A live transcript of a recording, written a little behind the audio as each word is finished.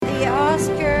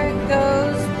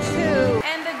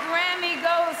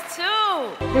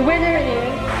The winner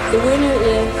is. The winner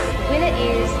is. The winner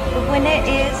is. The winner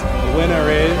is. The winner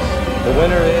is. The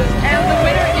winner is. And the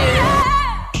winner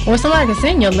is. Or somebody can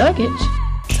send your luggage.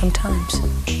 Sometimes.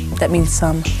 That means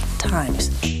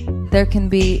sometimes. There can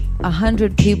be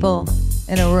 100 people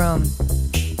in a room.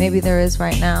 Maybe there is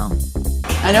right now.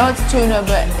 I know it's tuna,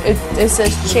 but it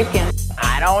says chicken.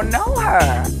 I don't know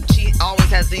her. She always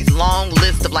has these long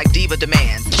lists of like diva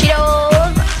demands.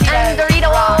 Cheetos and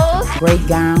Doritos. Great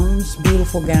gowns,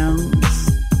 beautiful gowns.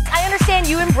 I understand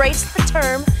you embraced the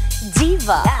term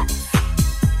diva.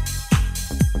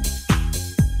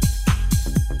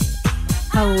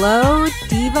 Hello,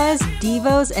 divas,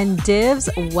 divos, and divs.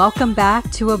 Welcome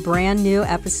back to a brand new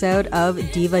episode of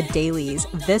Diva Dailies.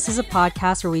 This is a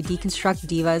podcast where we deconstruct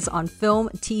divas on film,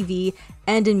 TV,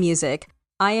 and in music.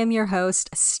 I am your host,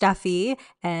 Steffi,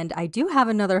 and I do have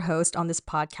another host on this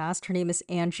podcast. Her name is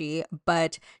Angie,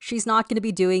 but she's not going to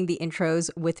be doing the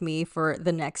intros with me for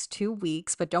the next 2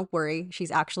 weeks, but don't worry, she's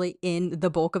actually in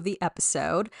the bulk of the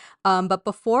episode. But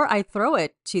before I throw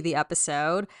it to the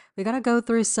episode, we got to go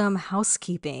through some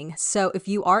housekeeping. So if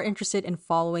you are interested in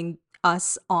following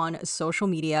us on social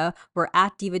media, we're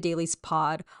at Diva Dailies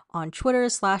Pod on Twitter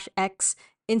 /X,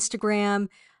 Instagram,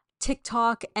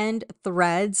 TikTok, and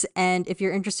Threads. And if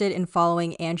you're interested in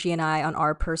following Angie and I on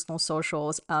our personal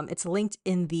socials, it's linked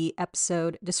in the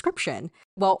episode description.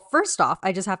 Well, first off,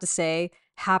 I just have to say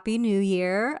Happy New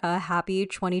Year, happy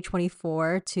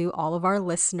 2024 to all of our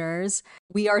listeners.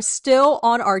 We are still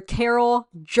on our Carol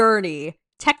journey.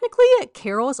 Technically,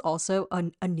 Carol is also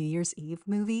a New Year's Eve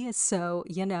movie, so,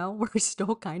 you know, we're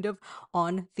still kind of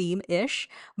on theme-ish.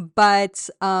 But,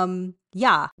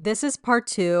 yeah, this is part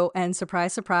 2, and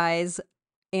surprise, surprise,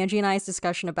 Angie and I's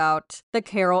discussion about the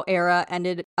Carol era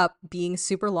ended up being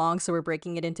super long, so we're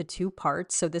breaking it into 2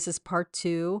 parts. So this is part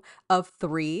 2 of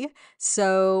 3.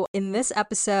 So in this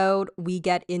episode, we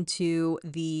get into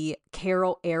the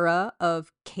Carol era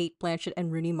of CATE Blanchett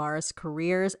and Rooney Mara's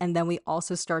careers, and then we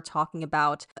also start talking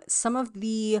about some of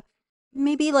the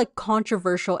maybe like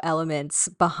controversial elements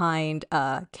behind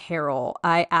Carol.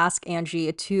 I ask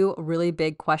Angie 2 really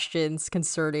big questions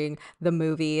concerning the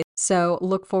movie. So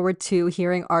look forward to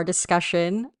hearing our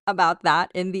discussion about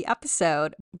that in the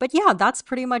episode. But yeah, that's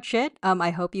pretty much it. I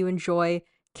hope you enjoy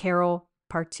Carol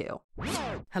Part 2.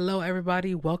 Hello,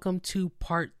 everybody. Welcome to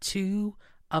Part 2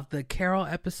 of the Carol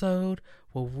episode,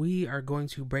 where we are going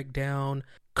to break down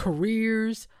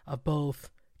careers of both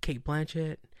CATE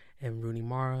Blanchett and Rooney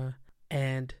Mara.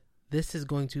 And this is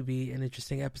going to be an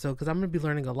interesting episode because I'm going to be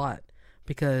learning a lot.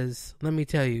 Because let me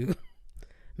tell you,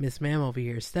 Miss Ma'am over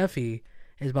here, Steffi,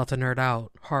 is about to nerd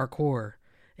out hardcore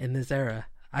in this era.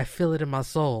 I feel it in my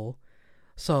soul.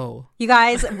 So, you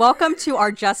guys, welcome to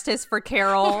our Justice for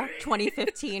Carol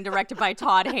 2015, directed by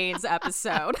Todd Haynes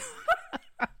episode.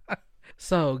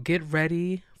 So get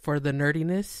ready for the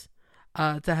nerdiness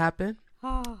to happen.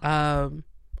 Are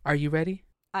you ready?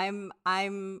 I'm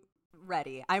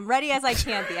ready. I'm ready as I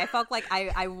can be. I felt like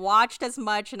I watched as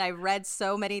much and I read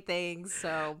so many things,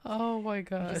 so oh my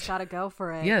gosh, just gotta go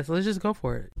for it. Yes, let's just go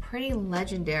for it. Pretty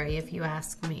legendary, if you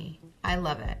ask me. I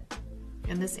love it,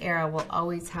 and this era will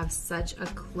always have such a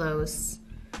close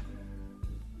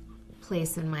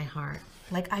place in my heart.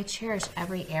 Like, I cherish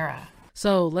every era.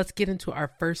 So let's get into our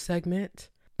first segment,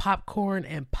 popcorn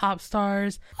and pop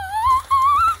stars.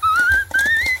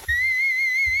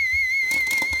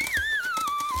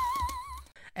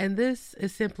 And this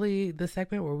is simply the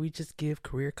segment where we just give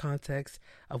career context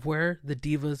of where the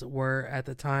divas were at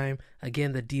the time.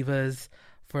 Again, the divas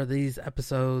for these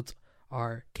episodes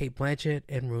are CATE Blanchett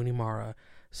and Rooney Mara.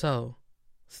 So,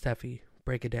 Steffi,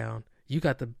 break it down. You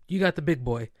got the big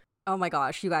boy. Oh my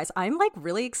gosh, you guys, I'm like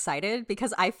really excited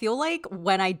because I feel like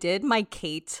when I did my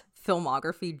CATE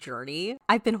filmography journey,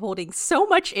 I've been holding so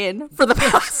much in for the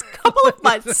past couple of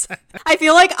months. I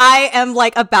feel like I am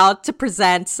like about to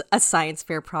present a science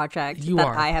fair project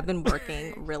I have been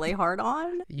working really hard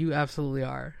on. You absolutely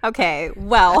are. Okay,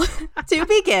 well, to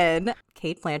begin,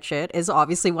 CATE Blanchett is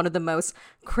obviously one of the most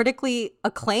critically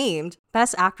acclaimed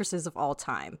best actresses of all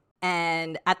time.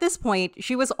 And at this point,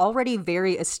 she was already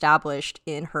very established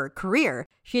in her career.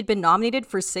 She had been nominated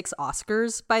for 6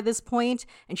 Oscars by this point,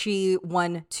 and she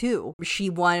won 2. She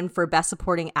won for Best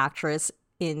Supporting Actress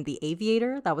in The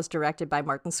Aviator, that was directed by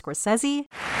Martin Scorsese.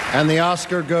 And the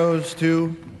Oscar goes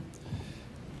to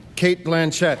CATE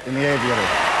Blanchett in The Aviator.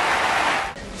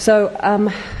 So,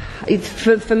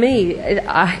 for me,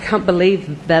 I can't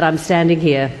believe that I'm standing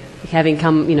here, having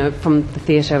come, from the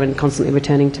theatre and constantly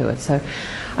returning to it. So,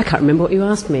 I can't remember what you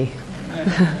asked me.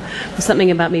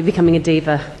 Something about me becoming a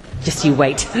diva. Just you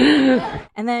wait.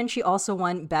 And then she also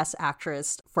won Best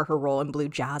Actress for her role in Blue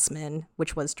Jasmine,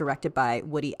 which was directed by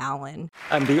Woody Allen.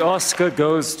 And the Oscar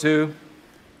goes to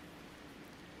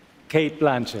Cate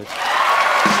Blanchett.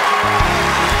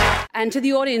 And to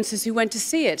the audiences who went to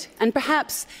see it, and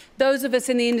perhaps those of us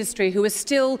in the industry who are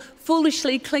still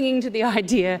foolishly clinging to the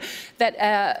idea that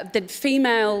that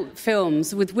female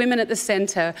films with women at the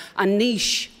centre are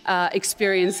niche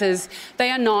experiences. They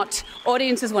are not.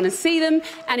 Audiences want to see them,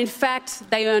 and in fact,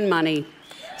 they earn money.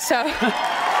 So the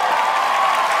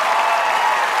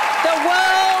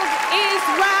world is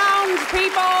round,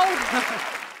 people.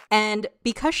 And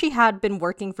because she had been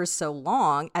working for so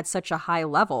long at such a high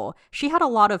level, she had a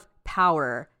lot of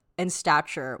power and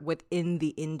stature within the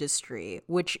industry,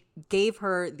 which gave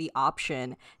her the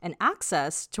option and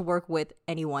access to work with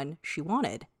anyone she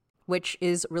wanted, which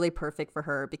is really perfect for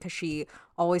her because she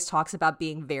always talks about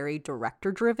being very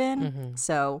director driven. Mm-hmm.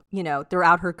 So, you know,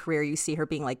 throughout her career, you see her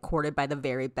being like courted by the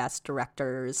very best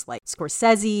directors like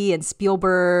Scorsese and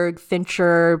Spielberg,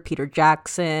 Fincher, Peter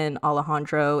Jackson,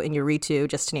 Alejandro Iñárritu,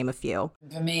 just to name a few.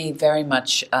 For me, very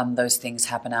much those things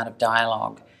happen out of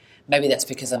dialogue. Maybe that's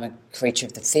because I'm a creature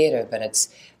of the theatre, but it's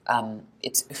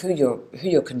who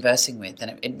you're conversing with,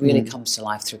 and it really comes to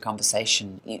life through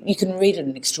conversation. You can read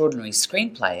an extraordinary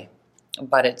screenplay,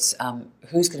 but it's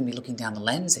who's going to be looking down the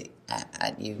lens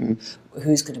at you,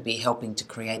 who's going to be helping to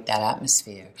create that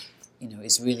atmosphere, you know,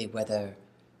 is really whether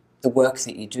the work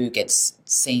that you do gets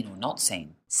seen or not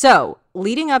seen. So,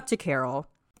 leading up to Carol,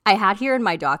 I had here in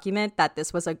my document that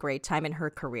this was a great time in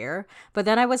her career, but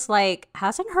then I was like,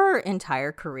 hasn't her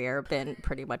entire career been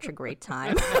pretty much a great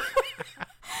time?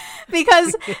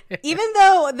 Because even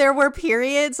though there were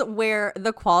periods where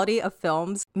the quality of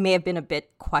films may have been a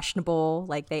bit questionable,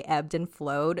 like they ebbed and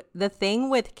flowed, the thing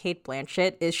with Cate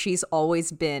Blanchett is she's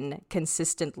always been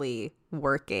consistently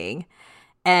working.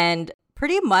 And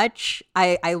pretty much,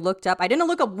 I looked up, I didn't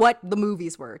look up what the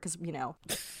movies were because, you know,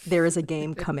 there is a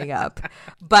game coming up.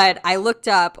 But I looked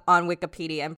up on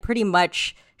Wikipedia and pretty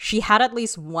much she had at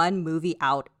least one movie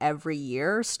out every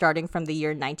year, starting from the year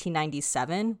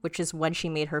 1997, which is when she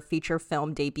made her feature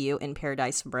film debut in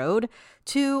Paradise Road,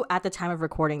 to, at the time of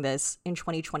recording this, in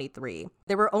 2023.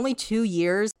 There were only 2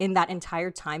 years in that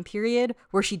entire time period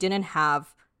where she didn't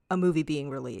have a movie being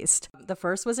released. The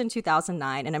first was in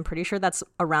 2009, and I'm pretty sure that's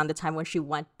around the time when she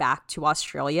went back to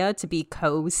Australia to be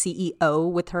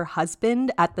co-CEO with her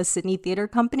husband at the Sydney Theatre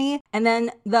Company. And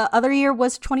then the other year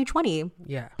was 2020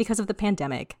 because of the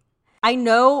pandemic. I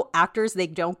know actors, they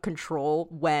don't control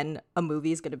when a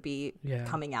movie is going to be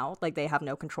coming out. Like, they have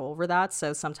no control over that.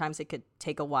 So sometimes it could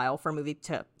take a while for a movie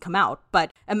to come out.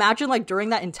 But imagine, like,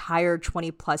 during that entire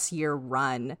 20-plus year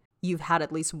run, you've had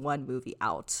at least one movie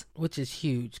out. Which is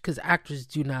huge, because actors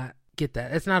do not get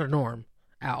that. It's not a norm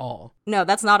at all. No,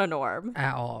 that's not a norm.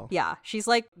 At all. Yeah, she's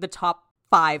like the top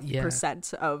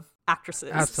 5% of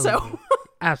actresses. Absolutely. So.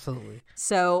 Absolutely.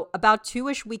 So about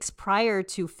 2-ish weeks prior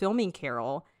to filming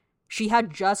Carol, she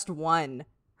had just won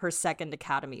her second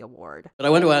Academy Award. But I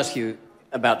want to ask you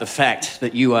about the fact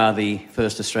that you are the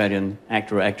first Australian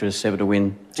actor or actress ever to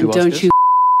win 2 Oscars. Don't you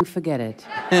forget it.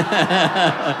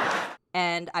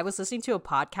 And I was listening to a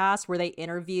podcast where they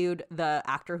interviewed the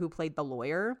actor who played the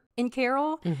lawyer in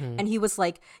Carol. Mm-hmm. And he was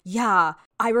like, yeah,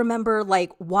 I remember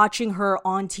like watching her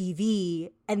on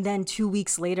TV. And then 2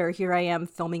 weeks later, here I am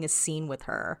filming a scene with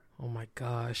her. Oh my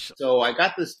gosh. So I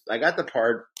got the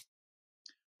part.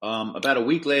 About a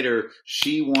week later,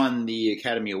 she won the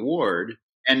Academy Award.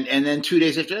 And then 2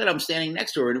 days after that, I'm standing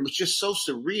next to her. And it was just so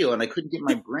surreal. And I couldn't get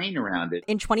my brain around it.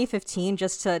 In 2015,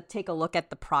 just to take a look at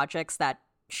the projects that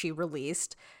she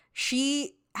released,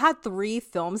 she had 3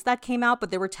 films that came out,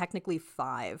 but there were technically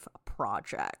 5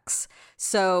 projects.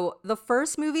 So the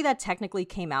first movie that technically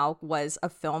came out was a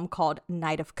film called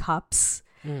Knight of Cups.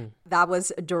 That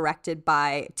was directed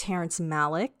by Terrence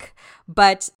Malick.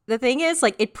 But the thing is,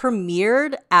 like, it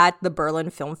premiered at the Berlin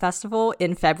Film Festival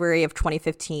in February of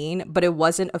 2015, but it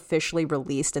wasn't officially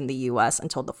released in the US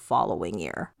until the following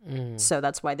year. So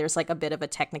that's why there's like a bit of a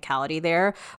technicality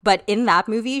there. But in that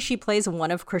movie, she plays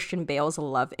one of Christian Bale's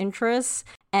love interests.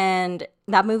 And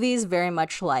that movie is very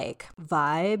much like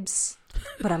Vibes,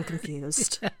 but I'm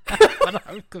confused. But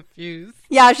I'm confused.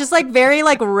 Yeah, it's just like very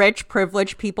like rich,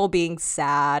 privileged people being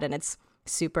sad, and it's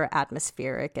super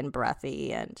atmospheric and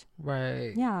breathy, and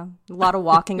yeah, a lot of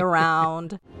walking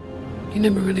around. You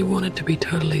never really wanted to be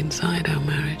totally inside our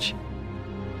marriage.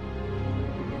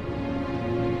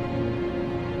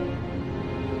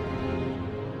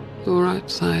 Or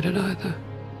outside it either.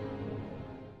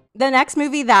 The next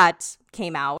movie that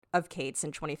came out of Kate's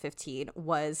in 2015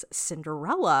 was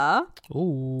Cinderella.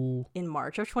 Ooh. In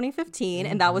March of 2015,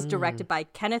 and that was directed by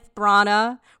Kenneth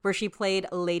Branagh, where she played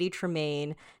Lady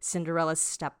Tremaine, Cinderella's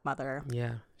stepmother.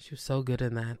 Yeah, she was so good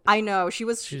in that. I know, she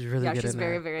was really good. She's in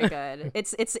very, that. very good.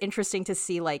 It's interesting to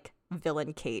see like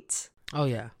villain Kate. Oh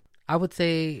yeah, I would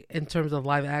say in terms of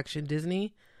live action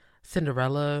Disney,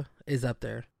 Cinderella is up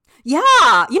there. Yeah,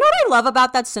 you know what I love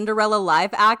about that Cinderella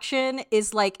live action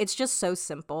is like it's just so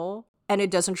simple and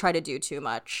it doesn't try to do too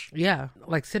much. Yeah,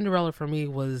 like Cinderella for me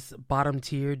was bottom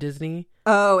tier Disney.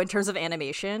 Oh, in terms of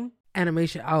animation?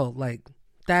 Animation, like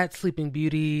that Sleeping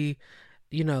Beauty,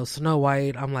 Snow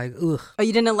White, I'm like, ugh. Oh,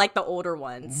 you didn't like the older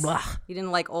ones? Blah. You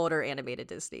didn't like older animated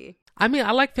Disney? I mean,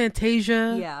 I like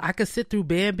Fantasia. Yeah. I could sit through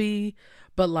Bambi,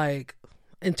 but like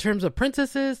in terms of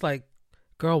princesses, like,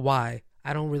 girl, why?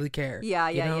 I don't really care.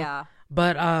 Yeah.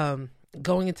 But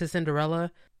going into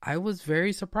Cinderella, I was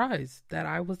very surprised that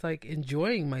I was like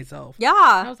enjoying myself. Yeah.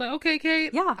 I was like, okay,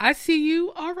 Kate. Yeah. I see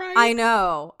you. All right. I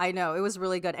know. It was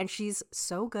really good. And she's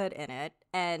so good in it.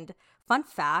 And fun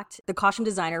fact, the costume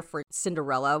designer for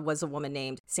Cinderella was a woman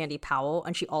named Sandy Powell,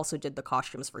 and she also did the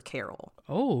costumes for Carol.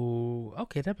 Oh,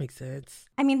 okay. That makes sense.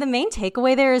 I mean, the main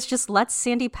takeaway there is just let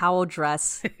Sandy Powell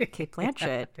dress Cate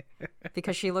Blanchett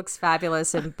because she looks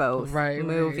fabulous in both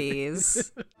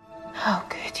movies. How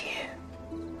could you?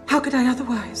 How could I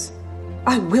otherwise?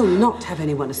 I will not have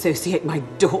anyone associate my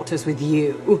daughters with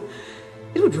you.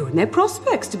 It would ruin their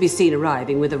prospects to be seen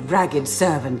arriving with a ragged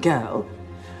servant girl.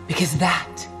 Because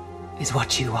that is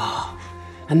what you are.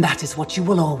 And that is what you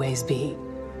will always be.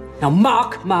 Now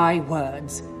mark my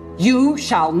words. You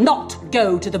shall not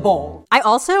go to the ball. I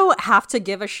also have to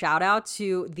give a shout out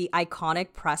to the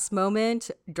iconic press moment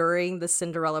during the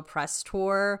Cinderella press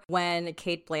tour when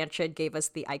Cate Blanchett gave us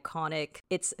the iconic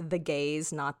 "It's the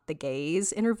gays, not the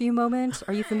gays" interview moment.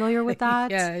 Are you familiar with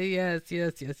that? Yes.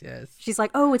 She's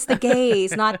like, "Oh, it's the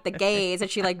gays, not the gays,"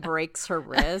 and she like breaks her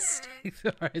wrist.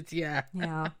 Yeah.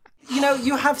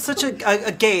 You have such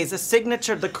a gaze, a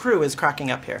signature. The crew is cracking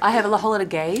up here. I have a whole lot of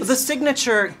gaze. The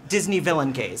signature Disney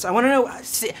villain gaze. I want to know,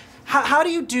 how do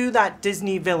you do that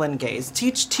Disney villain gaze?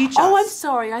 Teach us. Oh, I'm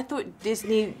sorry. I thought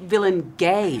Disney villain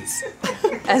gaze.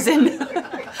 As in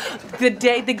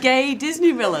the gay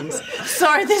Disney villains.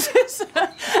 Sorry, this is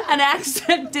an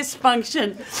accent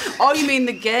dysfunction. Oh, you mean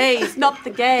the gays, not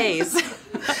the gays.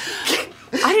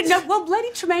 I didn't know. Well, Lady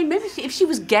Tremaine, maybe if she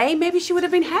was gay, maybe she would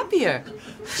have been happier.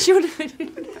 She would have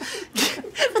been...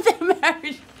 But their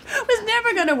marriage was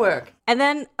never going to work. And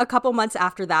then a couple months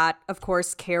after that, of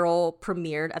course, Carol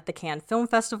premiered at the Cannes Film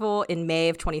Festival in May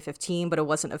of 2015, but it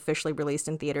wasn't officially released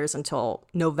in theaters until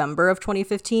November of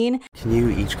 2015. Can you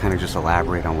each kind of just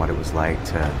elaborate on what it was like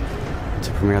to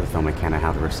premiere the film at Cannes,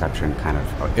 how the reception kind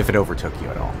of, if it overtook you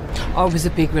at all? Oh, it was a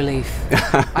big relief.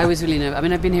 I was really nervous. I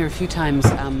mean, I've been here a few times,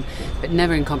 but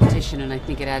never in competition, and I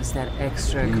think it adds that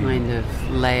extra kind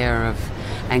of layer of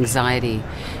anxiety.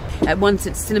 At once,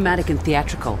 it's cinematic and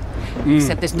theatrical,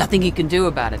 except there's nothing you can do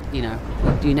about it,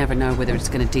 You never know whether it's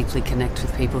going to deeply connect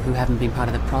with people who haven't been part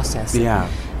of the process. Yeah.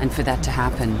 And for that to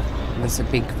happen was a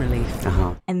big relief.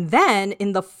 Uh-huh. And then,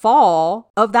 in the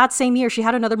fall of that same year, she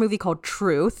had another movie called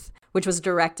Truth, which was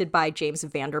directed by James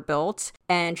Vanderbilt.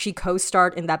 And she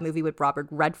co-starred in that movie with Robert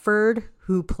Redford,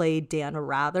 who played Dan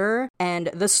Rather. And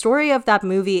the story of that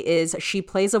movie is she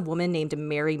plays a woman named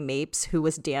Mary Mapes, who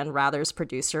was Dan Rather's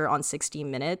producer on 60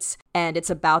 Minutes. And it's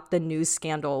about the news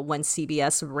scandal when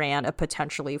CBS ran a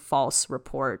potentially false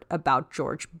report about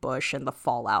George Bush and the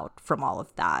fallout from all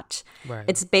of that. Right.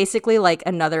 It's basically like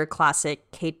another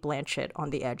classic Cate Blanchett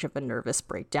on the edge of a nervous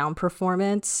breakdown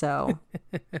performance. So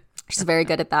she's very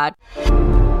good at that.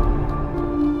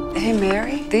 Hey,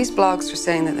 Mary. These blogs are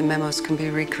saying that the memos can be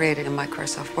recreated in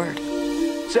Microsoft Word.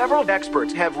 Several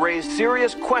experts have raised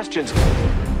serious questions.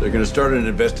 They're going to start an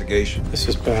investigation. This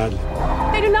is bad.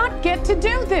 They do not get to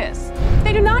do this.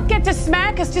 They do not get to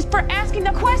smack us just for asking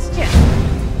the question.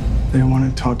 They want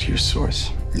to talk to your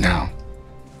source. No,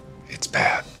 it's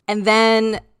bad. And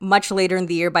then much later in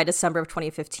the year, by December of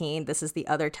 2015, this is the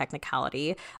other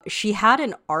technicality, she had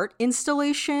an art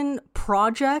installation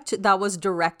project that was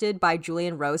directed by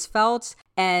Julian Roosevelt,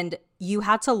 and you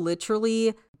had to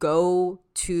literally go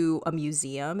to a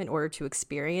museum in order to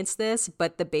experience this.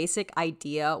 But the basic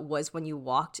idea was when you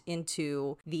walked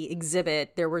into the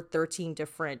exhibit, there were 13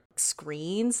 different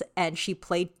screens, and she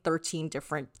played 13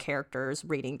 different characters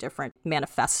reading different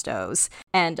manifestos.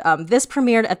 And this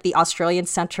premiered at the Australian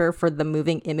Centre for the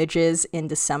Moving Images in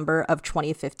December of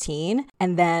 2015.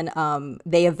 And then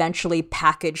they eventually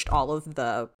packaged all of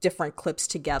the different clips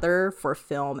together for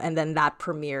film, and then that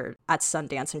premiered at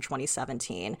Sundance in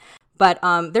 2017. But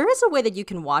there is a way that you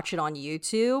can watch it on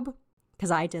YouTube. Because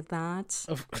I did that,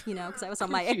 because I was on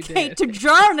my CATE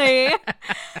journey.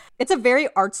 It's a very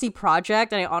artsy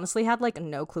project, and I honestly had like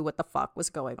no clue what the fuck was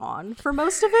going on for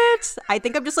most of it. I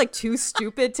think I'm just like too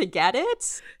stupid to get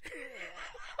it.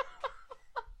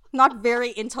 Not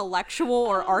very intellectual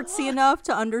or artsy enough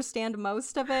to understand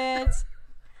most of it.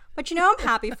 But I'm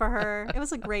happy for her. It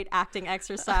was a great acting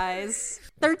exercise.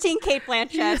 13 Cate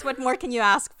Blanchetts. What more can you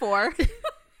ask for?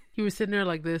 You were sitting there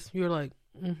like this. You were like,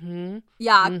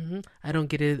 yeah. I don't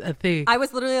get it a thing. I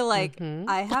was literally like,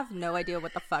 I have no idea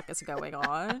what the fuck is going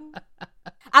on.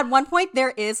 At one point, there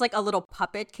is like a little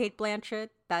puppet Cate Blanchett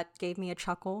that gave me a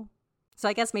chuckle. So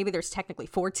I guess maybe there's technically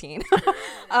 14.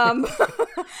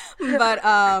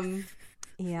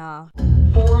 Yeah.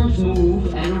 Forms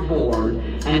move and board,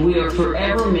 and we are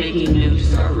forever making new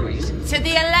discoveries. To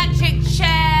the electric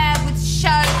chair with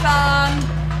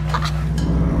chauffeur.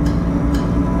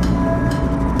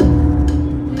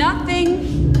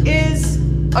 Nothing is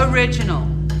original,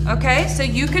 okay? So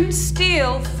you can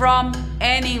steal from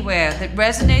anywhere that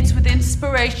resonates with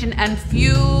inspiration and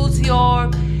fuels your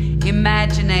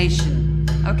imagination,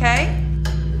 okay?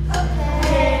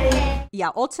 Okay.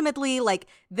 Yeah, ultimately, like,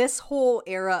 this whole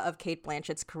era of Cate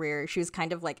Blanchett's career, she was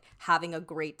kind of, like, having a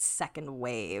great second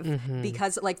wave.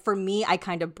 Because, like, for me, I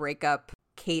kind of break up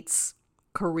Kate's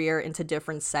career into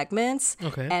different segments,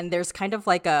 and there's kind of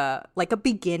like a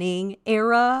beginning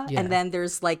era, and then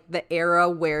there's like the era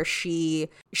where she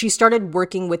started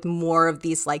working with more of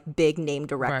these like big name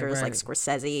directors like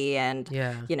Scorsese and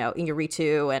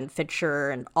Iñárritu and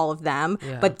Fincher and all of them,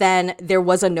 but then there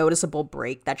was a noticeable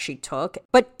break that she took.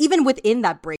 But even within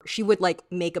that break, she would like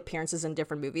make appearances in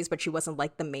different movies, but she wasn't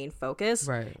like the main focus,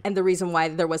 and the reason why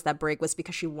there was that break was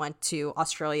because she went to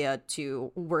Australia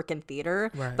to work in theater,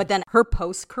 but then her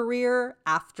post-career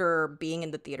after being in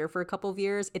the theater for a couple of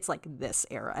years, it's like this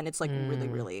era, and it's like really,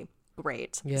 really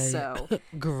great.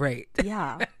 Great.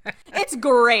 Yeah, it's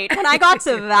great. When I got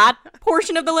to that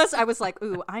portion of the list, I was like,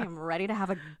 ooh, I am ready to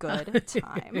have a good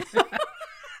time.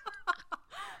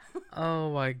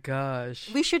 Oh my gosh,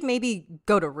 we should maybe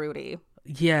go to Rudy.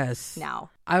 Yes.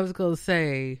 Now, I was gonna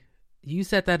say, you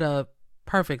set that up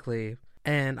perfectly,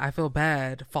 and I feel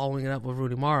bad following it up with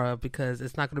Rooney Mara because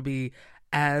it's not gonna be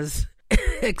as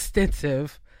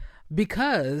extensive,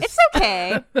 because it's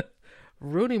okay.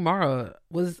 Rooney Mara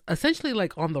was essentially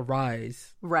like on the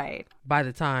rise by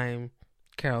the time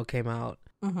Carol came out.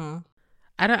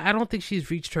 I don't think she's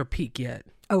reached her peak yet.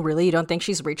 Oh really? You don't think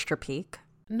she's reached her peak?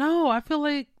 No, I feel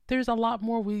like there's a lot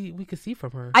more we could see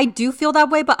from her. I do feel that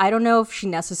way, but I don't know if she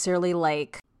necessarily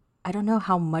I don't know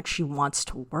how much she wants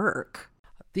to work.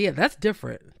 Yeah, that's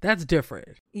different.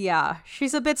 Yeah,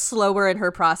 she's a bit slower in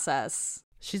her process.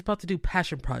 She's about to do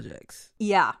passion projects.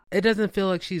 Yeah. It doesn't feel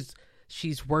like she's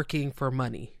working for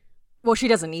money. Well, she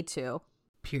doesn't need to.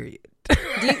 Period.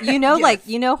 You know, yes. Like,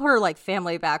 you know her like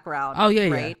family background. Oh yeah,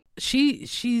 right? Yeah.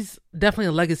 She's definitely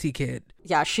a legacy kid.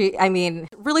 Yeah, I mean,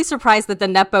 really surprised that the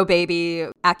Nepo baby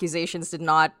accusations did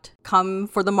not come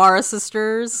for the Mara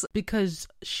sisters. Because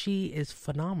she is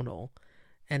phenomenal.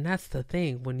 And that's the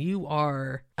thing. When you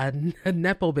are a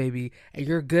Nepo baby and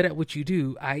you're good at what you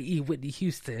do, i.e. Whitney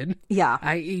Houston,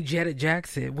 i.e. Janet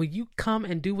Jackson, when you come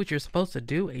and do what you're supposed to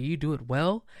do and you do it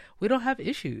well, we don't have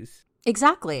issues.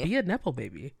 Exactly. Be a Nepo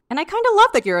baby. And I kind of love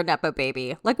that you're a Nepo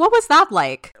baby. Like, what was that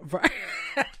like? Right.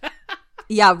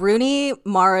 Yeah, Rooney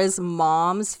Mara's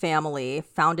mom's family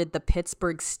founded the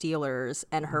Pittsburgh Steelers,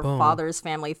 and her father's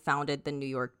family founded the New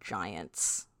York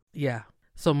Giants. Yeah,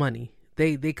 so money.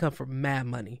 They come from mad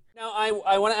money. Now,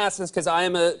 I want to ask this because I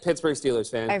am a Pittsburgh Steelers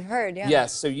fan. I've heard, yeah.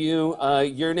 Yes, so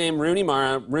your name, Rooney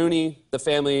Mara. Rooney, the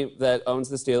family that owns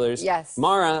the Steelers. Yes.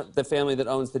 Mara, the family that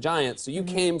owns the Giants. So you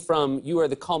you are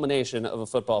the culmination of a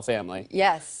football family.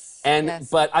 Yes.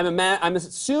 But I'm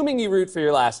assuming you root for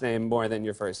your last name more than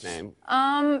your first name.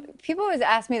 People always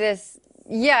ask me this.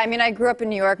 Yeah, I mean, I grew up in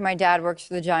New York. My dad works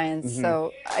for the Giants,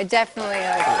 so I definitely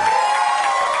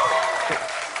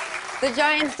the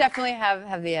Giants definitely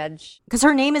have the edge. Because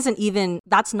her name isn't even,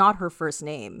 that's not her first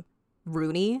name.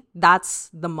 Rooney,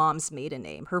 that's the mom's maiden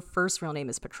name. Her first real name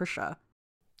is Patricia.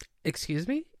 Excuse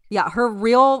me? Yeah, her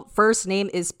real first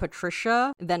name is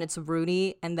Patricia, then it's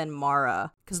Rooney, and then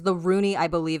Mara. Because the Rooney, I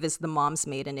believe, is the mom's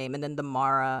maiden name, and then the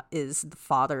Mara is the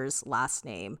father's last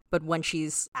name. But when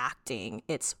she's acting,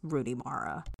 it's Rooney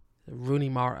Mara. Rooney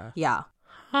Mara. Yeah.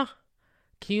 Huh.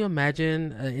 Can you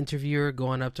imagine an interviewer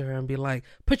going up to her and be like,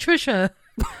 Patricia?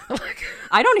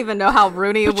 I don't even know how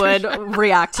Rooney would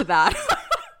react to that.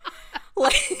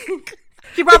 Like,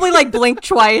 she probably like blinked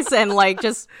twice and like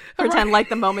just pretend like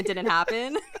the moment didn't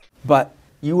happen. But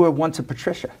you were once a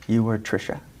Patricia. You were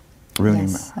Trisha. Rooney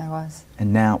Yes, I was.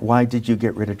 And now, why did you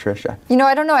get rid of Trisha? You know,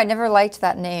 I don't know. I never liked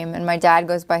that name, and my dad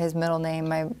goes by his middle name.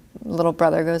 My little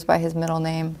brother goes by his middle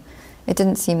name. It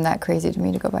didn't seem that crazy to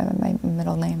me to go by my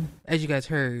middle name. As you guys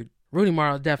heard, Rooney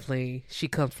Mara definitely, she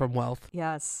comes from wealth.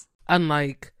 Yes.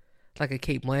 Unlike like a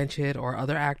Cate Blanchett or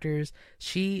other actors,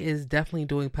 she is definitely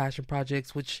doing passion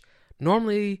projects, which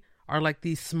normally are like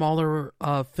these smaller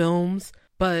films,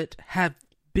 but have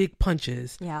big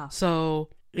punches. Yeah. So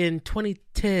in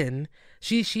 2010,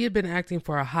 she had been acting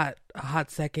for a hot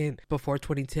second before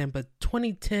 2010, but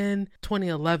 2010,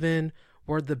 2011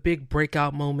 were the big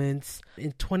breakout moments.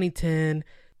 In 2010,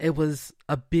 it was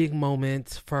a big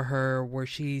moment for her where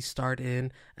she starred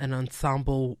in an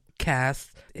ensemble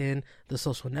cast in The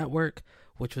Social Network,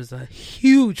 which was a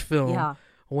huge film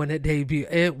when it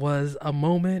debuted. It was a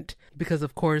moment because,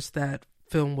 of course, that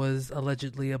film was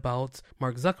allegedly about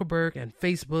Mark Zuckerberg and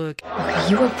Facebook. Okay,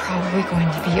 you are probably going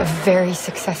to be a very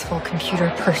successful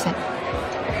computer person.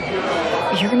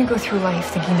 You're going to go through life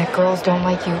thinking that girls don't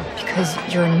like you because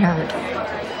you're a nerd.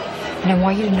 And I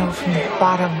want you to know from the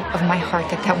bottom of my heart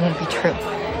that that won't be true.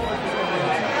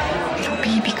 It'll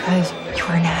be because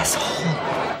you're an asshole.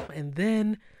 And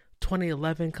then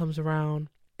 2011 comes around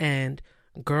and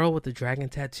Girl with the Dragon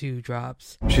Tattoo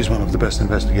drops. She's one of the best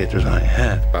investigators I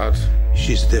had, but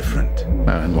she's different.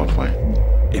 In what way?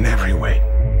 In every way.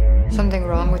 Something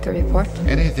wrong with the report?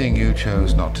 Anything you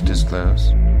chose not to disclose?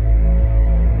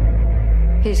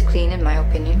 He's clean, in my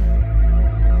opinion.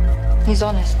 He's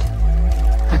honest.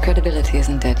 Our credibility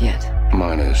isn't dead yet.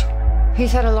 Mine is.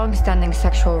 He's had a long-standing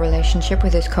sexual relationship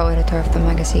with his co-editor of the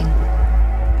magazine.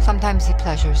 Sometimes he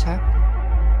pleasures her.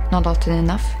 Not often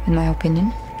enough, in my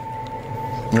opinion.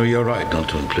 No, you're right not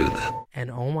to include that. And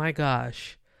oh my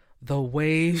gosh, the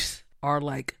waves are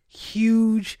like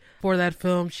huge for that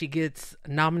film. She gets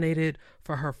nominated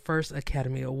for her first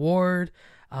Academy Award,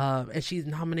 and she's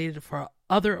nominated for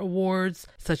other awards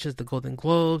such as the Golden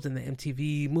Globes and the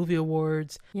MTV Movie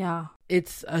Awards. Yeah.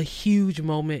 It's a huge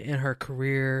moment in her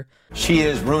career. She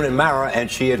is Rooney Mara, and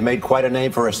she has made quite a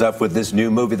name for herself with this new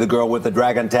movie, The Girl with the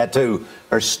Dragon Tattoo.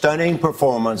 Her stunning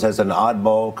performance as an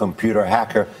oddball computer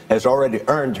hacker has already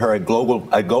earned her a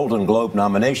Golden Globe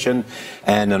nomination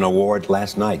and an award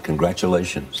last night.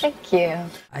 Congratulations. Thank you.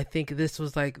 I think this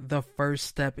was like the first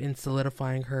step in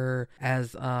solidifying her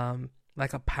as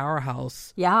like a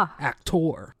powerhouse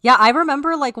actor. Yeah, I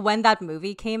remember like when that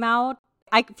movie came out,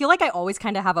 I feel like I always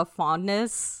kind of have a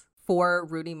fondness for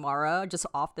Rooney Mara just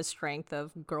off the strength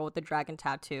of Girl with the Dragon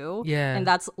Tattoo. Yeah. And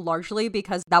that's largely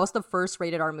because that was the first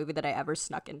rated R movie that I ever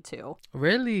snuck into.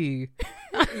 Really?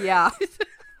 Yeah.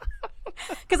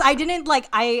 Because I didn't like,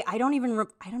 I don't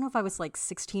know if I was like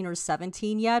 16 or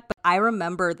 17 yet, but I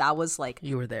remember that was like,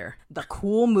 you were there, the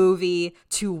cool movie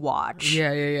to watch.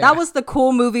 Yeah. That was the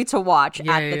cool movie to watch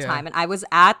at the time. And I was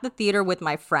at the theater with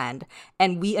my friend,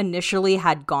 and we initially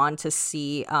had gone to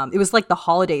see, it was like the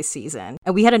holiday season,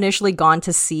 and we had initially gone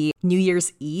to see New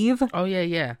Year's Eve. Oh,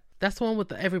 yeah. That's the one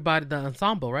with everybody, the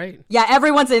ensemble, right? Yeah,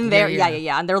 everyone's in there.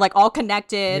 Yeah. And they're like all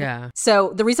connected. Yeah.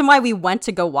 So the reason why we went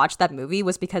to go watch that movie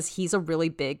was because he's a really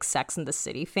big Sex and the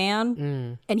City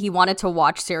fan. And he wanted to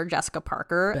watch Sarah Jessica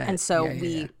Parker. And so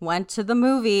we went to the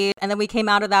movie, and then we came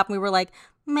out of that and we were like,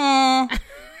 meh.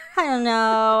 I don't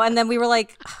know. And then we were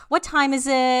like, what time is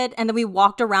it? And then we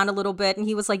walked around a little bit, and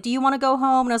he was like, do you want to go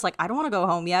home? And I was like, I don't want to go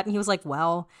home yet. And he was like,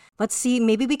 well, let's see,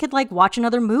 maybe we could like watch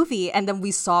another movie. And then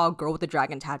we saw Girl with the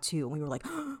Dragon Tattoo, and we were like,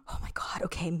 oh my God,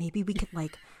 okay, maybe we could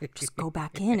like just go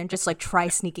back in and just like try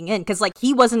sneaking in. Cause like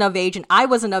he wasn't of age and I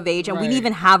wasn't of age, and we didn't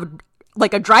even have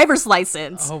like a driver's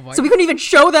license. So we couldn't even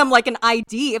show them like an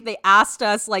ID if they asked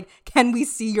us like, can we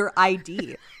see your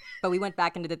ID? But we went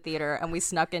back into the theater and we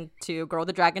snuck into Girl with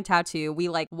the Dragon Tattoo. We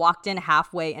like walked in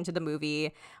halfway into the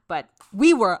movie, but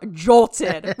we were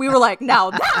jolted. We were like, now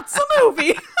that's a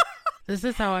movie. This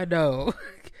is how I know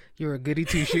you're a goody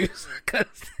two shoes, because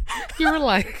you were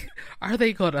like, are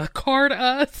they gonna card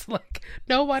us? Like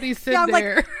nobody's sitting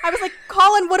there. Like, I was like,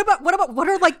 Colin, what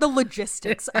are like the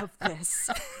logistics of this?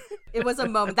 It was a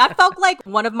moment that felt like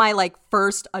one of my like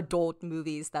first adult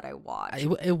movies that I watched.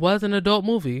 It was an adult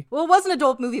movie. Well, it was an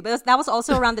adult movie, but that was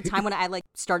also around the time when I like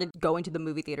started going to the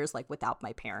movie theaters like without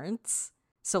my parents.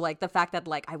 So like the fact that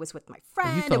like I was with my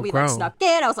friend and we like snuck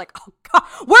in, I was like, oh God,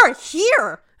 we're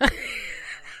here.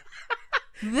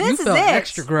 This is it.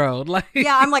 Extra grown, like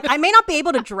yeah. I'm like, I may not be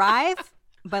able to drive,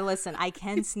 but listen, I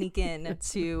can sneak in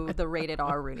to the rated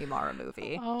R Rooney Mara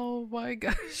movie. Oh my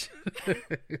gosh.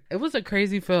 It was a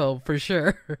crazy film for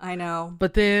sure. I know.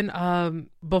 But then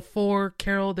before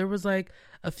Carol, there was like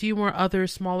a few more other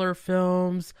smaller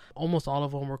films. Almost all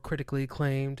of them were critically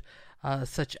acclaimed,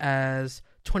 such as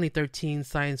 2013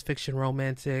 science fiction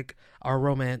romance,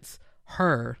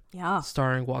 Her,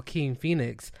 starring Joaquin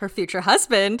Phoenix. Her future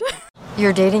husband.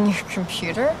 You're dating your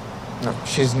computer? No,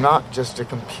 she's not just a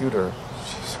computer.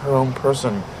 She's her own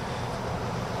person.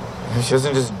 She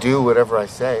doesn't just do whatever I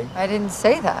say. I didn't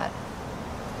say that.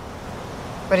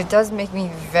 But it does make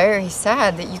me very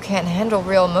sad that you can't handle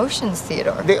real emotions,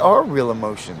 Theodore. They are real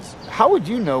emotions. How would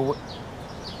you know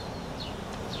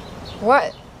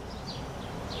What?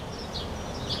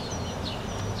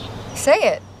 Say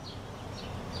it.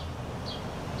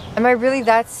 Am I really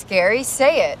that scary?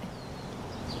 Say it.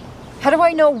 How do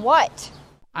I know what?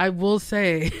 I will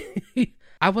say,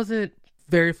 I wasn't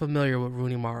very familiar with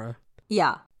Rooney Mara.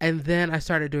 Yeah. And then I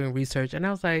started doing research and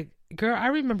I was like, girl, I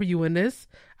remember you in this.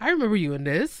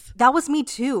 That was me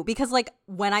too, because like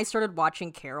when I started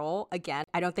watching Carol again,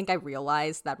 I don't think I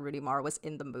realized that Rooney Mara was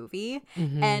in the movie.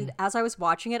 Mm-hmm. And as I was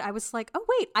watching it, I was like, oh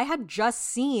wait, I had just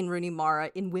seen Rooney Mara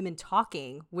in Women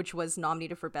Talking, which was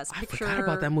nominated for Best Picture. I forgot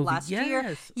about that movie. Last year.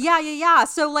 Yes. Yeah.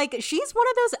 So like she's one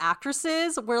of those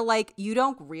actresses where like you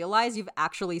don't realize you've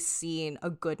actually seen a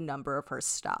good number of her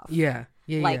stuff. Yeah.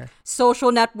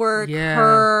 Social Network, Yeah.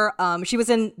 Her. She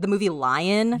was in the movie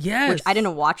Lion, which I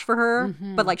didn't watch for her,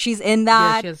 but like she's in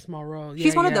that. Yeah, she has a small role.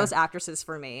 She's one of those actresses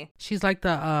for me. She's like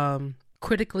the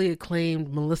critically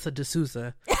acclaimed Melissa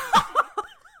D'Souza.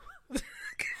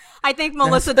 I think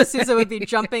Melissa D'Souza would be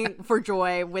jumping for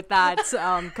joy with that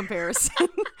comparison.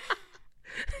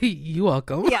 You're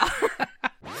welcome. Yeah.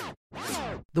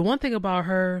 The one thing about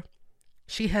her,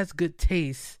 she has good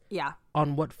taste. Yeah.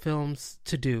 On what films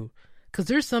to do. Because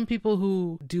there's some people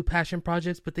who do passion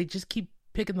projects, but they just keep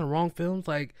picking the wrong films.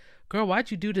 Like, girl,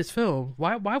 why'd you do this film?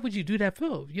 Why would you do that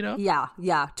film? You know?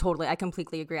 Yeah, totally. I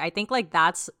completely agree. I think like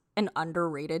that's an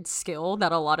underrated skill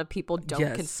that a lot of people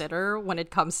don't consider when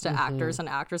it comes to actors and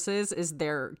actresses is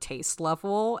their taste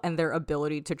level and their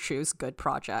ability to choose good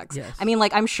projects. Yes. I mean,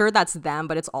 like, I'm sure that's them,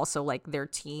 but it's also like their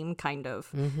team kind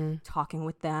of talking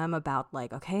with them about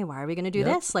like, okay, why are we going to do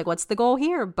this? Like, what's the goal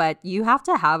here? But you have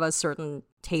to have a certain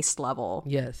taste level.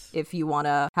 Yes. If you want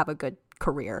to have a good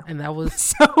career. And that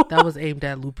was aimed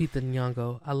at Lupita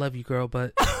Nyong'o. I love you, girl,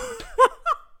 but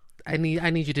I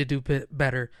need you to do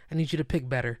better. I need you to pick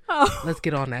better. Oh. Let's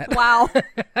get on that. Wow.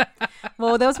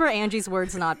 Well, those were Angie's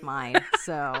words, not mine.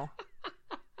 So.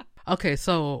 Okay,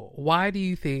 so why do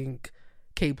you think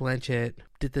Cate Blanchett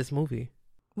did this movie?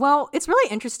 Well, it's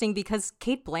really interesting because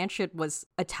Cate Blanchett was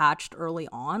attached early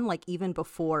on, like even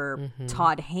before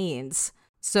Todd Haynes.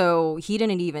 So he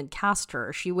didn't even cast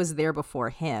her. She was there before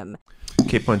him.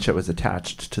 Cate Blanchett was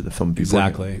attached to the film before.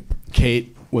 Exactly.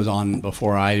 Kate was on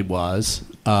before I was.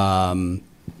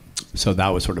 So that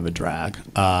was sort of a drag.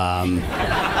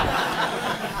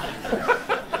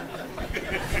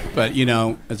 But, you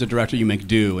know, as a director, you make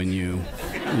do and you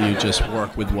just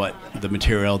work with the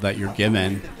material that you're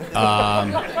given.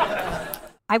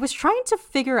 I was trying to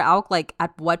figure out, like,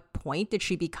 at what point did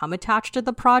she become attached to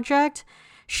the project?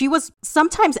 She was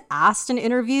sometimes asked in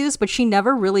interviews, but she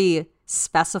never really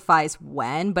specifies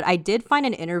when. But I did find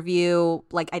an interview,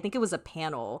 like, I think it was a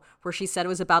panel where she said it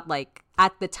was about, like,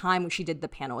 at the time when she did the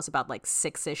panel, it was about, like,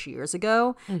 6-ish years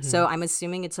ago. So I'm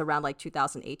assuming it's around, like,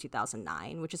 2008,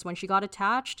 2009, which is when she got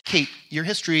attached. Kate, your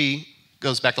history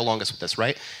goes back the longest with this,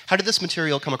 right? How did this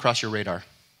material come across your radar?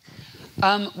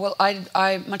 Well,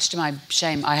 I, much to my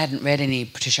shame, I hadn't read any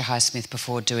Patricia Highsmith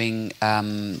before doing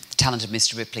Talented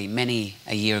Mr. Ripley many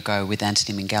a year ago with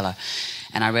Anthony Minghella.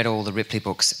 And I read all the Ripley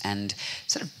books and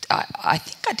sort of, I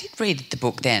think I did read the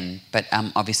book then, but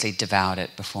obviously devoured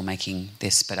it before making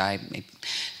this. But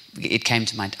it came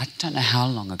to mind, I don't know how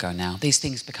long ago now. These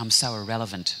things become so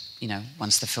irrelevant, you know,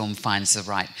 once the film finds the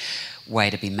right way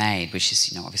to be made, which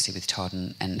is, you know, obviously with Todd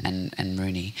and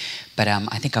Rooney. But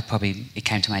I think it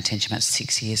came to my attention about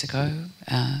 6 years ago,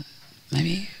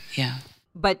 maybe, yeah.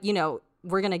 But, you know,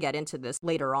 we're going to get into this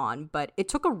later on, but it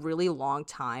took a really long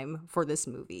time for this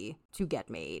movie to get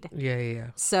made. Yeah.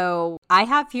 So I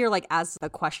have here, like, as a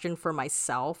question for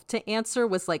myself to answer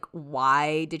was, like,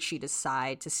 why did she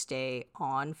decide to stay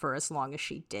on for as long as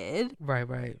she did?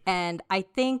 Right. And I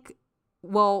think,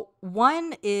 well,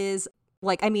 one is,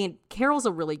 like, I mean, Carol's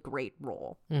a really great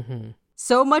role.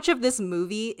 So much of this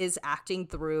movie is acting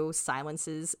through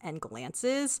silences and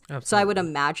glances. Absolutely. So I would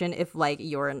imagine if, like,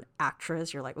 you're an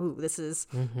actress, you're like, ooh, this is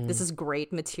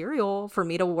great material for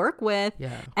me to work with.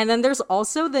 Yeah. And then there's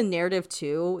also the narrative,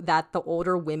 too, that the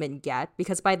older women get,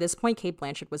 because by this point, Cate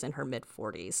Blanchett was in her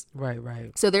mid-40s.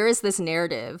 Right. So there is this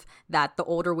narrative that the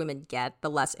older women get,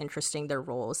 the less interesting their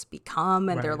roles become,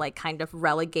 and they're, like, kind of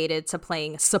relegated to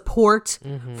playing support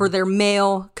for their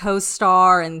male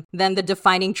co-star, and then the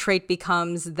defining trait becomes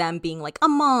becomes them being like a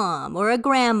mom or a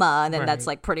grandma, and then that's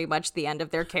like pretty much the end of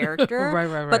their character.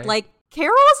 Right. But like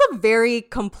Carol is a very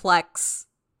complex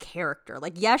character.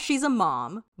 Like, yes, she's a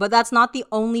mom, but that's not the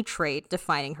only trait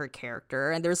defining her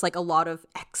character. And there's like a lot of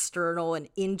external and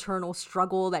internal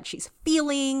struggle that she's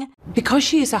feeling. Because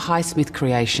she is a Highsmith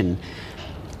creation,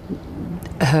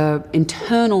 her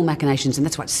internal machinations, and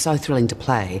that's what's so thrilling to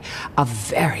play, are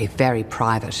very, very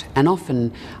private. And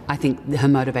often, I think her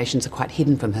motivations are quite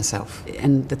hidden from herself.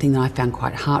 And the thing that I found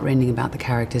quite heartrending about the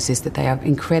characters is that they are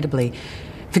incredibly,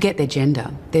 forget their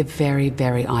gender, they're very,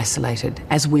 very isolated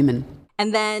as women.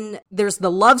 And then there's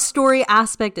the love story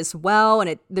aspect as well.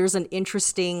 And there's an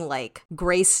interesting like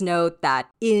grace note that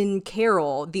in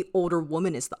Carol, the older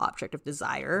woman is the object of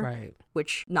desire, Right.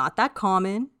 which not that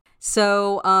common.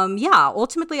 So, yeah,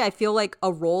 ultimately, I feel like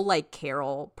a role like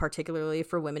Carol, particularly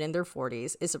for women in their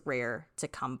 40s, is rare to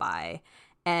come by.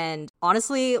 And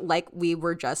honestly, like we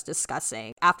were just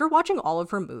discussing, after watching all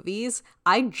of her movies,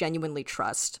 I genuinely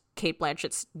trust Cate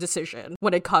Blanchett's decision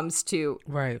when it comes to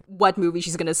what movie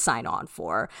she's going to sign on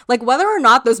for. Like, whether or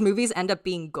not those movies end up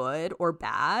being good or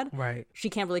bad, she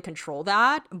can't really control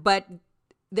that. But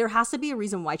there has to be a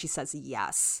reason why she says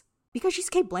yes. Because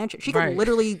she's Cate Blanchett. She can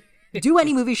literally do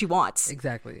any movie she wants.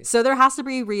 Exactly. So there has to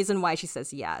be a reason why she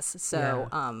says yes. So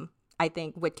I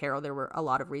think with Carol, there were a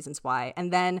lot of reasons why.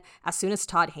 And then as soon as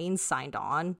Todd Haynes signed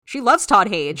on, she loves Todd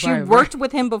Haynes. She worked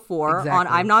with him before on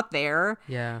I'm Not There.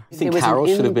 Yeah. You think Carol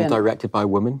should have been directed by a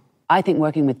woman? I think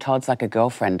working with Todd's like a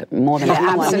girlfriend more than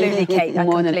anyone. Absolutely, Kate.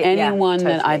 More than anyone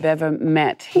that I've ever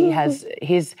met. He has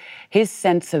his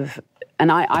sense of,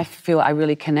 and I feel I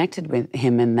really connected with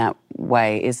him in that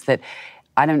way, is that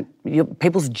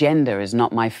people's gender is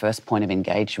not my first point of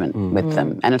engagement with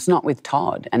them. And it's not with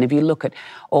Todd. And if you look at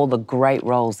all the great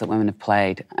roles that women have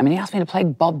played, I mean, he asked me to play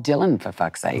Bob Dylan, for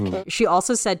fuck's sake. She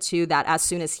also said, too, that as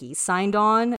soon as he signed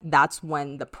on, that's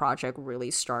when the project really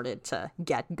started to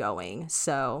get going.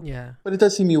 So, yeah. But it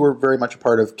does seem you were very much a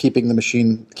part of keeping the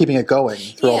machine, keeping it going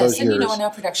through all those years. Yes, and and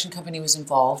our production company was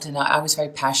involved, and I was very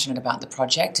passionate about the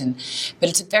project. But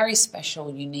it's a very special,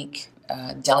 unique,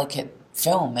 delicate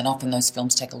film, and often those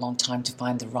films take a long time to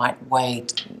find the right way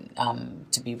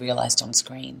to be realized on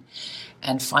screen.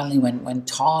 And finally, when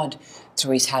Todd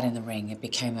threw his hat in the ring, it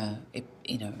became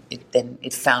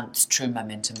it found its true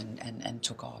momentum and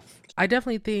took off. I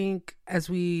definitely think, as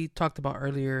we talked about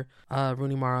earlier,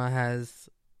 Rooney Mara has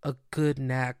a good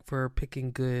knack for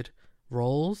picking good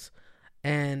roles,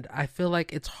 and I feel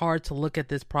like it's hard to look at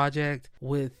this project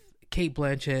with Cate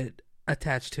Blanchett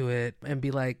attached to it and be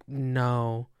like,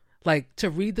 no. Like, to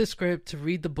read the script, to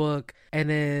read the book, and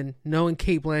then knowing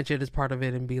Cate Blanchett is part of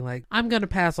it and be like, I'm going to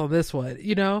pass on this one,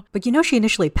 you know? But you know she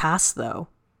initially passed, though.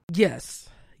 Yes.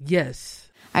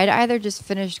 I'd either just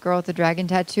finished Girl with the Dragon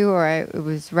Tattoo, or it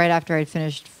was right after I'd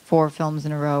finished 4 films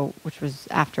in a row, which was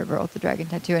after Girl with the Dragon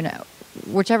Tattoo. And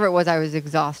whichever it was, I was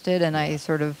exhausted, and I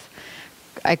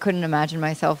couldn't imagine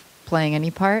myself playing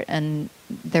any part. And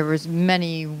there was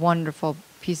many wonderful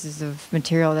pieces of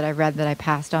material that I read that I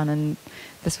passed on, and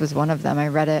this was one of them. I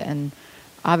read it, and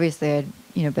obviously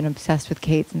I'd been obsessed with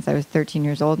Kate since I was 13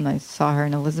 years old, and I saw her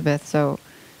in Elizabeth. So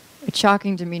it's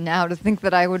shocking to me now to think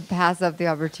that I would pass up the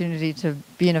opportunity to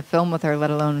be in a film with her, let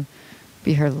alone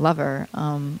be her lover.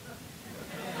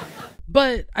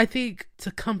 But I think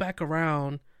to come back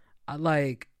around,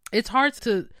 it's hard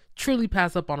to truly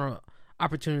pass up on an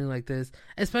opportunity like this,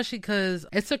 especially because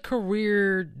it's a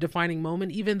career-defining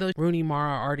moment, even though Rooney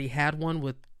Mara already had one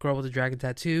with Girl with the Dragon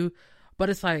Tattoo. But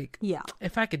it's like,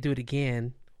 if I could do it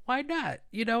again, why not?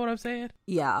 You know what I'm saying?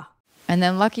 Yeah. And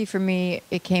then lucky for me,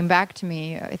 it came back to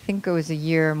me, I think it was a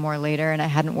year or more later, and I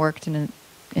hadn't worked in an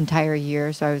entire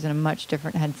year, so I was in a much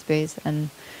different headspace.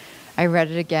 And I read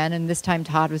it again, and this time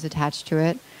Todd was attached to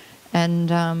it.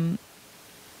 And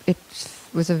it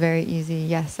was a very easy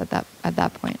yes at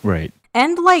that point. Right.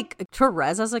 And like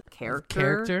Therese as a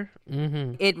character.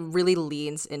 Mm-hmm. It really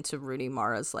leans into Rooney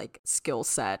Mara's like skill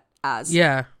set as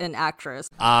an actress.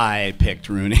 I picked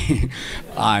Rooney.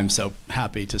 I'm so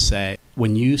happy to say,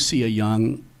 when you see a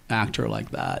young actor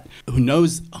like that who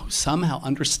somehow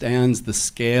understands the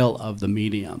scale of the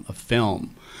medium of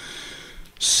film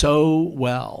so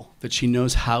well that she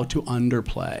knows how to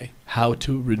underplay, how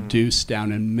to reduce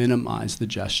down and minimize the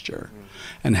gesture,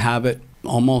 and have it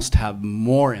almost have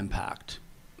more impact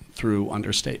through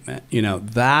understatement.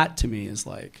 That to me is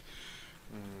like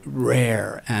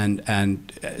rare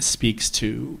and speaks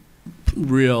to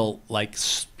real like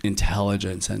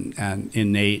intelligence and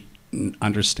innate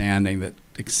understanding that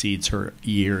exceeds her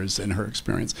years and her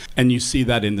experience. And you see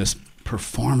that in this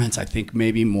performance, I think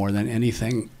maybe more than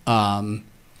anything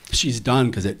she's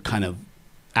done, because it kind of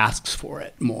asks for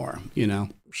it more, you know?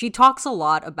 She talks a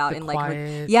lot about in like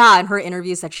in her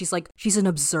interviews that she's an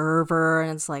observer,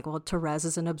 and it's like, well, Therese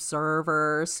is an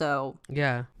observer, so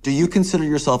yeah. Do you consider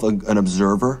yourself an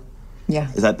observer?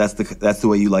 Yeah. Is that's the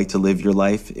way you like to live your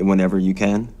life whenever you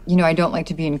can? You know, I don't like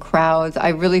to be in crowds. I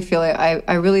really feel like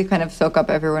I really kind of soak up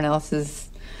everyone else's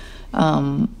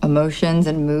emotions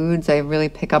and moods. I really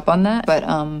pick up on that. But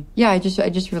I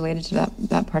just related to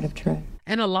that part of Therese.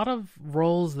 And a lot of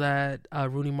roles that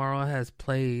Rooney Mara has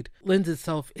played lends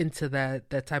itself into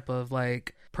that type of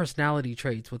like personality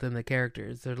traits within the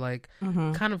characters. They're like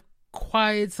kind of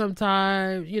quiet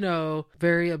sometimes, you know,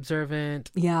 very observant.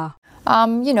 Yeah.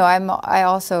 You know, I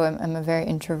also am a very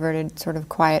introverted, sort of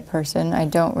quiet person. I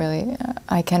don't really,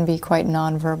 I can be quite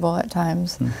nonverbal at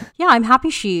times. Yeah, I'm happy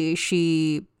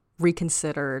she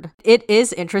reconsidered. It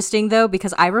is interesting though,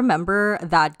 because I remember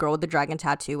that Girl with the Dragon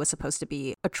Tattoo was supposed to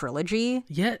be a trilogy.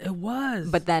 Yeah, it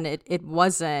was. But then it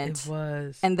wasn't. It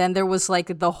was. And then there was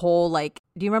like the whole like,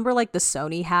 do you remember like the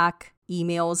Sony hack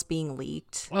emails being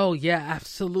leaked? Oh yeah,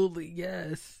 absolutely,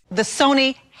 yes. The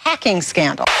Sony hacking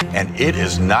scandal. And it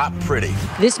is not pretty.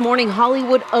 This morning,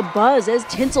 Hollywood abuzz as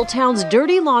Tinseltown's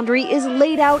dirty laundry is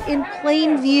laid out in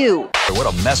plain view.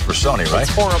 What a mess for Sony, right?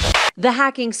 It's horrible. The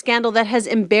hacking scandal that has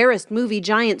embarrassed movie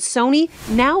giant Sony,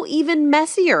 now even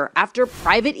messier after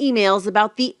private emails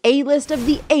about the A-list of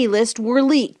the A-list were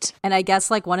leaked. And I guess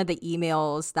like one of the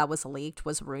emails that was leaked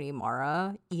was Rooney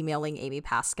Mara emailing Amy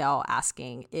Pascal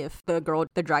asking if the Girl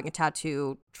with the Dragon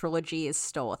Tattoo trilogy is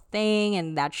still a thing,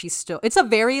 and that she's still, it's a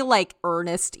very like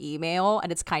earnest email,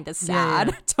 and it's kind of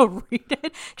sad to read it,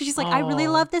 because she's like, I really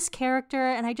love this character,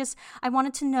 and I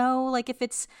wanted to know like if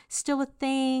it's still a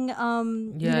thing,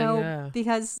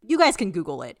 because you guys can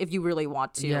Google it if you really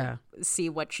want to see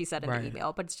what she said in the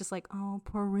email, but it's just like, oh,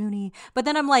 poor Rooney. But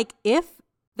then I'm like, if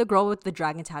the Girl with the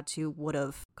Dragon Tattoo would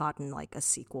have gotten like a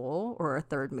sequel or a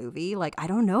third movie, like I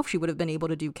don't know if she would have been able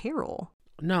to do Carol.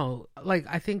 No, like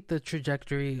I think the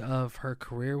trajectory of her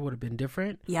career would have been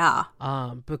different. Yeah.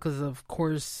 Because of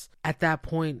course at that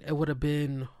point it would have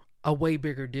been a way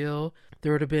bigger deal.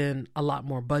 There would have been a lot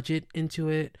more budget into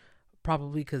it,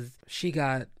 probably because she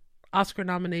got Oscar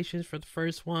nominations for the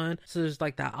first one. So there's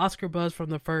like that Oscar buzz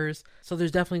from the first. So there's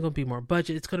definitely going to be more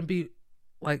budget. It's going to be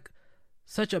like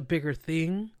such a bigger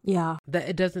thing. Yeah. That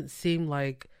it doesn't seem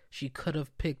like she could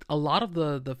have picked a lot of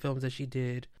the films that she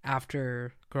did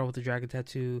after Girl with the Dragon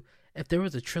Tattoo. If there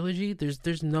was a trilogy,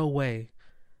 there's no way.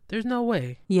 There's no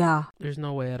way. Yeah. There's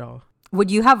no way at all. Would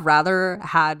you have rather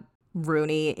had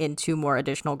Rooney in 2 more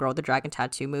additional Girl with the Dragon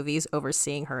Tattoo movies over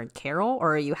seeing her in Carol,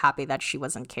 or are you happy that she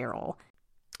was in Carol?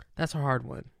 That's a hard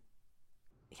one.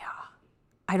 Yeah.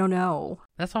 I don't know.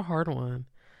 That's a hard one.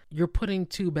 You're putting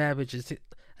 2 bad bitches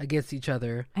against each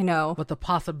other. I know. With the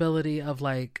possibility of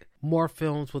like more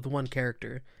films with one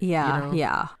character. Yeah, you know?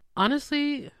 yeah.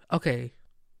 Honestly, okay,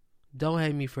 don't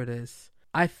hate me for this.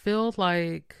 I feel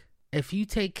like if you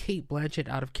take Cate Blanchett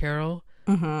out of Carol,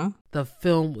 the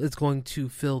film is going to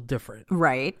feel different.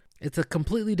 Right. It's a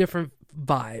completely different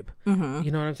vibe.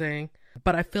 You know what I'm saying?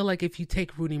 But I feel like if you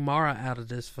take Rooney Mara out of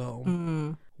this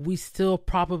film, we still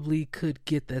probably could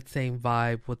get that same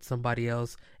vibe with somebody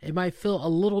else. It might feel a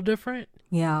little different.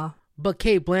 Yeah. But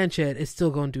Cate Blanchett is still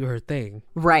going to do her thing.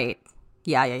 Right.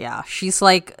 Yeah. She's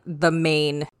like the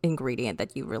main ingredient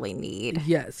that you really need.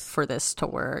 Yes. For this to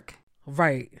work.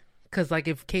 Right. Because like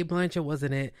if Cate Blanchett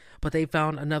wasn't it, but they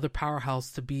found another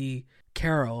powerhouse to be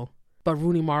Carol, but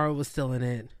Rooney Mara was still in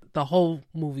it, the whole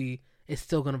movie is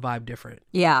still going to vibe different.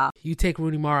 Yeah. You take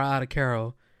Rooney Mara out of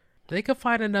Carol, they could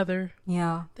find another.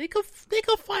 Yeah. They could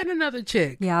find another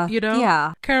chick. Yeah. You know?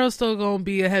 Yeah. Carol's still going to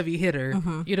be a heavy hitter.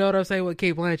 You know what I'm saying with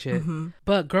Cate Blanchett.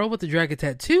 But Girl with the Dragon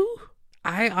Tattoo,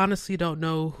 I honestly don't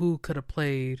know who could have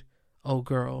played old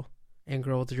girl and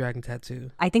Girl with the Dragon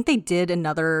Tattoo. I think they did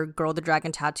another Girl with the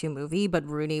Dragon Tattoo movie, but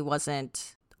Rooney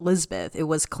wasn't Elizabeth. It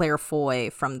was Claire Foy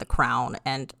from The Crown,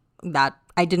 and that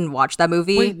I didn't watch that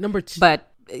movie. Wait, number 2.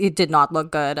 But it did not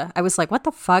look good. I was like, what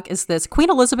the fuck is this? Queen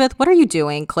Elizabeth, what are you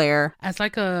doing, Claire? As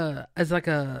like a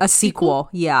sequel.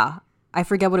 Yeah. I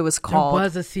forget what it was called. There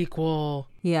was a sequel.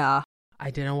 Yeah.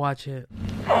 I didn't watch it.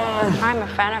 I'm a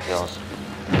fan of yours.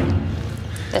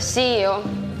 The CEO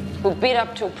who beat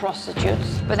up 2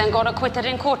 prostitutes, but then got acquitted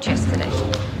in court yesterday.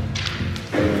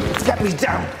 It's got me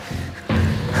down.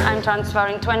 I'm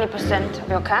transferring 20% of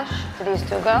your cash to these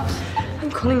 2 girls. I'm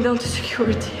calling down to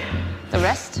security. The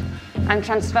rest, I'm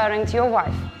transferring to your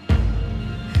wife.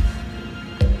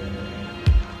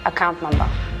 Account number.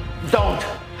 Don't.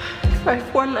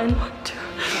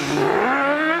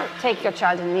 51912. Take your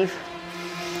child and leave.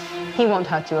 He won't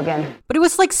hurt you again. But it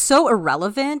was like so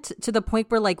irrelevant to the point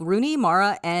where like Rooney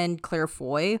Mara and Claire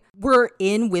Foy were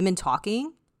in Women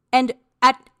Talking, and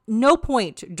at no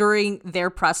point during their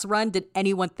press run did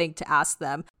anyone think to ask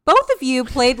them, both of you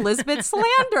played Lisbeth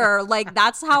Salander. Like,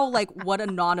 that's how, like, what a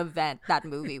non-event that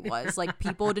movie was. Like,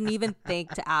 people didn't even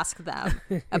think to ask them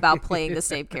about playing the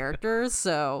same characters.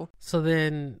 So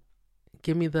then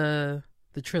give me the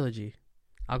trilogy.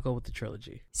 I'll go with the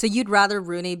trilogy. So you'd rather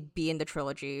Rooney be in the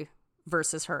trilogy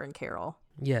versus her and Carol?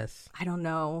 Yes. I don't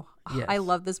know. Yes. I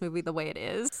love this movie the way it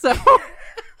is. So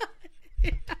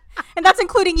and that's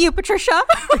including you, Patricia.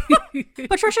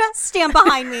 Patricia, stand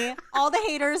behind me. All the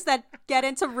haters that get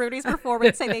into Rooney's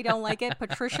performance say they don't like it.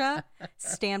 Patricia,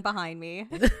 stand behind me.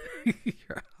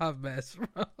 You're a hot mess,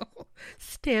 bro.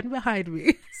 Stand behind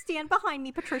me. Stand behind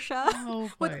me, Patricia. Oh,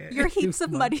 with your heaps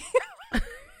of money.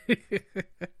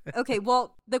 Okay,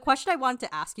 well, the question I wanted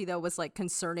to ask you, though, was like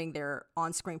concerning their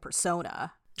on-screen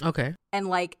persona. Okay. And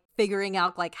like figuring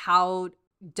out like how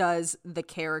does the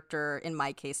character, in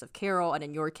my case of Carol and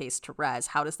in your case Therese,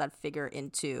 how does that figure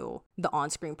into the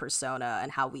on-screen persona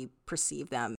and how we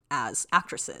perceive them as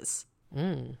actresses?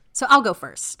 So I'll go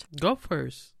first. Go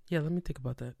first. Yeah, let me think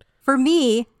about that. For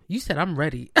me, you said I'm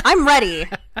ready. I'm ready.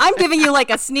 I'm giving you like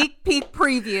a sneak peek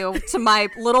preview to my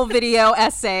little video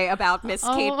essay about Miss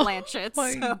Cate Blanchett.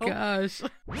 Oh my gosh.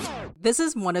 This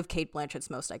is one of Cate Blanchett's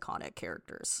most iconic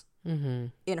characters.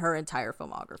 In her entire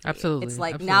filmography. Absolutely. It's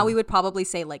like now we would probably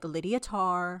say like Lydia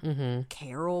Tarr,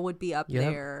 Carol would be up Yep.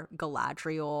 there,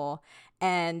 Galadriel.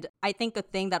 And I think the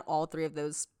thing that all three of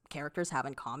those characters have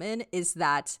in common is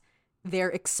that they're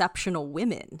exceptional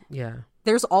women. Yeah.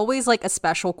 There's always like a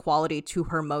special quality to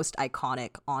her most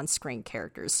iconic on-screen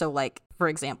characters. So like, for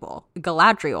example,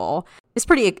 Galadriel is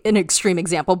an extreme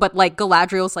example, but like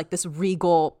Galadriel's like this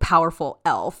regal, powerful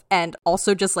elf. And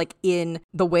also just like in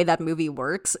the way that movie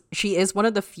works, she is one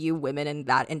of the few women in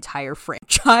that entire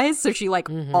franchise. So she like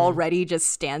already just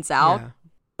stands out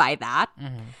by that.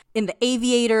 In The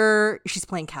Aviator, she's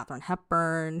playing Katharine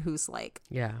Hepburn, who's like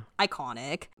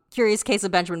iconic. Curious Case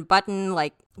of Benjamin Button,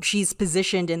 like she's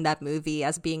positioned in that movie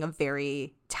as being a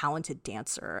very talented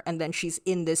dancer, and then she's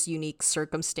in this unique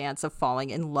circumstance of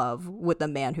falling in love with a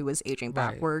man who is aging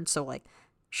backwards. So like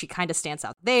she kind of stands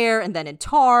out there. And then in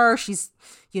Tar, she's,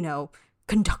 you know,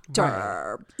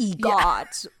 conductor,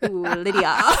 EGOT, ooh,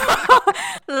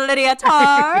 Lydia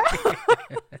Tarr.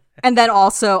 And then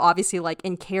also obviously like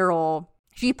in Carol,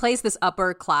 she plays this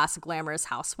upper class glamorous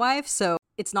housewife, so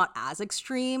it's not as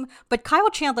extreme. But Kyle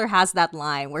Chandler has that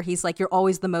line where he's like, you're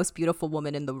always the most beautiful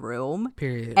woman in the room.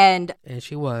 Period. And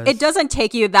she was. It doesn't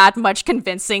take you that much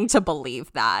convincing to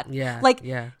believe that. Yeah. Like,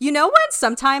 you know when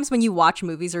sometimes when you watch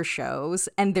movies or shows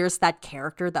and there's that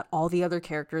character that all the other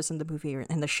characters in the movie or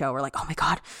in the show are like, oh my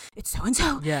God, it's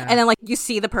so-and-so. Yeah. And then like you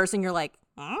see the person, you're like,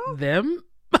 them?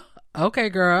 Okay,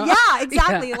 girl. Yeah,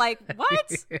 exactly. Like, what?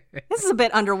 This is a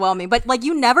bit underwhelming. But like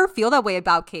you never feel that way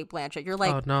about Cate Blanchett. You're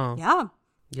like, oh, no.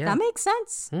 Yeah, that makes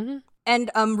sense. And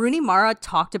Rooney Mara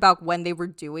talked about when they were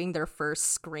doing their first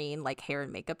screen like hair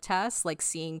and makeup test, like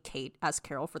seeing Cate as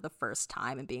Carol for the first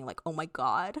time and being like, oh my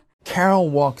God. Carol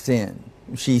walks in.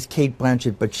 She's Cate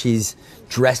Blanchett, but she's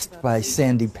dressed by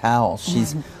Sandy Powell.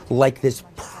 She's like this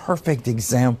perfect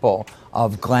example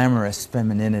of glamorous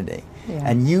femininity. Yeah.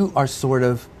 And you are sort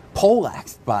of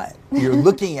poleaxed by it. You're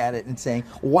looking at it and saying,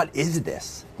 what is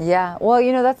this? Yeah, well,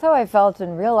 you know, that's how I felt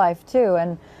in real life too.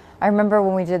 And I remember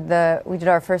when we did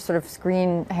our first sort of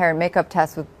screen hair and makeup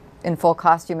test in full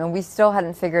costume, and we still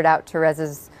hadn't figured out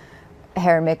Therese's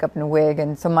hair and makeup and wig,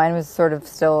 and so mine was sort of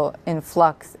still in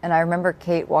flux. And I remember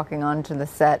Cate walking onto the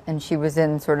set, and she was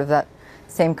in sort of that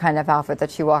same kind of outfit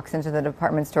that she walks into the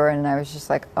department store in, and I was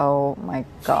just like, oh my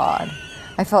God.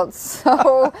 I felt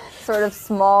so sort of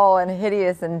small and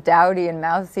hideous and dowdy and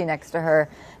mousy next to her,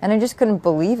 and I just couldn't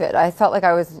believe it. I felt like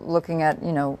I was looking at,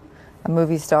 you know, a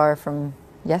movie star from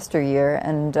yesteryear,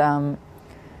 and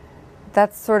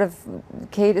that's sort of,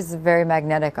 Cate is very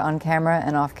magnetic on camera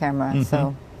and off camera.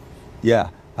 So yeah,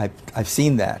 I've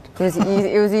seen that.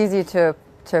 It was easy to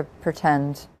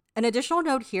pretend. An additional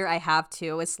note here I have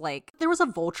too is like there was a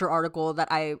Vulture article that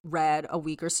I read a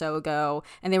week or so ago,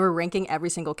 and they were ranking every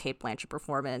single Cate Blanchett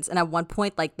performance. And at one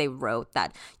point, like they wrote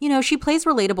that, you know, she plays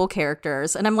relatable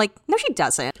characters. And I'm like, no, she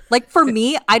doesn't. Like for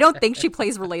me, I don't think she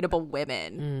plays relatable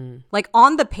women. Like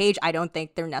on the page, I don't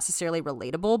think they're necessarily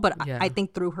relatable, but I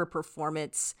think through her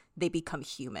performance, they become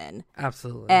human.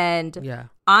 Absolutely. And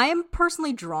I'm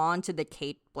personally drawn to the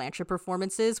Cate Blanchett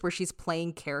performances where she's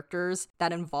playing characters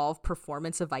that involve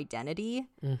performance of identity.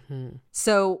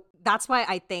 So that's why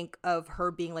I think of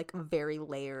her being like a very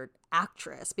layered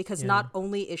actress, because not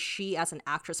only is she as an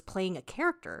actress playing a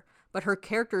character, but her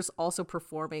character's also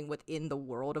performing within the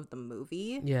world of the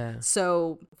movie. Yeah.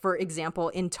 So, for example,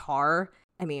 in Tar,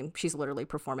 I mean, she's literally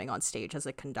performing on stage as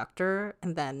a conductor,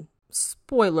 and then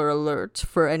spoiler alert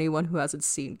for anyone who hasn't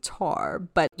seen Tar,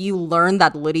 but you learn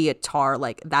that Lydia Tar,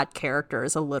 like, that character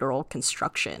is a literal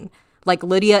construction. Like,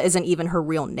 Lydia isn't even her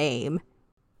real name.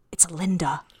 It's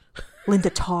Linda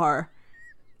Tar.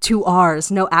 2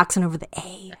 R's, no accent over the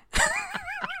A.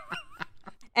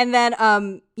 And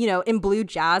then, you know, in Blue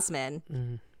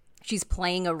Jasmine, she's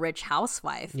playing a rich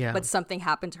housewife, but something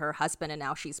happened to her husband and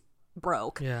now she's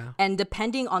broke. Yeah. And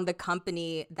depending on the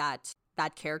company that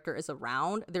character is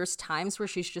around, there's times where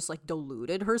she's just like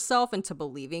deluded herself into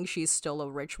believing she's still a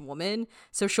rich woman.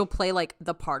 So she'll play like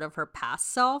the part of her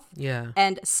past self. Yeah.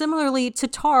 And similarly to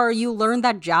Tar, you learn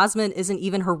that Jasmine isn't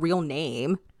even her real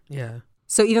name. Yeah.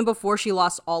 So even before she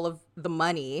lost all of the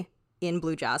money in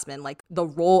Blue Jasmine, like the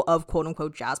role of quote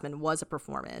unquote Jasmine was a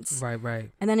performance.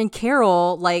 Right. And then in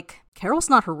Carol, like Carol's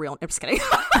not her real name. I'm just kidding.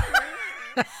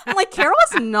 I'm like, Carol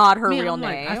is not her real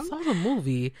name. I saw the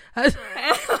movie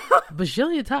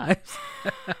bajillion times.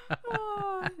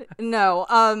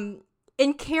 No.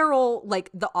 In Carol, like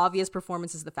the obvious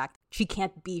performance is the fact that she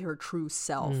can't be her true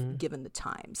self given the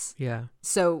times. Yeah.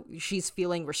 So she's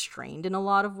feeling restrained in a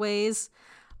lot of ways.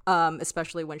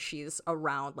 Especially when she's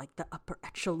around like the upper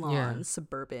echelon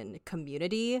suburban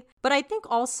community. But I think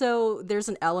also there's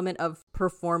an element of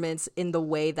performance in the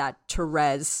way that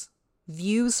Therese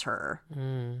views her.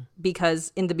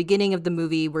 Because in the beginning of the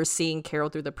movie, we're seeing Carol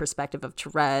through the perspective of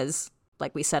Therese,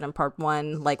 like we said in part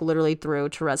 1, like literally through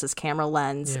Therese's camera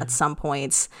lens at some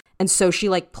points. And so she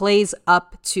like plays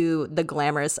up to the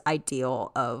glamorous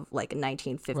ideal of like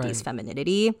 1950s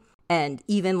femininity. And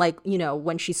even like, you know,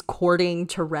 when she's courting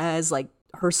Therese, like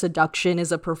her seduction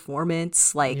is a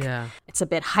performance. Like it's a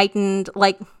bit heightened.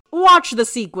 Like watch the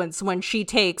sequence when she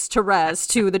takes Therese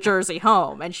to the Jersey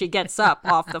home and she gets up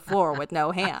off the floor with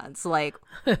no hands. Like,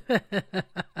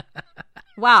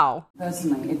 wow.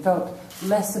 Personally, it felt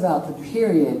less about the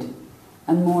period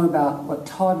and more about what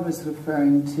Todd was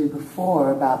referring to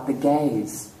before about the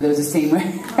gaze. There was a scene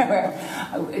where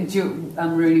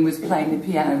Rooney was playing the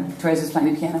piano, Therese was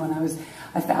playing the piano, and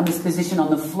I found this position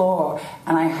on the floor,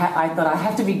 and I thought I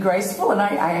have to be graceful, and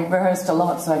I rehearsed a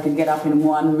lot so I could get up in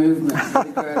one movement to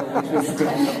the girdle, which was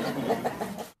difficult.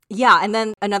 Yeah, and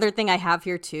then another thing I have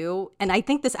here too, and I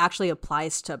think this actually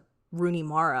applies to Rooney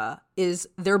Mara, is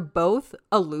they're both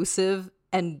elusive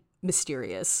and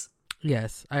mysterious.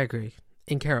 Yes, I agree.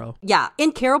 In Carol. Yeah,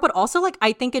 in Carol, but also like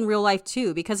I think in real life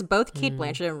too, because both Cate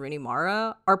Blanchett and Rooney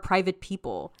Mara are private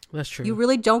people. That's true. You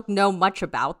really don't know much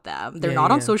about them. They're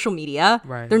not on social media.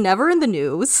 Right. They're never in the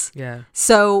news. Yeah.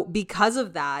 So because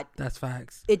of that, that's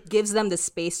facts. It gives them the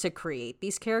space to create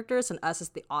these characters and us as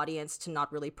the audience to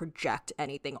not really project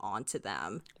anything onto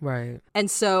them. Right. And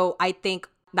so I think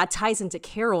that ties into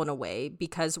Carol in a way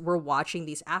because we're watching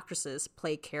these actresses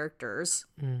play characters,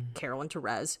 Carol and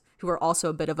Therese, who are also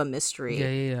a bit of a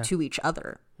mystery to each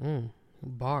other.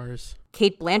 Bars.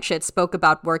 Cate Blanchett spoke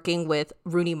about working with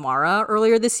Rooney Mara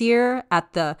earlier this year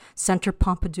at the Centre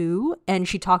Pompidou, and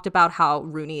she talked about how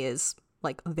Rooney is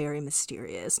like very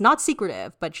mysterious. Not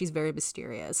secretive, but she's very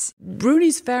mysterious.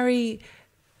 Rooney's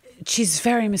she's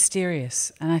very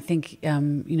mysterious, and I think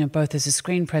you know, both as a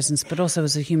screen presence but also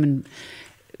as a human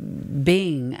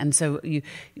being, and so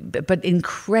but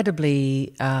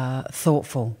incredibly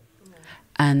thoughtful.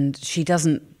 And she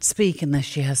doesn't speak unless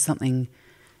she has something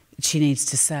she needs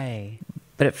to say.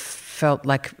 But it felt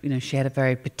like, you know, she had a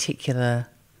very particular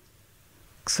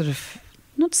sort of,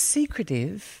 not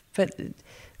secretive, but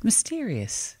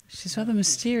mysterious. She's rather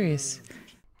mysterious.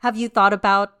 Have you thought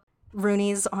about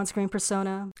Rooney's on-screen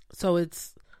persona? So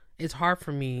it's hard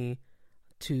for me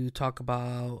to talk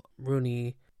about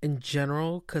Rooney in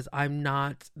general because I'm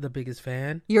not the biggest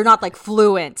fan. You're not like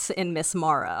fluent in Miss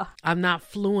Mara. I'm not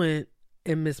fluent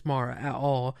in Miss Mara at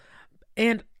all.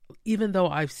 And even though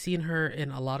I've seen her in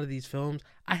a lot of these films,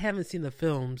 I haven't seen the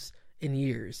films in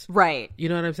years. Right. You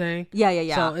know what I'm saying?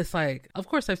 Yeah. So it's like, of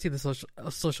course I've seen the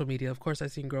social media. Of course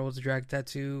I've seen Girl with a Dragon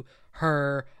Tattoo,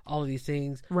 her, all of these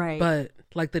things. Right. But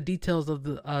like the details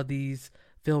of these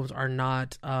films are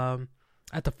not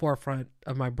at the forefront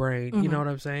of my brain. You know what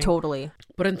I'm saying? Totally.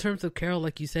 But in terms of Carol,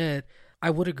 like you said,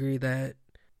 I would agree that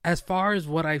as far as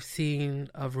what I've seen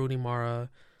of Rooney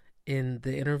Mara in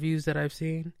the interviews that I've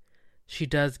seen, she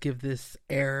does give this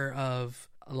air of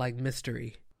like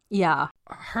mystery. Yeah.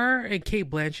 Her and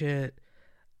Cate Blanchett,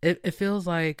 it feels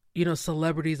like, you know,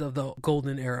 celebrities of the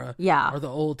golden era. Yeah. Or the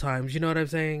old times. You know what I'm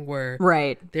saying? Where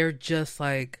right. They're just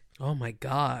like, oh my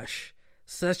gosh,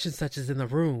 such and such is in the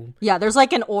room. Yeah, there's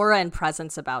like an aura and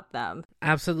presence about them.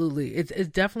 Absolutely.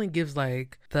 It definitely gives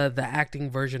like the acting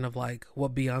version of like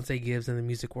what Beyonce gives in the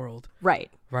music world.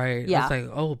 Right. Right. Yeah. It's like,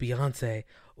 oh, Beyonce.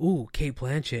 Ooh, Cate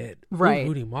Blanchett. Right. Ooh,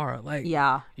 Rooney Mara. Like,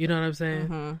 yeah. You know what I'm saying?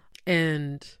 Mm-hmm.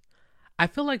 And I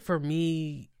feel like for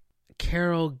me,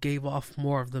 Carol gave off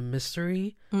more of the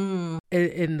mystery in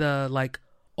the like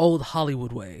old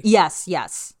Hollywood way. Yes,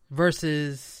 yes.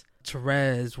 Versus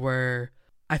Therese, where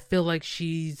I feel like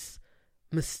she's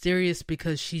mysterious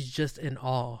because she's just in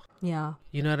awe. Yeah.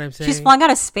 You know what I'm saying? She's flying out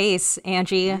of space,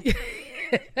 Angie.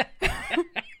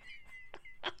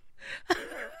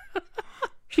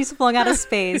 She's flung out of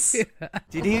space. Yeah.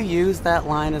 Did you use that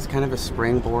line as kind of a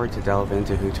springboard to delve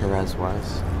into who Therese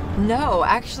was? No,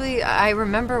 actually, I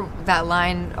remember that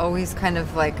line always kind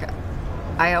of like,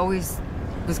 I always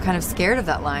was kind of scared of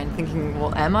that line, thinking,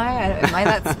 well, am I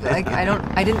that, like,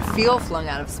 I didn't feel flung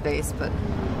out of space, but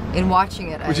in watching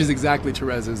it, which is exactly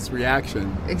Therese's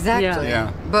reaction. Exactly.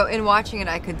 Yeah. But in watching it,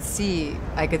 I could see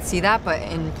that, but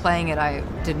in playing it, I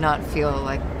did not feel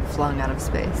like flung out of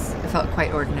space. It felt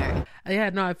quite ordinary. Yeah,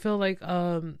 no, I feel like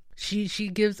she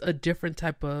gives a different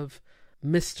type of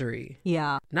mystery.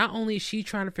 Yeah. Not only is she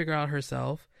trying to figure out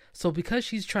herself, so because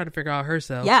she's trying to figure out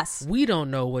herself, yes, we don't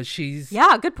know what she's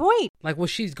good point. Like what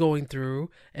she's going through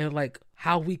and like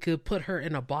how we could put her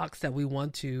in a box that we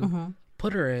want to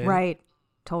put her in. Right.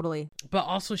 Totally. But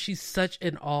also she's such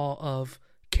in awe of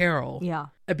Carol. Yeah.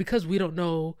 And because we don't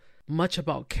know much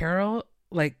about Carol,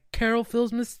 like Carol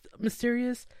feels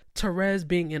mysterious, Therese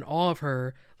being in awe of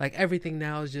her, like everything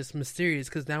now is just mysterious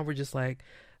because now we're just like,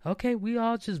 okay, we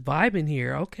all just vibing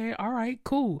here. Okay, all right,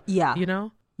 cool. Yeah. You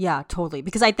know? Yeah, totally.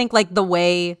 Because I think like the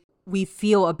way we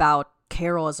feel about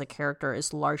Carol as a character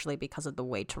is largely because of the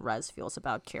way Therese feels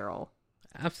about Carol.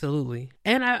 Absolutely.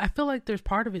 And I feel like there's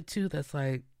part of it too that's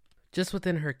like just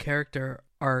within her character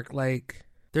arc, like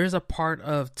there's a part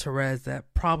of Therese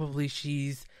that probably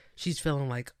she's feeling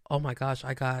like, oh my gosh,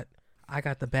 I got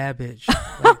the bad bitch.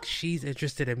 Like she's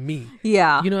interested in me.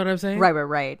 Yeah. You know what I'm saying?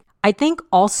 Right. I think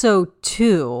also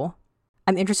too,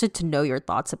 I'm interested to know your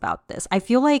thoughts about this. I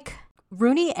feel like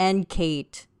Rooney and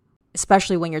Kate,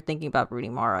 especially when you're thinking about Rooney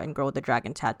Mara and Girl with the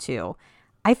Dragon Tattoo,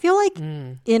 I feel like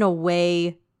in a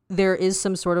way there is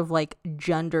some sort of like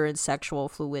gender and sexual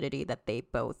fluidity that they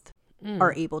both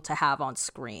are able to have on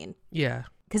screen. Yeah.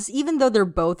 Because even though they're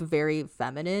both very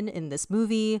feminine in this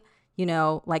movie, you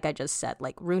know, like I just said,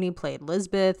 like Rooney played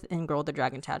Lisbeth in Girl with the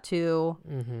Dragon Tattoo,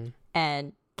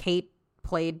 and Kate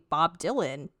played Bob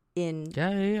Dylan in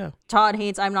Todd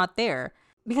Haynes' I'm Not There.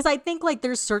 Because I think like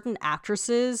there's certain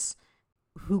actresses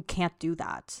who can't do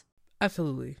that.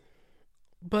 Absolutely.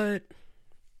 But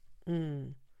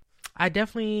I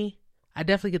definitely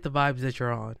get the vibes that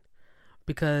you're on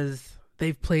because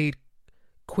they've played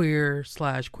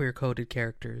queer/queer coded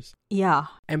characters. Yeah.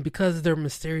 And because they're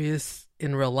mysterious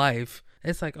in real life,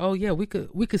 it's like, oh yeah, we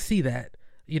could see that,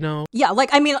 you know? Yeah, like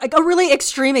I mean like a really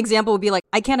extreme example would be like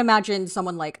I can't imagine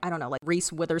someone like, I don't know, like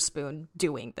Reese Witherspoon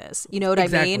doing this. You know what I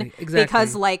mean? Exactly.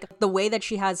 Because like the way that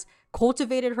she has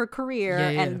cultivated her career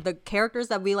and the characters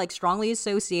that we like strongly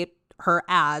associate her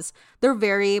as, they're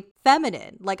very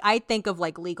feminine. Like I think of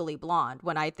like Legally Blonde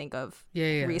when I think of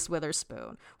Reese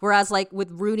Witherspoon. Whereas like with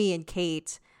Rooney and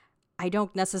Kate, I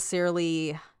don't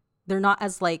necessarily, they're not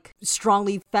as like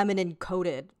strongly feminine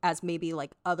coded as maybe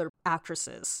like other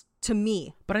actresses to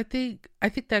me. But I think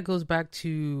that goes back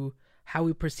to how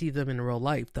we perceive them in real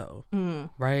life though.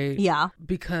 Right? Yeah.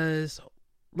 Because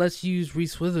let's use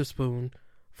Reese Witherspoon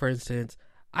for instance.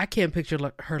 I can't picture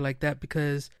her like that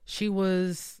because she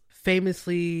was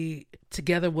famously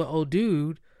together with old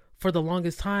dude for the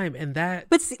longest time, and that.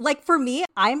 But see, like for me,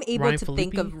 I'm able Ryan to Phillippe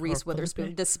think of Reese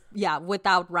Witherspoon,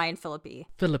 without Ryan Phillippe.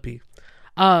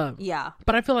 Yeah,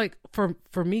 but I feel like for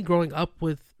me growing up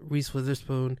with Reese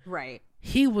Witherspoon, right,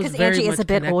 he was because very Angie much is a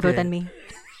bit connected. older than me.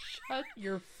 Shut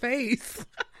your face!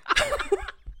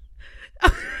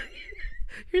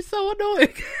 You're so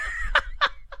annoying.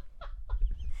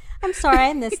 I'm sorry,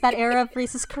 I missed that era of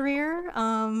Reese's career.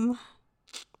 I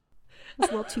was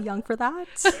a little too young for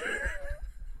that.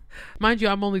 Mind you,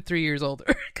 I'm only 3 years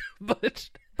older.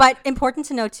 But important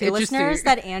to know too, listeners,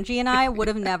 that Angie and I would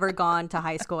have never gone to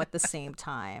high school at the same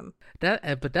time.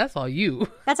 But that's all you.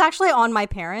 That's actually on my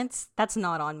parents. That's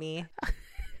not on me.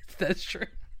 That's true.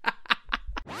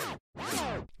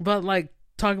 But like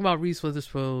talking about Reese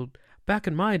Witherspoon, back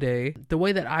in my day, the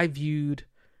way that I viewed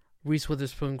Reese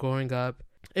Witherspoon growing up,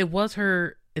 it was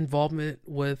her involvement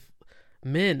with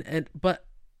men, but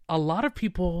a lot of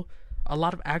people, a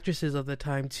lot of actresses of the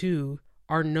time too,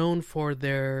 are known for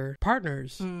their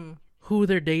partners, who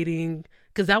they're dating,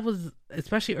 because that was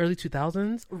especially early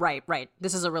 2000s. Right.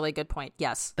 This is a really good point.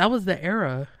 Yes. That was the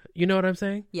era. You know what I'm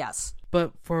saying? Yes.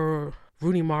 But for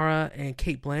Rooney Mara and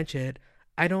Cate Blanchett,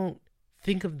 I don't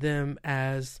think of them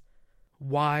as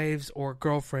wives or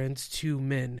girlfriends to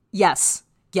men. Yes.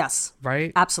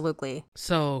 Right? Absolutely.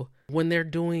 So when they're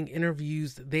doing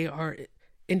interviews, they are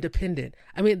independent.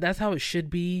 I mean, that's how it should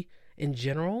be in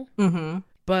general. Mm-hmm.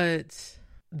 But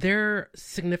their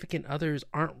significant others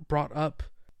aren't brought up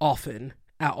often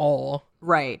at all.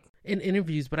 Right. In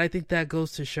interviews. But I think that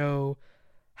goes to show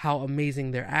how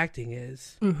amazing their acting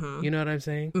is. Mm-hmm. You know what I'm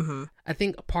saying? Mm-hmm. I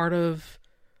think a part of,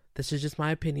 this is just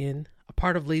my opinion, a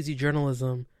part of lazy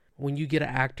journalism, when you get an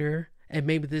actor, and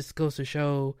maybe this goes to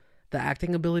show the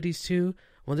acting abilities too,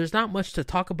 when there's not much to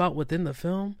talk about within the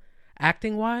film,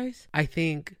 acting wise, I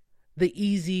think the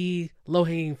easy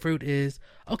low-hanging fruit is,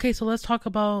 okay, so let's talk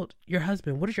about your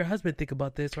husband. What does your husband think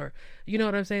about this? Or, you know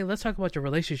what I'm saying? Let's talk about your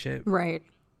relationship. Right.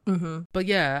 Mm-hmm. But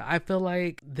yeah, I feel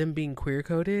like them being queer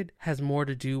coded has more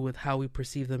to do with how we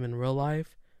perceive them in real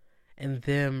life and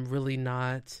them really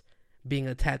not being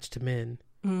attached to men.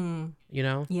 You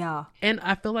know? Yeah. And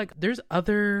I feel like there's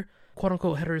other quote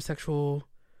unquote heterosexual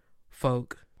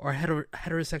folk or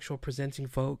heterosexual presenting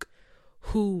folk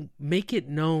who make it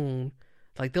known,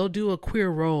 like they'll do a queer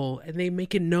role and they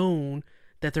make it known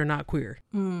that they're not queer.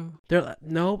 They're like,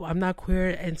 nope, I'm not queer.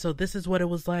 And so this is what it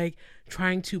was like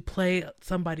trying to play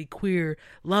somebody queer.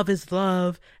 Love is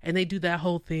love. And they do that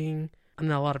whole thing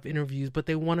in a lot of interviews, but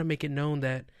they want to make it known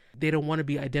that they don't want to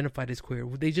be identified as queer.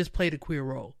 They just played a queer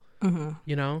role.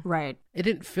 You know? Right. It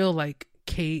didn't feel like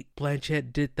Cate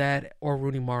Blanchett did that or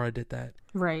Rooney Mara did that.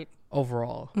 Right.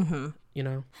 Overall. You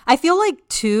know? I feel like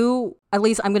too, at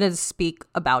least I'm going to speak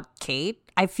about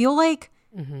Cate. I feel like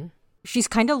she's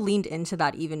kind of leaned into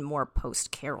that even more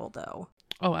post Carol though.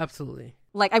 Oh, absolutely.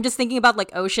 Like I'm just thinking about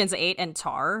like Ocean's 8 and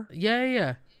Tar.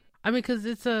 Yeah. I mean, because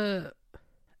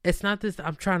it's not this,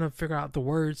 I'm trying to figure out the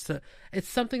words. It's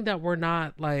something that we're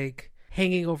not like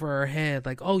hanging over our head.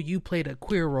 Like, oh, you played a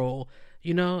queer role.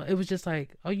 You know, it was just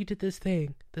like, oh, you did this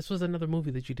thing. This was another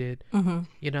movie that you did.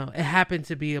 You know, it happened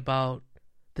to be about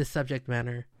the subject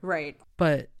matter. Right.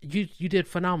 But you did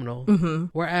phenomenal.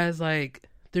 Whereas like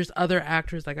there's other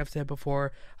actors, like I've said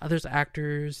before, others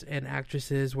actors and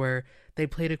actresses where they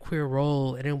played a queer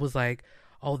role and it was like,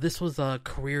 oh, this was a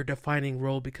career defining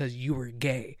role because you were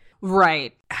gay.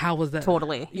 Right. How was that?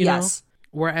 Totally. You yes.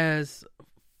 know? Whereas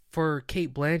for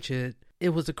Cate Blanchett, it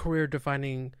was a career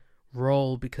defining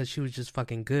role because she was just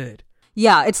fucking good.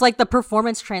 Yeah, it's like the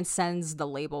performance transcends the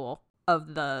label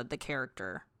of the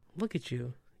character. Look at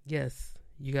you. Yes.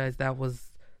 You guys, that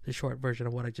was the short version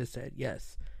of what I just said.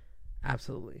 Yes.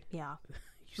 Absolutely. Yeah.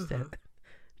 You said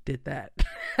did that.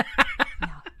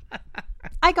 Yeah.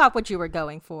 I got what you were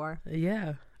going for.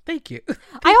 Yeah. Thank you.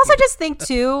 I also just think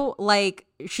too, like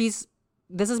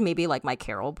this is maybe like my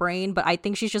Carol brain, but I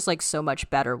think she's just like so much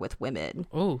better with women.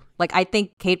 Oh. Like I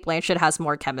think Cate Blanchett has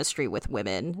more chemistry with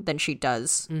women than she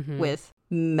does with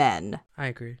men. I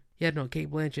agree. Yeah, no, Cate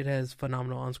Blanchett has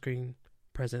phenomenal on-screen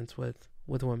presence with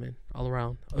women all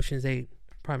around. Ocean's 8,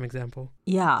 prime example.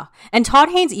 Yeah. And Todd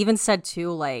Haynes even said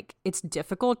too, like, it's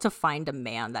difficult to find a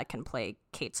man that can play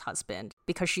Kate's husband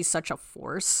because she's such a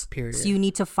force. Period. So you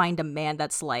need to find a man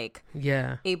that's like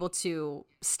able to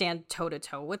stand toe to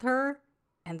toe with her.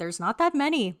 And there's not that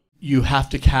many. You have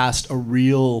to cast a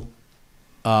real,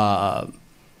 without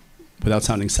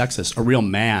sounding sexist, a real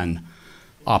man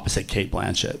opposite Cate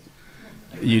Blanchett.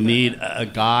 You need a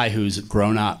guy who's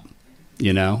grown up,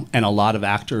 you know? And a lot of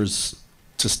actors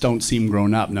just don't seem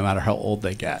grown up no matter how old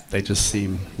they get. They just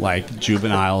seem like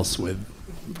juveniles with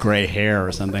gray hair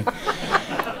or something.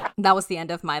 That was the end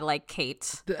of my, like,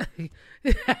 Cate.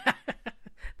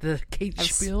 The Cate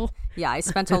spiel? Yeah, I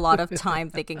spent a lot of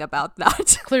time thinking about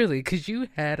that. Clearly, because you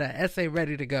had an essay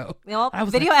ready to go. Well,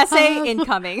 video essay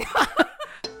incoming.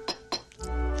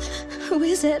 Who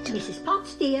is it? Mrs.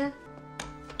 Potts, dear.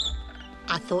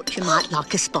 I thought you might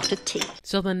like a spot of tea.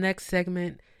 So the next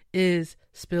segment is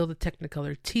Spill the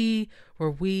Technicolor Tea, where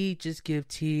we just give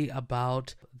tea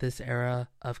about this era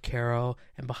of Carol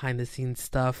and behind the scenes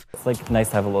stuff. It's like nice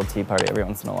to have a little tea party every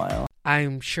once in a while.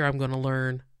 I'm sure I'm going to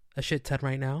learn a shit ton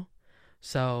right now.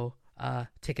 So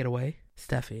take it away,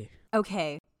 Steffi.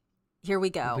 Okay, here we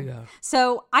go.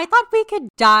 So I thought we could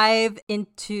dive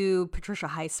into Patricia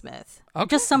Highsmith. Okay.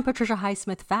 Just some Patricia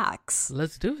Highsmith facts.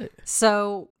 Let's do it.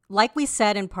 So like we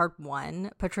said in part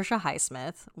 1, Patricia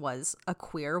Highsmith was a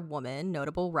queer woman,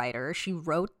 notable writer. She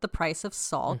wrote The Price of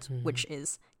Salt, which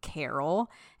is Carol,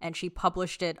 and she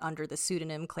published it under the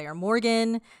pseudonym Claire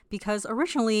Morgan because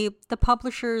originally the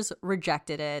publishers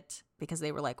rejected it because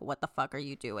they were like, what the fuck are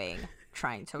you doing?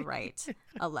 trying to write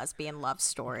a lesbian love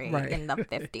story Right. in the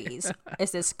 50s.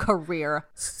 Is this career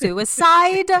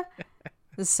suicide?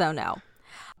 So no.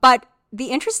 But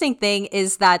the interesting thing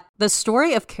is that the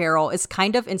story of Carol is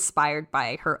kind of inspired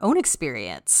by her own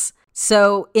experience.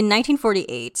 So in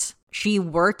 1948, she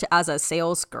worked as a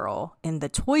salesgirl in the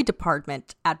toy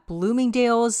department at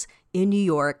Bloomingdale's in New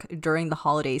York during the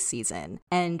holiday season.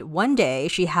 And one day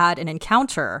she had an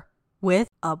encounter with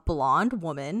a blonde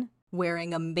woman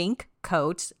wearing a mink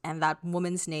coat, and that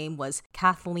woman's name was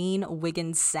Kathleen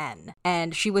Wiggins Senn.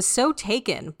 And she was so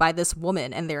taken by this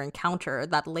woman and their encounter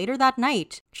that later that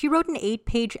night, she wrote an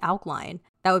 8-page outline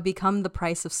that would become The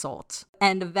Price of Salt.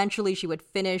 And eventually she would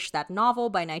finish that novel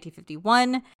by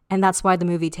 1951, and that's why the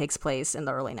movie takes place in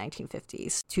the early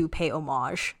 1950s, to pay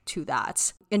homage to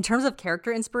that. In terms of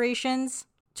character inspirations,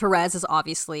 Therese is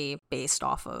obviously based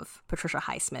off of Patricia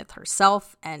Highsmith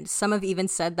herself, and some have even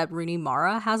said that Rooney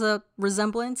Mara has a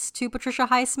resemblance to Patricia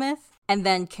Highsmith. And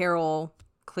then Carol,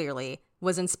 clearly,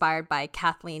 was inspired by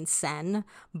Kathleen Senn,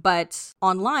 but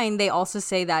online they also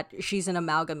say that she's an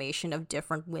amalgamation of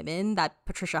different women that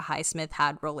Patricia Highsmith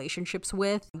had relationships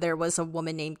with. There was a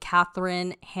woman named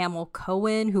Catherine Hamill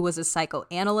Cohen who was a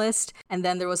psychoanalyst, and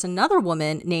then there was another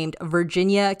woman named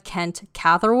Virginia Kent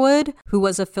Catherwood who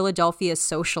was a Philadelphia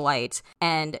socialite,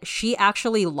 and she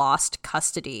actually lost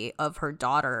custody of her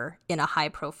daughter in a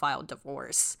high-profile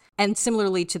divorce. And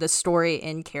similarly to the story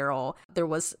in Carol, there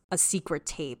was a secret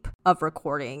tape of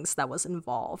recordings that was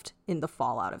involved in the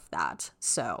fallout of that.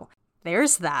 So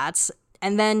there's that.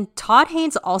 And then Todd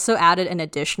Haynes also added an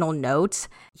additional note.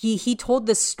 He told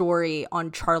this story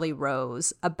on Charlie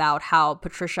Rose about how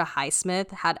Patricia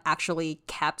Highsmith had actually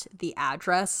kept the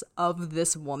address of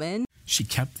this woman. She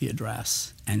kept the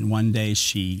address, and one day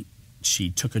she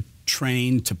took a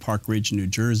train to Park Ridge, New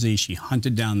Jersey. She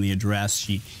hunted down the address.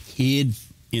 She hid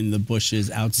in the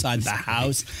bushes outside the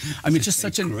house. I mean, just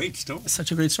such a great story.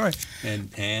 Such a great story.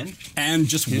 And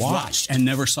just watched and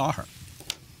never saw her.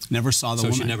 Never saw the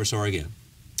woman. So she never saw her again?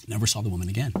 Never saw the woman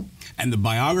again. And the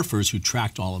biographers who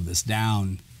tracked all of this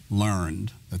down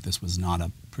learned that this was not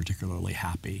a particularly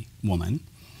happy woman.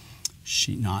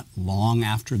 She, not long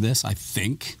after this, I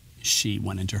think, she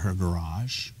went into her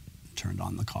garage, turned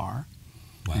on the car,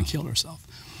 and killed herself.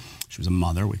 She was a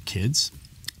mother with kids.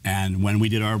 And when we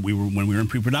did when we were in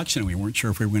pre-production, we weren't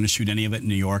sure if we were going to shoot any of it in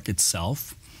New York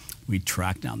itself. We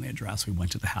tracked down the address. We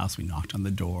went to the house. We knocked on the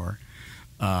door.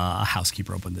 A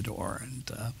housekeeper opened the door, and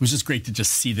it was just great to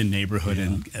just see the neighborhood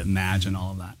and imagine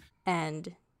all of that.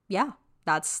 And yeah,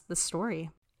 that's the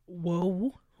story.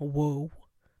 Whoa.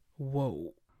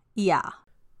 Yeah.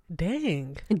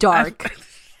 Dang. Dark.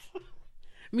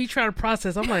 Me trying to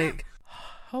process, I'm like,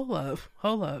 hold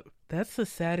up. That's a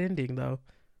sad ending, though.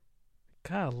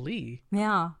 Golly.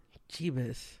 Yeah.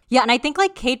 Jeebus. Yeah, and I think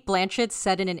like Cate Blanchett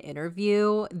said in an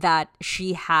interview that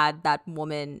she had that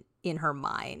woman in her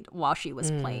mind while she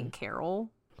was playing Carol.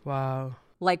 Wow.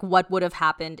 Like what would have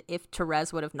happened if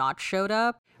Therese would have not showed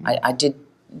up. I did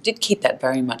keep that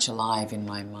very much alive in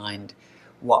my mind.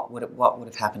 What would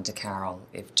have happened to Carol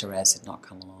if Therese had not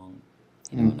come along?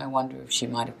 You know, and I wonder if she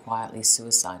might have quietly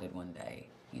suicided one day,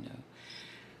 you know.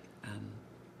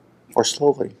 Or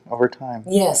slowly, over time.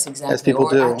 Yes, exactly. As people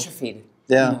or do. Atrophied.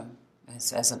 Yeah. You know,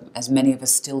 as many of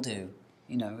us still do.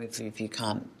 You know, if you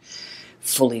can't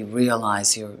fully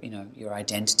realize your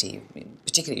identity,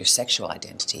 particularly your sexual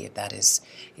identity, if that is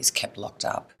kept locked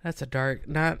up. That's a dark,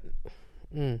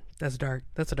 that's dark.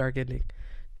 That's a dark ending.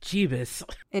 Jeebus.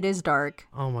 It is dark.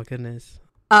 Oh my goodness.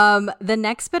 The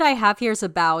next bit I have here is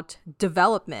about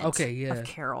development of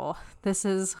Carol. This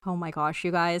is, oh my gosh,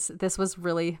 you guys, this was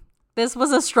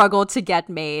a struggle to get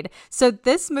made. So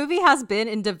this movie has been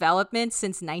in development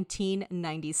since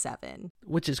 1997.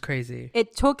 Which is crazy.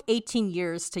 It took 18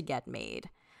 years to get made.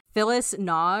 Phyllis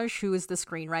Nage, who is the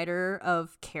screenwriter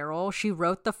of Carol, she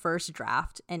wrote the first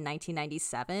draft in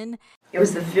 1997. It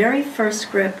was the very first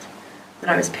script that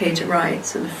I was paid to write.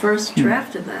 So the first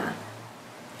draft of that,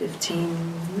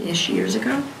 15-ish years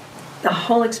ago. The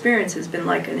whole experience has been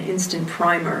like an instant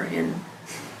primer in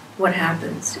what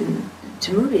happens to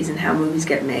movies and how movies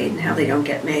get made and how they don't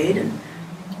get made and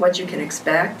what you can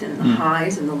expect and the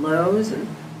highs and the lows and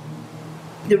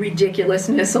the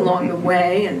ridiculousness along the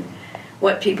way and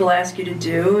what people ask you to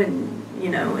do. And, you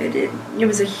know, it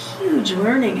was a huge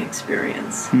learning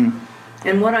experience.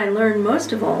 And what I learned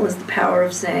most of all is the power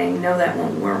of saying, no, that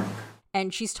won't work.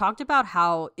 And she's talked about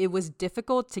how it was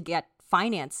difficult to get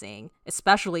financing,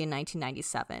 especially in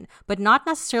 1997, but not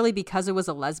necessarily because it was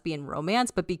a lesbian romance,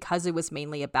 but because it was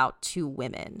mainly about two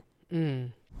women.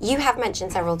 You have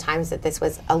mentioned several times that this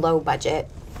was a low budget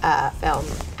film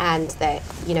and that,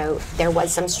 you know, there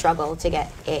was some struggle to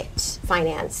get it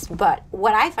financed. But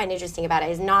what I find interesting about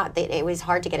it is not that it was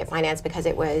hard to get it financed because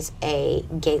it was a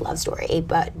gay love story,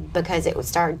 but because it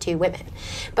starred two women.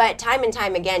 But time and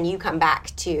time again, you come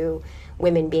back to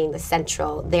women being the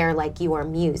central, they're like your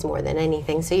muse more than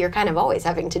anything. So you're kind of always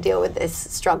having to deal with this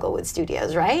struggle with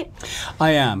studios, right?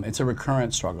 I am. It's a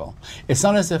recurrent struggle. It's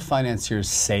not as if financiers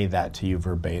say that to you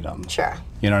verbatim. Sure.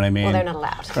 You know what I mean? Well, they're not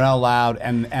allowed. They're not allowed,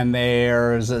 and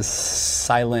there's a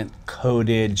silent,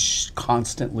 coded,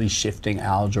 constantly shifting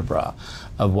algebra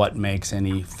of what makes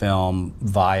any film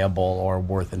viable or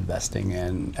worth investing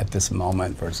in at this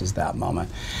moment versus that moment.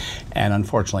 And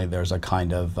unfortunately, there's a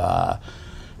kind of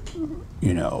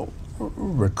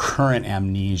recurrent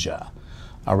amnesia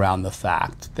around the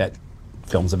fact that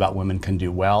films about women can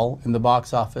do well in the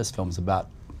box office, films about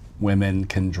women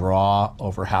can draw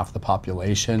over half the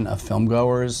population of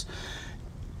filmgoers,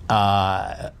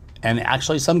 and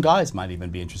actually some guys might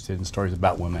even be interested in stories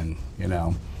about women,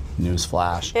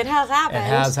 newsflash. It has happened. It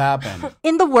has happened.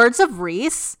 In the words of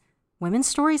Reese, women's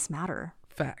stories matter.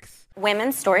 Facts.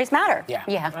 Women's stories matter.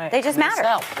 Yeah. Right. They just matter.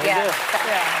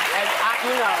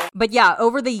 But yeah,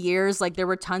 over the years, like there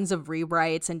were tons of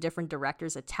rewrites and different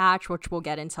directors attached, which we'll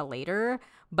get into later.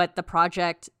 But the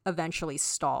project eventually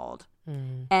stalled.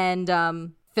 And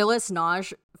Phyllis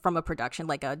Naj, from a production,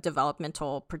 like a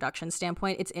developmental production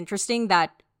standpoint, it's interesting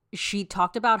that she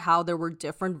talked about how there were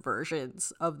different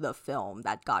versions of the film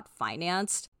that got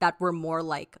financed that were more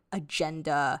like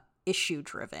agenda issue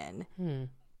driven.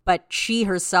 But she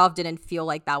herself didn't feel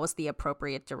like that was the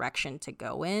appropriate direction to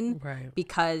go in. Right.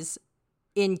 Because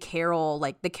in Carol,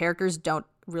 like the characters don't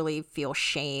really feel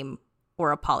shame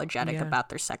or apologetic about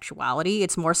their sexuality.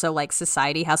 It's more so like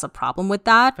society has a problem with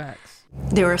that. Facts.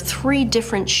 There are 3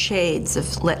 different shades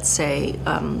of, let's say,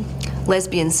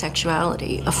 lesbian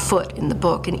sexuality afoot in the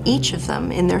book, and each of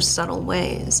them, in their subtle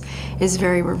ways, is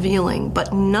very revealing.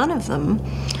 But none of them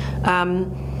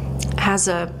has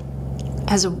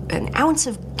an ounce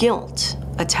of guilt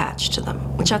attached to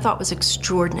them, which I thought was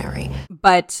extraordinary.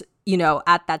 But,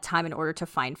 at that time, in order to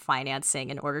find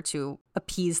financing, in order to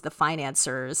appease the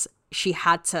financiers, she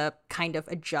had to kind of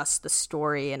adjust the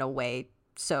story in a way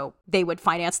so they would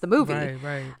finance the movie.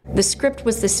 Right. The script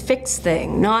was this fixed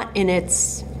thing, not in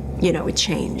its, it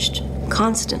changed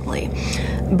constantly,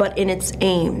 but in its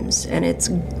aims and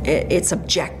its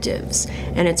objectives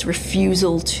and its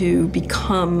refusal to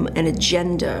become an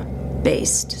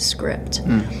agenda-based script.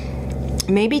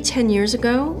 Maybe 10 years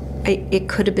ago, it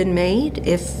could have been made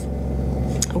if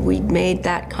we'd made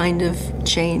that kind of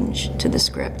change to the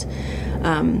script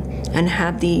and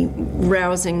had the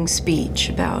rousing speech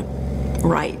about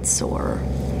rights or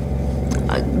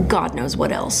God knows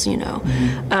what else,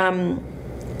 and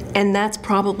that's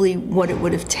probably what it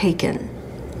would have taken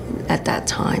at that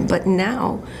time. But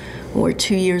now, or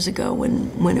 2 years ago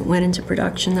when it went into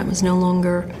production, that was no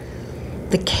longer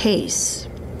the case,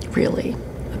 really,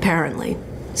 apparently.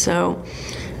 So,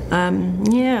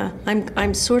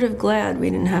 I'm sort of glad we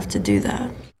didn't have to do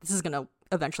that. This is going to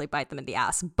eventually bite them in the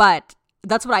ass. But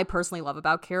that's what I personally love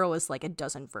about Carol is like it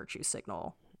doesn't virtue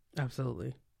signal.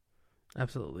 Absolutely.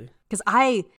 Because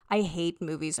I hate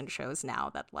movies and shows now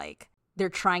that like they're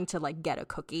trying to like get a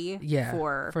cookie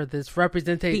for this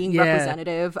representation, being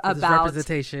representative about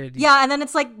representation. Yeah, and then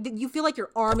it's like you feel like your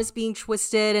arm is being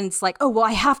twisted, and it's like, oh well,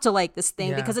 I have to like this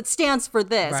thing because it stands for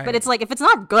this. Right. But it's like if it's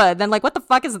not good, then like what the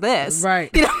fuck is this? Right.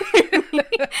 You know what I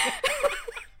mean?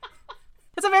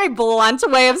 It's a very blunt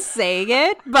way of saying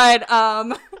it, but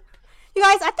you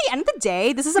guys, at the end of the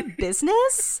day, this is a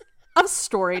business of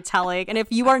storytelling, and if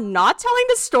you are not telling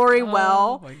the story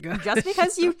well, just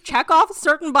because you check off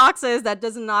certain boxes, that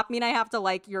does not mean I have to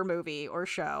like your movie or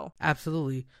show.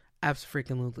 Absolutely.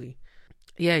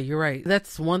 Yeah, you're right.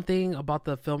 That's one thing about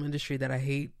the film industry that I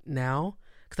hate now,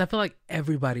 because I feel like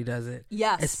everybody does it.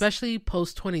 Yes. Especially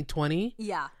post 2020.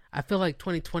 Yeah. I feel like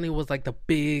 2020 was like the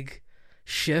big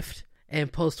shift, and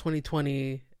post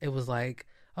 2020 it was like,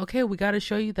 okay, we got to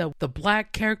show you that the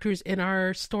Black characters in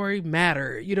our story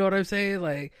matter. You know what I'm saying?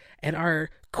 Like, and our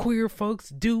queer folks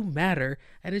do matter.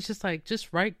 And it's just like,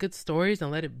 just write good stories and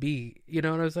let it be. You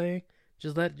know what I'm saying?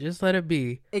 Just let it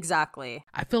be. Exactly.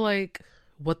 I feel like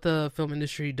what the film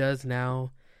industry does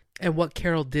now, and what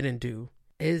Carol didn't do,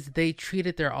 is they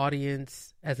treated their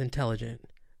audience as intelligent.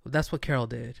 That's what Carol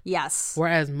did. Yes.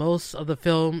 Whereas most of the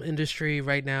film industry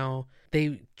right now,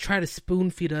 they try to spoon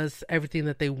feed us everything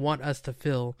that they want us to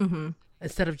feel,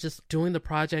 instead of just doing the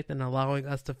project and allowing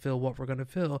us to feel what we're going to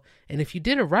feel. And if you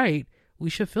did it right, we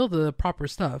should feel the proper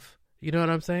stuff. You know what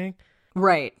I'm saying?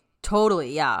 Right.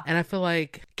 Totally, yeah. And I feel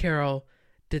like Carol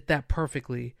did that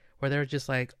perfectly, where they're just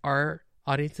like, our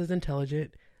audience is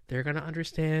intelligent. They're going to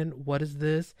understand what is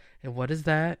this and what is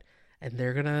that. And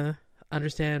they're going to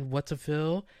understand what to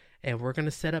feel. And we're going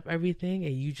to set up everything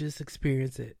and you just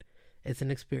experience it. It's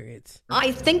an experience.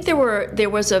 I think there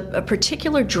was a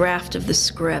particular draft of the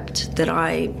script that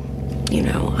I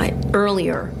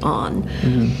earlier on,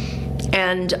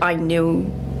 and I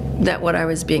knew that what I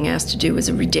was being asked to do was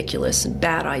a ridiculous and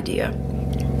bad idea,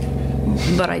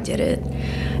 but I did it,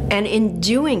 and in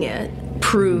doing it,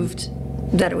 proved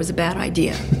that it was a bad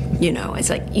idea. It's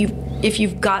like if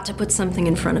you've got to put something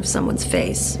in front of someone's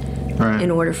face. Right.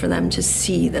 In order for them to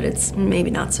see that it's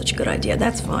maybe not such a good idea,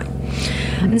 that's fine.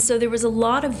 And so there was a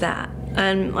lot of that,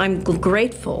 and I'm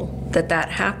grateful that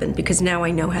happened, because now I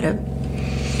know how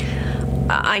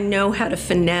to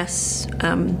finesse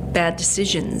bad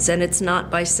decisions, and it's not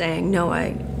by saying no,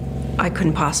 I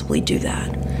couldn't possibly do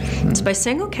that. It's by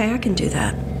saying, okay, I can do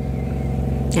that,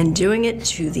 and doing it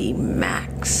to the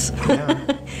max,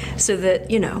 so that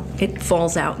it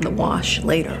falls out in the wash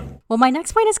later. Well, my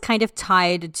next point is kind of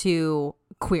tied to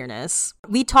queerness.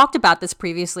 We talked about this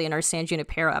previously in our San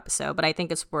Junipero episode, but I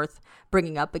think it's worth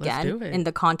bringing up again in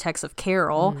the context of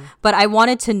Carol. But I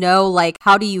wanted to know, like,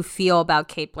 how do you feel about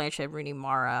Cate Blanchett and Rooney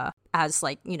Mara as,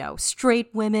 like,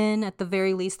 straight women, at the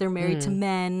very least? They're married to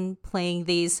men, playing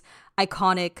these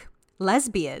iconic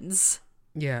lesbians.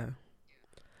 Yeah.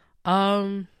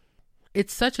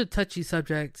 It's such a touchy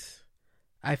subject,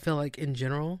 I feel like, in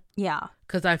general. Yeah.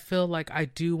 Because I feel like I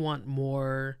do want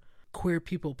more queer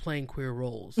people playing queer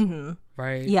roles,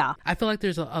 right? Yeah. I feel like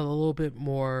there's a little bit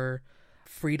more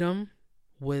freedom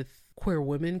with queer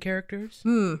women characters,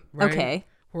 right? Okay.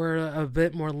 We're a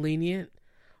bit more lenient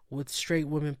with straight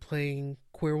women playing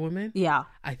queer women. Yeah.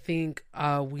 I think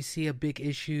we see a big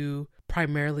issue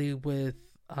primarily with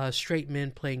straight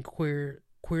men playing queer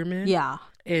men. Yeah.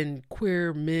 And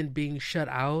queer men being shut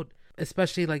out,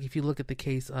 especially like if you look at the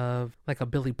case of like a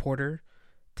Billy Porter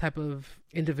type of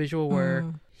individual where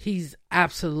he's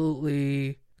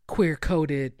absolutely queer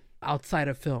coded outside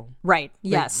of film. Right.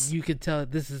 Like, yes. you could tell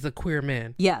this is a queer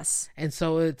man. Yes. And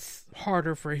so it's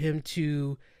harder for him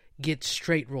to get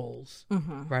straight roles.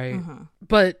 Right.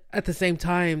 But at the same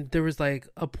time, there was like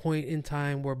a point in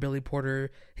time where Billy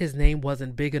Porter, his name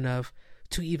wasn't big enough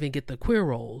to even get the queer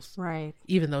roles. Right.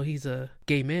 Even though he's a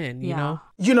gay man, you know?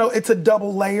 It's a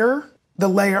double layer. The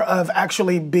layer of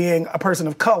actually being a person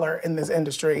of color in this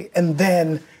industry, and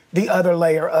then the other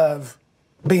layer of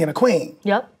being a queen.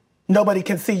 Yep. Nobody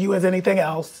can see you as anything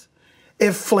else.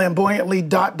 If flamboyantly ...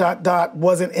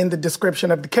 wasn't in the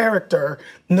description of the character,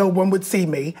 no one would see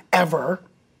me ever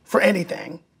for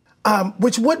anything.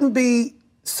 Which wouldn't be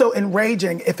so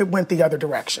enraging if it went the other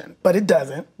direction, but it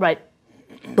doesn't. Right.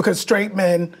 Because straight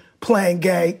men playing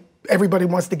gay, everybody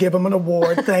wants to give them an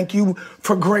award. Thank you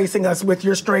for gracing us with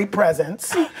your straight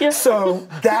presence. So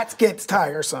that gets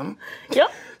tiresome.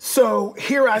 Yep. So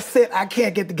here I sit, I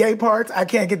can't get the gay parts, I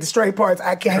can't get the straight parts,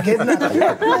 I can't get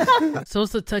nothing. So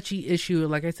it's a touchy issue.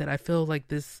 Like I said, I feel like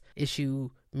this issue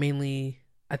mainly,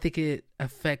 I think it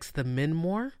affects the men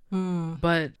more.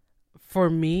 But for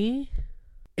me,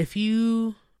 if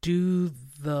you do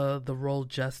the role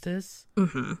justice,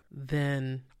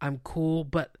 then I'm cool.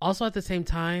 But also at the same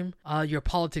time, your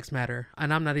politics matter,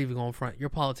 and I'm not even going front. Your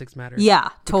politics matter. Yeah,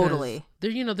 totally.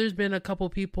 There's been a couple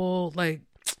people like,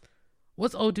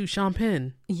 what's old dude Sean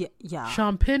Penn? Yeah.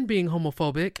 Sean Penn being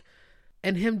homophobic,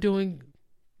 and him doing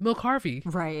Milk Harvey,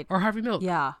 right? Or Harvey Milk.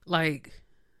 Yeah. Like,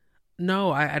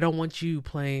 no, I don't want you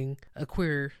playing a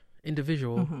queer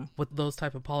individual with those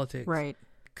type of politics, right?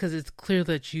 Because it's clear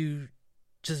that you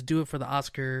just do it for the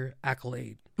Oscar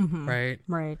accolade, right?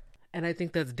 Right. And I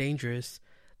think that's dangerous,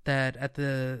 that at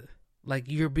the, like,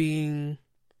 you're being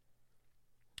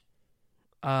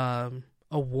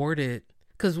awarded,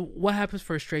 because what happens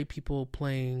for straight people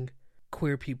playing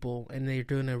queer people and they're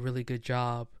doing a really good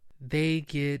job, they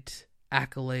get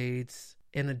accolades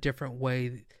in a different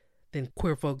way than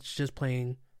queer folks just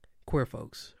playing queer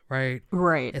folks, right?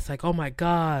 Right. It's like, oh my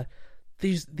God,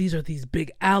 these are these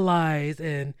big allies,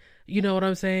 and you know what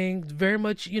I'm saying? Very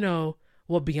much,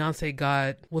 what Beyonce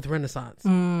got with Renaissance.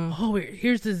 Oh,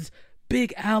 here's this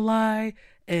big ally,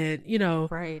 and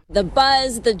right. The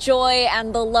buzz, the joy,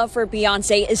 and the love for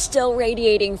Beyonce is still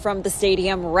radiating from the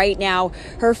stadium right now.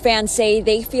 Her fans say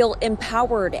they feel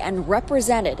empowered and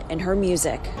represented in her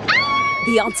music.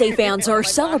 Beyonce fans are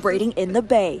celebrating in the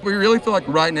Bay. We really feel like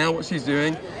right now what she's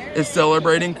doing is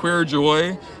celebrating queer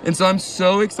joy. And so I'm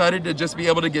so excited to just be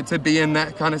able to get to be in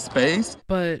that kind of space.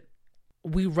 But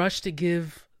we rush to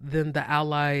give them the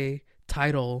ally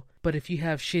title. But if you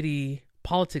have shitty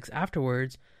politics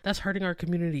afterwards, that's hurting our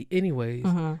community anyways.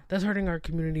 That's hurting our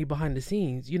community behind the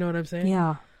scenes. You know what I'm saying?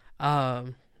 Yeah.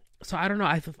 So I don't know.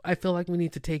 I feel like we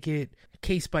need to take it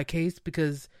case by case,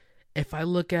 because if I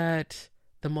look at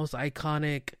the most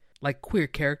iconic, like, queer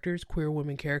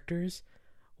women characters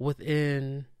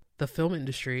within the film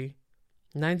industry,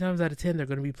 9 times out of 10, they're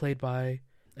going to be played by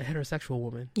a heterosexual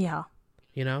woman. Yeah.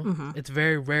 You know, it's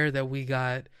very rare that we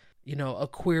got, you know, a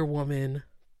queer woman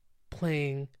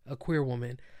playing a queer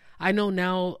woman. I know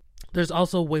now there's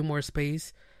also way more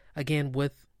space, again,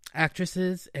 with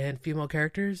actresses and female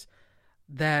characters,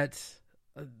 that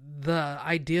the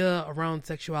idea around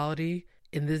sexuality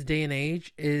in this day and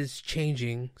age is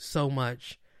changing so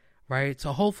much, right?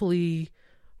 So hopefully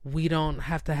we don't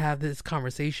have to have this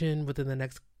conversation within the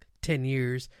next 10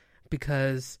 years,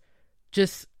 because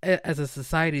just as a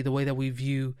society, the way that we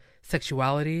view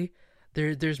sexuality,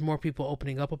 there's more people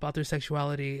opening up about their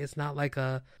sexuality. It's not like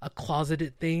a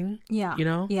closeted thing. Yeah. You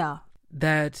know? Yeah.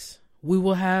 That we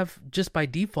will have, just by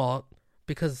default,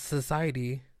 because of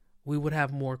society, we would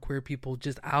have more queer people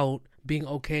just out being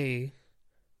okay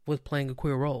with playing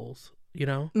queer roles, you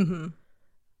know?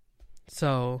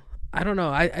 So, I don't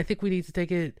know. I think we need to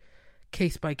take it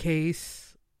case by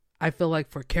case. I feel like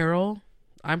for Carol,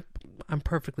 I'm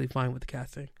perfectly fine with the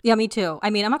casting. Yeah, me too. I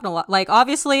mean, I'm not gonna lie. Like,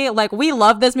 obviously, like, we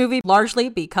love this movie largely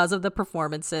because of the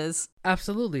performances.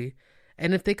 Absolutely.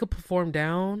 And if they could perform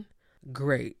down,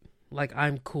 great. Like,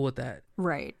 I'm cool with that.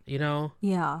 Right. You know?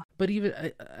 Yeah. But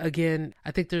even, again,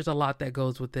 I think there's a lot that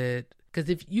goes with it. Because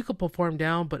if you could perform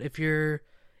down, but if your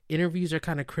interviews are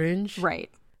kind of cringe,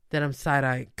 right, then I'm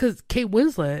side-eyeing. Because Kate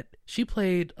Winslet, she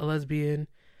played a lesbian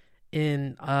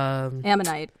in...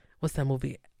 Ammonite. What's that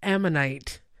movie?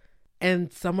 Ammonite.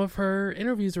 And some of her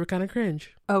interviews were kind of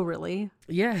cringe. Oh, really?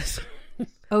 Yes.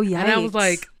 Oh, yeah. And I was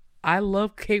like, I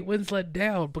love Kate Winslet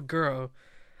down, but girl.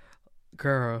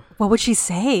 What would she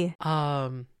say?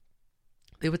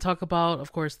 They would talk about,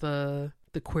 of course, the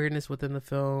queerness within the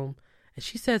film. And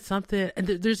she said something, and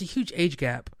there's a huge age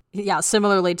gap. Yeah,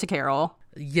 similarly to Carol.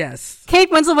 Yes. Kate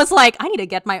Winslet was like, I need to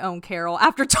get my own Carol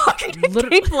after talking to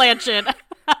Kate Blanchett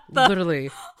at the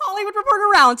literally Hollywood Reporter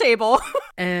Roundtable.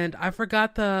 And I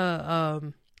forgot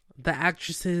the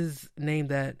actress's name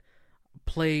that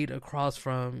played across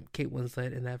from Kate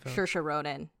Winslet in that film. Saoirse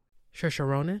Ronan. Saoirse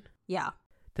Ronan? Yeah.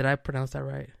 Did I pronounce that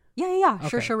right? Yeah.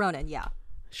 Okay. Saoirse Ronan, yeah.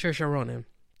 Saoirse Ronan.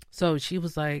 So she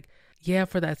was like, yeah,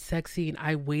 for that sex scene,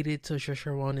 I waited till Saoirse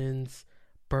Ronan's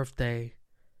birthday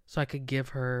so I could give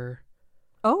her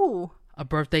a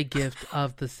birthday gift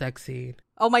of the sex scene.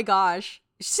 Oh my gosh.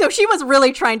 So she was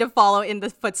really trying to follow in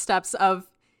the footsteps of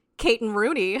Kate and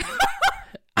Rooney.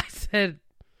 I said,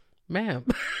 ma'am,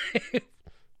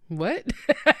 what?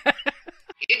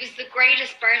 It was the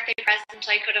greatest birthday present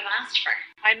I could have asked for.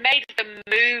 I made them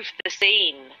move the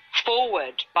scene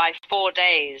forward by 4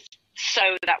 days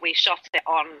so that we shot it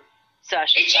on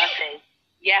Saoirse's birthday.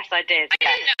 Yes, I did. I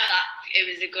didn't know that it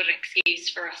was a good excuse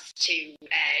for us to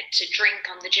drink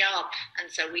on the job,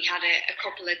 and so we had a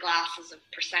couple of glasses of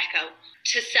Prosecco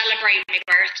to celebrate my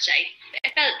birthday.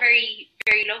 It felt very,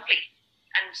 very lovely,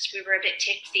 and we were a bit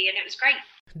tipsy, and it was great.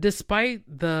 Despite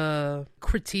the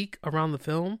critique around the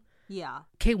film, yeah,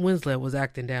 Kate Winslet was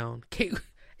acting down.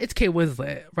 It's Kate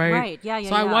Winslet, right? Right, yeah.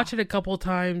 So I watched it a couple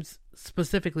times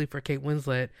specifically for Kate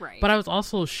Winslet, right. But I was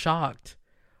also shocked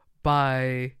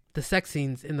by the sex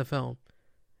scenes in the film.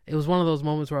 It was one of those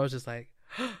moments where I was just like,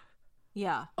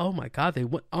 yeah, oh my god,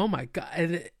 oh my god,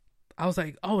 and I was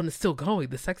like, oh, and it's still going.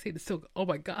 The sex scene is still, oh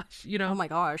my gosh, you know? Oh my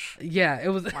gosh. Yeah, it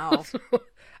was. Wow.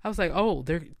 I was like, oh,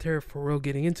 they're for real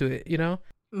getting into it, you know?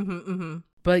 Mm-hmm.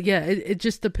 But yeah, it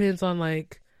just depends on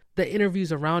like the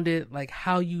interviews around it, like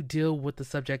how you deal with the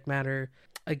subject matter.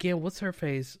 Again, what's her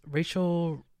face?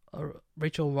 Rachel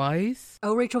Weisz?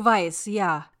 Oh, Rachel Weisz,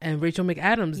 yeah. And Rachel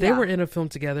McAdams, they were in a film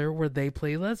together where they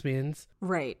play lesbians.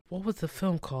 Right. What was the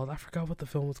film called? I forgot what the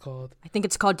film was called. I think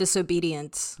it's called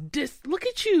Disobedience. Look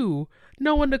at you,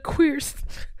 knowing the queers.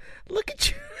 Look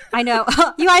at you. I know.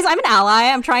 You guys, I'm an ally.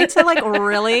 I'm trying to like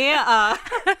really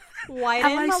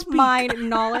widen my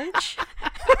knowledge.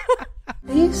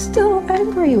 Are you still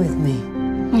angry with me?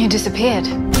 You disappeared.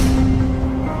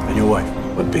 And your wife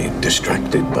would be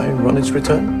distracted by Ronnie's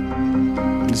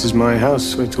return? This is my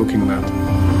house we're talking about.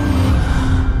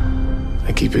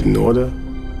 I keep it in order.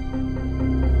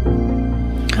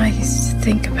 I used to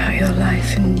think about your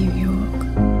life in New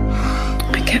York.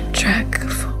 I kept track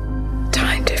of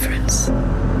time difference.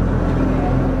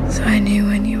 So I knew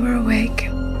when you were awake,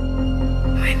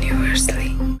 when you were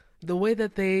asleep. The way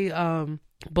that they,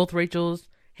 both Rachels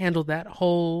handled that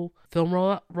whole film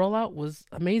rollout was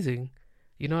amazing.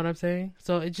 You know what I'm saying?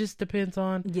 So it just depends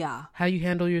on how you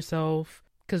handle yourself.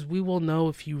 Because we will know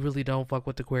if you really don't fuck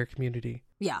with the queer community.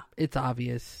 Yeah. It's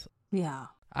obvious. Yeah.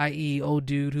 I.e. old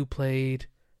dude who played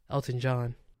Elton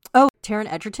John. Oh,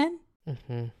 Taron Egerton?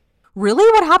 Mm-hmm. Really?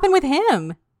 What happened with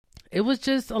him? It was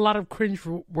just a lot of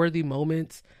cringe-worthy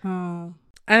moments. Oh.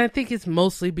 And I think it's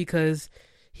mostly because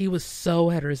he was so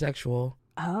heterosexual.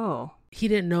 Oh. He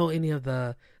didn't know any of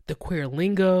the queer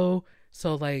lingo.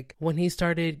 So, like, when he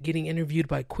started getting interviewed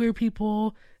by queer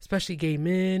people, especially gay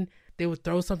men, they would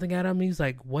throw something at him. He was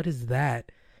like, what is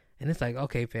that? And it's like,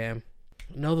 okay, fam,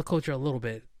 know the culture a little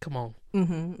bit. Come on.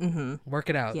 Mm-hmm, mm-hmm. Work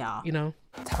it out. Yeah. You know?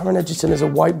 Taron Egerton is a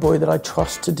white boy that I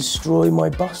trust to destroy my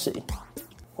bussy.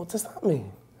 What does that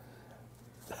mean?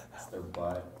 They're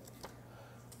bi.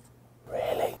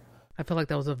 Really? I feel like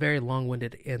that was a very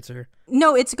long-winded answer.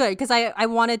 No, it's good because I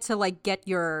wanted to like get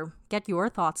your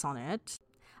thoughts on it.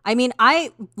 I mean,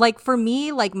 for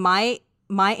me, like my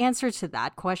answer to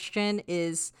that question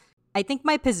is I think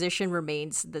my position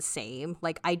remains the same.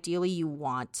 Like, ideally, you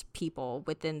want people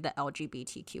within the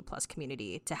LGBTQ plus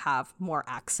community to have more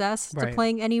access to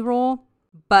playing any role.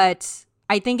 But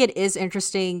I think it is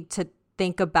interesting to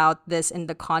think about this in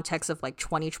the context of like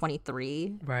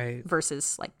 2023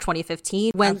 versus like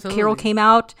 2015 when Carol came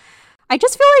out. I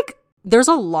just feel like there's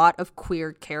a lot of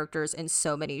queer characters in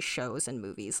so many shows and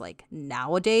movies like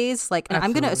nowadays. Like, and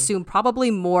I'm going to assume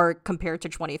probably more compared to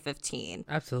 2015.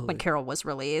 Absolutely. When Carol was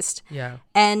released. Yeah.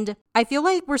 And I feel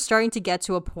like we're starting to get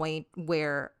to a point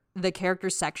where the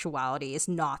character's sexuality is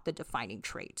not the defining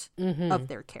trait of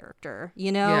their character.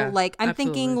 You know, Yeah, like I'm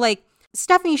thinking like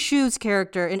Stephanie Shu's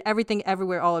character in Everything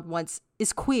Everywhere All at Once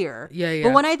is queer. Yeah.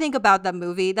 But when I think about that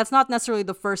movie, that's not necessarily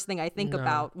the first thing I think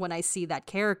about when I see that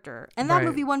character. And that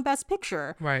movie won Best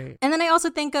Picture. Right. And then I also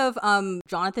think of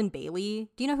Jonathan Bailey.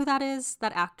 Do you know who that is?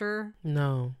 That actor?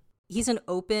 No. He's an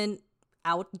open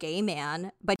out gay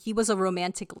man, but he was a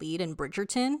romantic lead in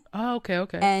Bridgerton. Oh,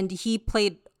 okay. And he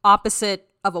played opposite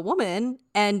of a woman.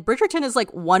 And Bridgerton is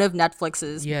like one of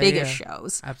Netflix's biggest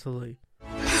shows. Absolutely.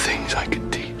 Things I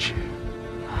could teach you.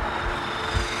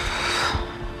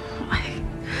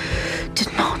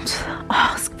 Did not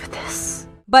ask for this.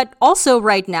 But also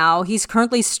right now, he's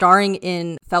currently starring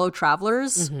in Fellow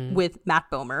Travelers with Matt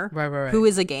Bomer, right. who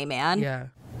is a gay man. Yeah.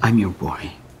 I'm your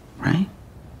boy, right?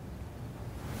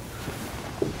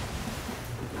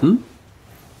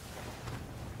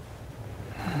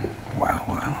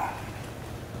 Well.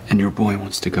 And your boy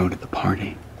wants to go to the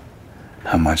party.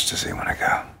 How much does he want to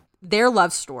go? Their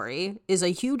love story is a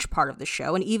huge part of the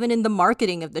show, and even in the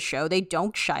marketing of the show, they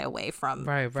don't shy away from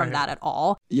that at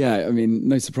all. Yeah, I mean,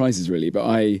 no surprises really,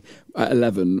 but at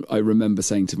 11, I remember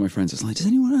saying to my friends, I was like, does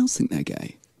anyone else think they're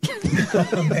gay?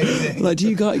 Like, do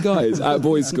you guys at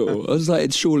boys' school? I was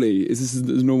like, surely, is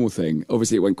this a normal thing?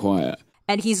 Obviously, it went quiet.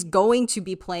 And he's going to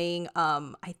be playing,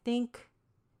 I think,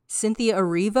 Cynthia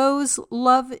Erivo's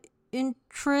love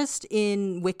interest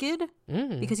in Wicked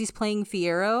because he's playing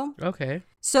Fiyero. Okay.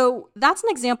 So that's an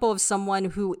example of someone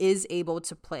who is able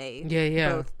to play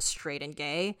both straight and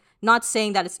gay. Not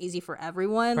saying that it's easy for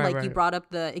everyone. You brought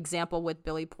up the example with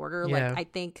Billy Porter. Yeah. Like, I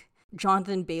think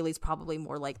Jonathan Bailey's probably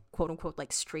more like quote unquote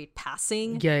like straight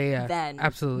passing than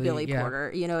absolutely Billy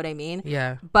Porter. You know what I mean?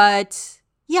 Yeah. But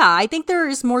yeah, I think there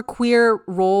is more queer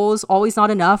roles, always not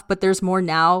enough, but there's more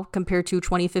now compared to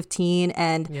 2015.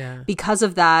 And because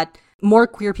of that, more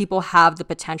queer people have the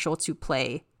potential to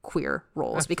play queer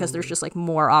roles because there's just like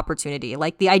more opportunity.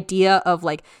 Like the idea of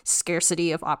like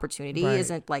scarcity of opportunity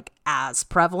isn't like as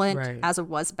prevalent as it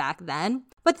was back then.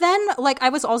 But then like I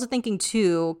was also thinking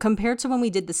too, compared to when we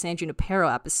did the San Junipero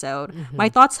episode, my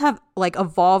thoughts have like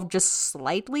evolved just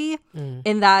slightly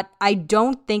in that I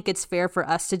don't think it's fair for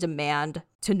us to demand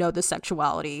to know the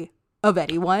sexuality of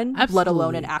anyone, let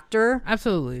alone an actor.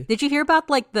 Absolutely. Did you hear about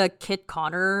like the Kit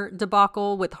Connor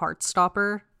debacle with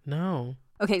Heartstopper? No.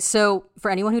 Okay, so for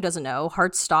anyone who doesn't know,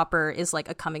 Heartstopper is like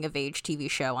a coming-of-age TV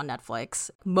show on Netflix.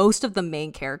 Most of the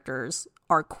main characters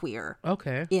are queer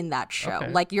in that show. Okay.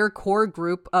 Like your core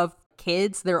group of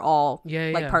kids, they're all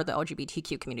Yeah. part of the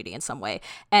LGBTQ community in some way.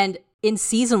 And in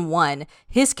season 1,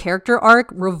 his character arc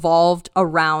revolved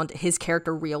around his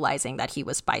character realizing that he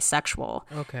was bisexual.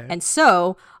 Okay. And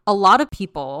so a lot of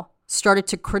people started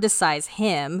to criticize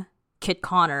him, Kit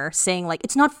Connor, saying like,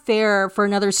 it's not fair for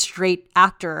another straight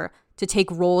actor to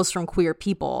take roles from queer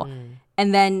people.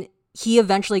 And then he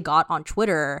eventually got on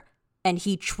Twitter and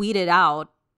he tweeted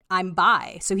out, I'm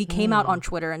bi. So he came out on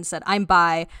Twitter and said, I'm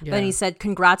bi. But then he said,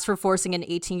 congrats for forcing an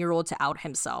 18-year-old to out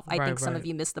himself. I think some of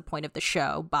you missed the point of the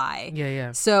show, bi.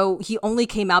 Yeah. So he only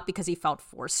came out because he felt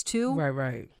forced to.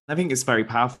 Right. I think it's very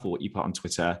powerful what you put on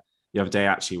Twitter. the other day,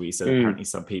 actually, where you said apparently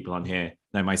some people on here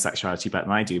know my sexuality better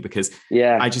than I do, because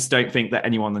I just don't think that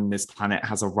anyone on this planet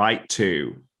has a right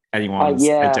to anyone's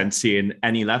identity in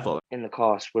any level. In the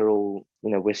cast, we're all,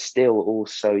 we're still all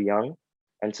so young,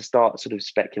 and to start sort of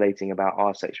speculating about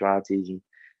our sexualities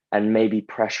and maybe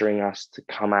pressuring us to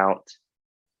come out,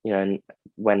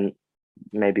 when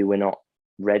maybe we're not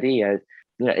ready.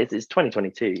 It's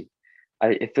 2022.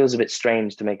 It feels a bit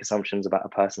strange to make assumptions about a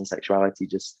person's sexuality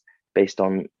just based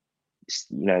on,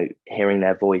 hearing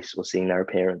their voice or seeing their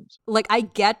appearance. Like, I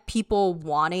get people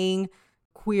wanting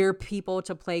queer people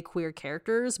to play queer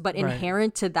characters, but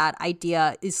inherent to that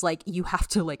idea is like you have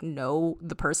to like know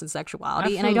the person's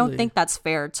sexuality. Absolutely. And I don't think that's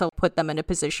fair to put them in a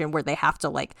position where they have to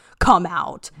like come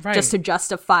out just to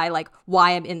justify like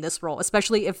why I'm in this role,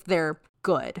 especially if they're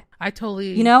good. I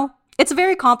totally, it's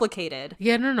very complicated.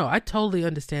 Yeah, no, I totally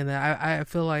understand that. I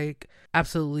feel like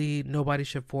absolutely nobody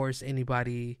should force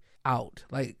anybody out.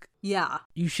 Like,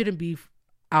 you shouldn't be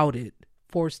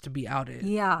forced to be outed.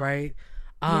 Yeah. Right?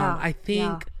 I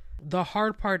think the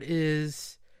hard part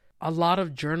is a lot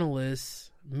of journalists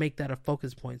make that a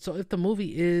focus point. So if the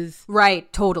movie is...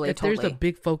 Totally. There's a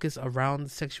big focus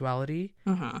around sexuality,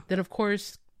 then of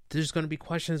course there's going to be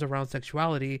questions around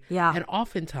sexuality. Yeah. And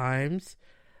oftentimes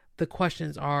the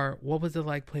questions are, what was it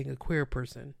like playing a queer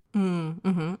person?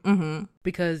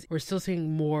 Because we're still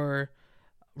seeing more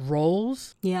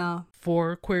roles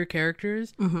for queer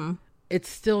characters. It's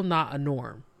still not a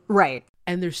norm. Right.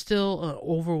 And there's still an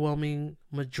overwhelming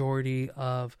majority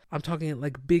of, I'm talking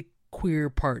like big queer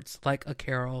parts, like a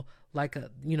Carol, like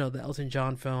the Elton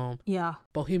John film,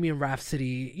 Bohemian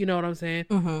Rhapsody, you know what I'm saying?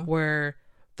 Where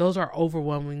those are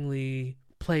overwhelmingly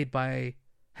played by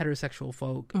heterosexual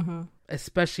folk,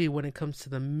 especially when it comes to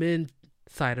the men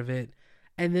side of it.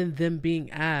 And then them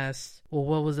being asked, well,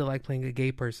 what was it like playing a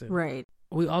gay person? Right.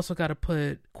 We also got to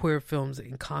put queer films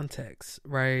in context,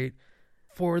 right?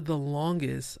 For the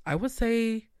longest, I would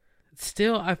say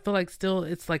I feel like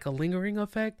it's like a lingering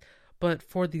effect, but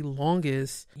for the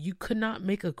longest, you could not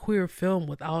make a queer film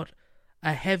without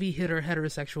a heavy hitter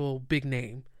heterosexual big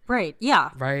name. Right.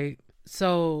 Yeah. Right.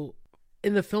 So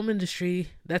in the film industry,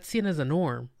 that's seen as a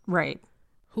norm. Right.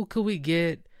 Who could we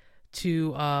get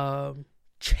to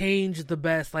change the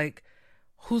best? Like,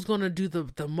 who's going to do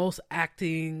the most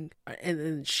acting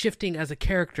and shifting as a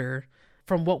character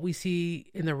from what we see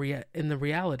in the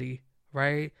reality,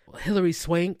 right? Hilary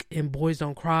Swank in Boys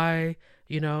Don't Cry,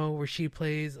 where she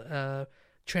plays a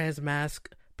trans mask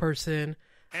person.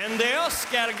 And the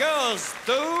Oscar goes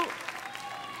to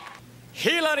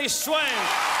Hilary Swank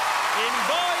in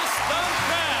Boys Don't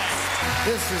Cry.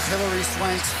 This is Hilary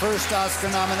Swank's first Oscar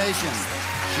nomination.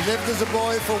 She lived as a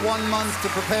boy for 1 month to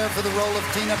prepare for the role of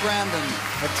Tina Brandon,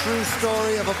 a true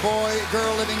story of a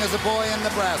girl living as a boy in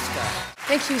Nebraska.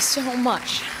 Thank you so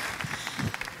much.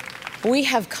 We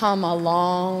have come a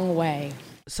long way.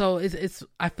 So it's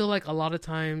I feel like a lot of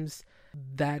times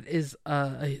that is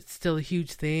still a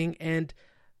huge thing, and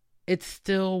it's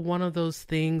still one of those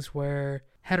things where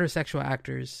heterosexual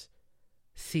actors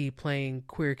see playing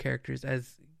queer characters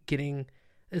as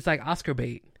it's like Oscar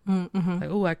bait. Like,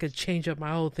 oh, I could change up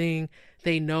my whole thing.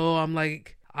 They know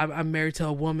I'm married to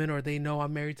a woman, or they know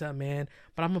I'm married to a man,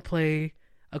 but I'm gonna play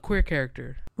a queer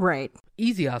character. Right.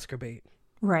 Easy Oscar bait.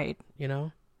 Right.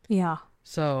 Yeah.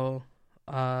 So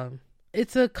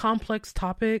it's a complex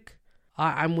topic.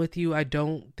 I'm with you. I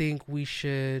don't think we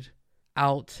should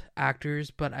out actors,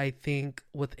 but I think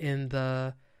within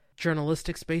the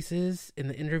journalistic spaces, in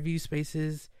the interview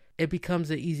spaces, it becomes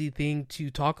an easy thing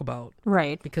to talk about.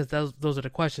 Right. Because those are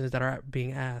the questions that are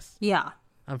being asked. Yeah.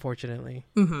 Unfortunately.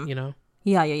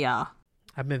 Yeah.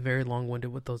 I've been very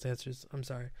long-winded with those answers. I'm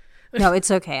sorry. No,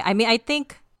 it's okay. I mean, I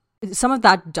think some of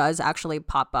that does actually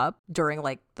pop up during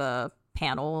like the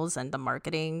panels and the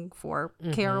marketing for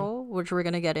Carol, which we're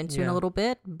going to get into in a little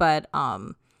bit. But,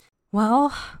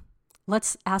 well,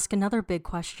 let's ask another big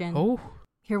question. Oh.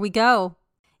 Here we go.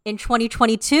 In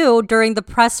 2022, during the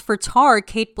press for Tar,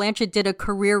 Cate Blanchett did a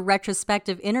career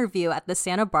retrospective interview at the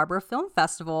Santa Barbara Film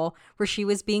Festival where she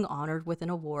was being honored with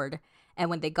an award. And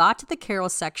when they got to the Carol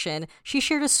section, she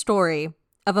shared a story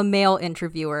of a male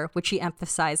interviewer, which she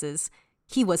emphasizes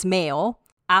he was male,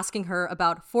 asking her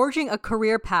about forging a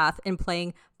career path in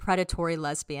playing predatory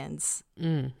lesbians.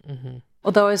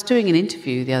 Although I was doing an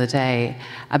interview the other day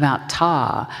about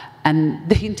Tar, and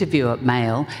the interviewer,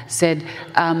 male, said,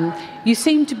 you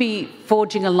seem to be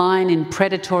forging a line in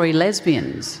predatory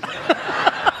lesbians.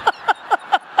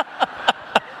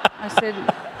 I said,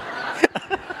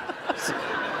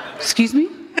 excuse me?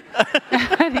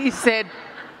 And he said,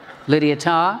 Lydia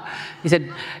Tar. He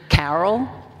said, Carol.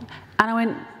 And I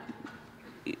went,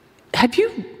 have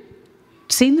you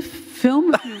seen the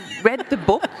film? Have you read the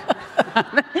book?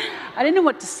 I don't know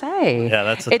what to say. Yeah,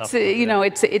 that's a tough one, you know,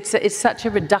 it's such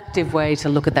a reductive way to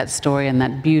look at that story and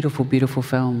that beautiful, beautiful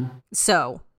film.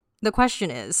 So the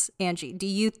question is, Angie, do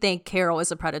you think Carol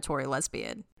is a predatory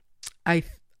lesbian? I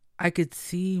could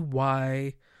see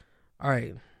why. All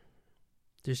right.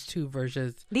 There's two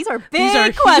versions. These are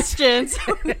big questions.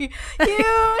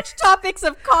 Huge topics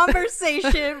of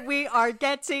conversation we are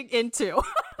getting into.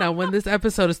 Now, when this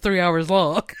episode is 3 hours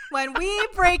long. When we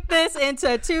break this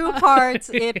into 2 parts,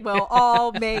 it will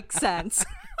all make sense.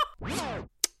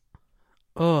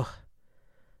 Oh.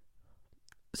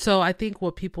 So I think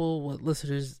the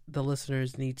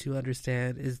listeners need to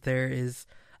understand is there is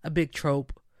a big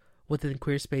trope within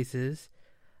queer spaces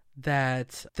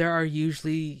that there are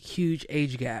usually huge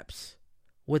age gaps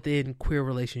within queer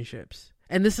relationships.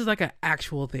 And this is like an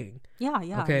actual thing.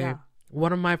 Yeah. Okay. Yeah.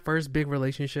 One of my first big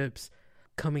relationships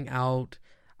coming out,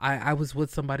 I was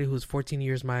with somebody who was 14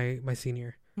 years my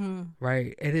senior.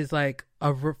 Right. It is like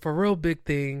for real big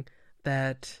thing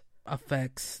that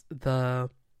affects the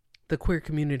queer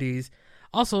communities.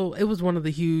 Also, it was one of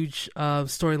the huge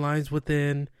storylines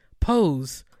within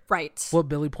Pose. Right. What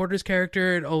Billy Porter's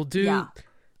character and old dude. Yeah.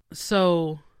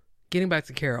 So, getting back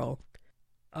to Carol,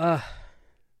 I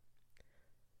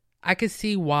could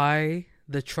see why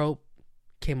the trope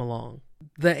came along.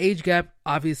 The age gap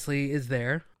obviously is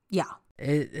there. Yeah.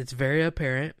 It's very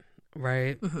apparent,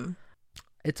 right?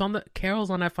 Mm-hmm. Carol's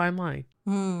on that fine line.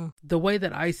 The way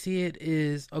that I see it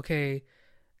is, okay,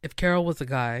 if Carol was a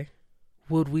guy,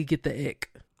 would we get the ick?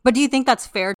 But do you think that's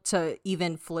fair to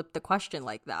even flip the question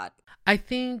like that? I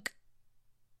think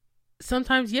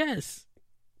sometimes yes.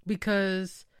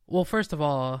 Because, well, first of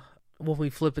all, when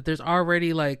we flip it, there's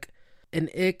already like an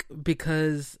ick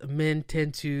because men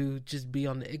tend to just be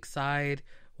on the ick side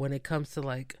when it comes to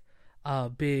like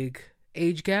big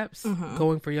age gaps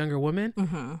going for younger women,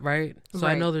 right? So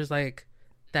I know there's like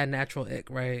that natural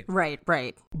ick, right?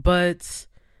 Right. But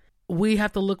we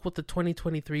have to look with the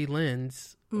 2023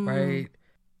 lens, right,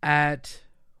 at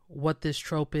what this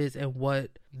trope is and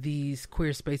what these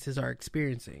queer spaces are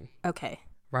experiencing. Okay.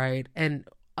 Right? And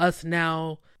us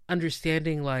now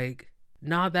understanding like,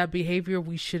 that behavior,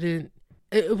 we shouldn't,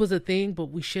 it was a thing, but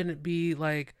we shouldn't be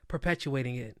like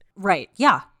perpetuating it. Right.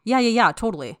 Yeah,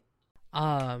 totally.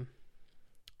 But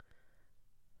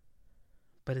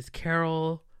is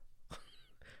Carol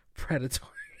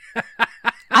predatory?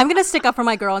 I'm going to stick up for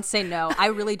my girl and say no. I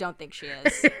really don't think she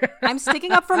is. I'm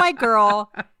sticking up for my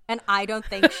girl, and I don't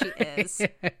think she is.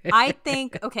 I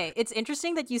think, okay, it's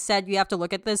interesting that you said you have to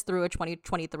look at this through a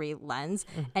 2023 lens.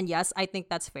 And yes, I think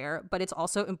that's fair. But it's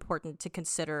also important to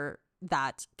consider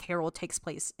that Carol takes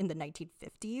place in the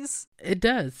 1950s. It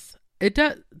does.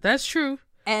 That's true.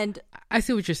 And I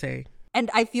see what you're saying.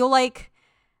 And I feel like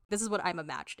this is what I'm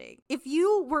imagining. If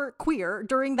you were queer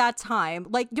during that time,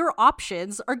 like your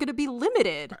options are going to be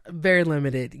limited. Very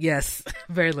limited. Yes.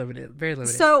 Very limited.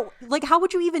 So like, how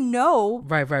would you even know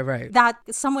right that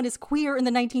someone is queer in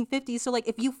the 1950s? So like,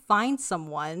 if you find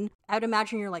someone, I'd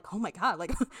imagine you're like, oh my God,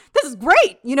 like this is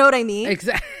great. You know what I mean?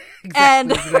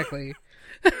 Exactly.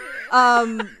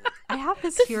 I have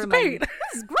this here in my,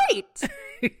 this is great.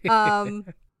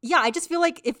 Yeah, I just feel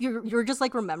like if you're just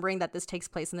like remembering that this takes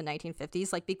place in the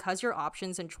 1950s, like because your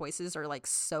options and choices are like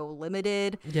so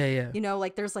limited. Yeah. You know,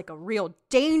 like there's like a real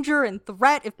danger and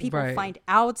threat if people find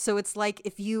out. So it's like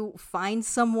if you find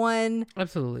someone,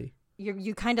 absolutely,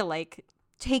 you kind of like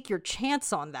take your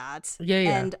chance on that.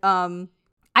 Yeah. And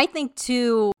I think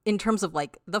too, in terms of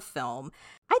like the film,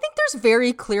 I think there's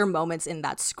very clear moments in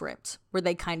that script where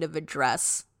they kind of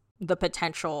address the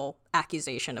potential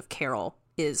accusation of Carol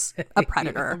is a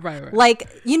predator. Right. Like,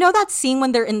 you know that scene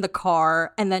when they're in the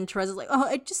car and then Therese is like, oh,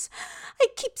 I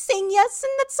keep saying yes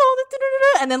and that's all.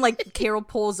 And then like Carol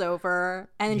pulls over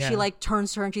and then she like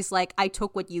turns to her and she's like, I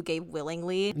took what you gave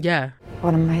willingly. Yeah.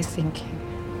 What am I thinking?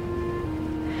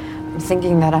 I'm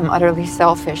thinking that I'm utterly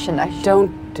selfish and I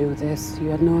Don't do this. You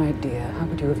had no idea. How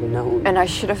would you have known? And I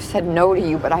should have said no to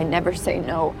you, but I never say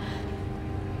no.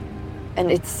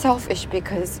 And it's selfish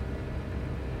because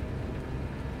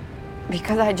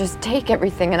I just take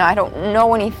everything and I don't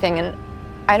know anything and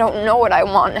I don't know what I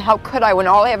want. How could I when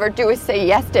all I ever do is say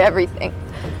yes to everything?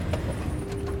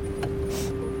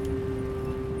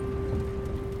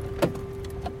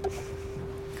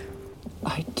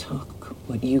 I took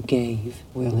what you gave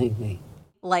willingly.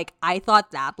 Like, I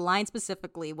thought that line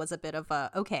specifically was a bit of a,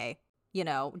 okay, you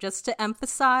know, just to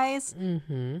emphasize,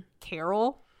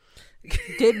 Carol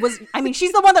I mean,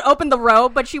 she's the one that opened the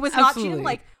robe, but she was not, she didn't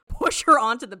like push her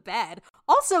onto the bed.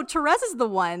 Also, Therese is the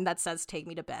one that says, take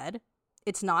me to bed.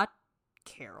 It's not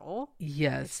Carol.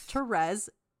 Yes. It's Therese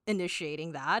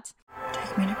initiating that.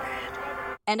 Take me to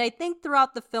bed. And I think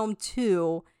throughout the film,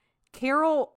 too,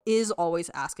 Carol is always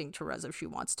asking Therese if she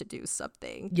wants to do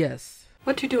something. Yes.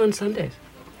 What do you do on Sundays?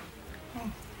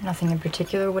 Nothing in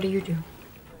particular. What do you do?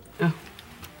 Oh,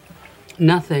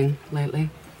 nothing lately.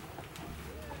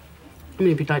 I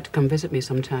mean, if you'd like to come visit me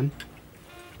sometime,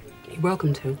 you're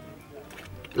welcome to.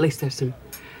 At least there's some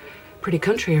pretty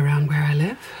country around where I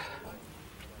live.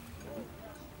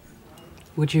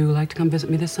 Would you like to come visit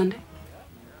me this Sunday?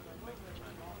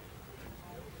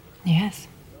 Yes.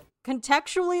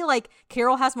 Contextually, like,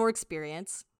 Carol has more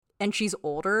experience and she's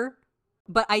older,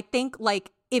 but I think,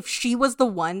 like, if she was the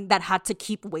one that had to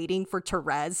keep waiting for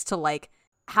Therese to, like,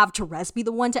 have Therese be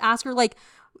the one to ask her, like,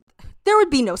 there would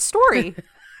be no story.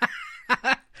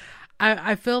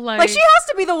 I feel like she has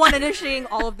to be the one initiating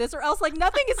all of this, or else, like,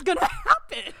 nothing is gonna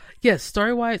happen. Yes,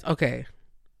 story-wise, okay.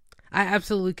 I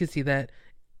absolutely could see that.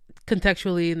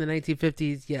 Contextually, in the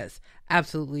 1950s, yes,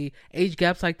 absolutely. Age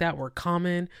gaps like that were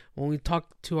common. When we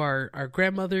talked to our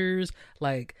grandmothers,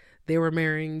 like, they were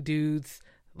marrying dudes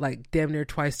like damn near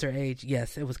twice their age.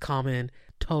 Yes, it was common.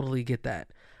 Totally get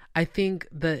that. I think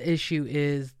the issue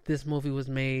is this movie was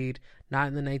made not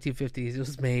in the 1950s. It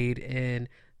was made in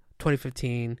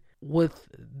 2015 with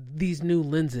these new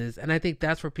lenses, and I think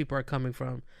that's where people are coming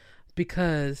from.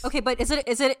 Because okay, but isn't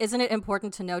it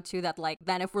important to know too that, like,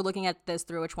 then if we're looking at this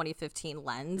through a 2015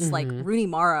 lens, like, Rooney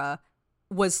Mara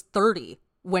was 30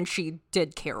 when she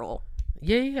did Carol.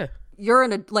 Yeah. You're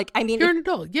an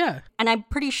adult, yeah. And I'm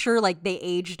pretty sure, like, they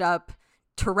aged up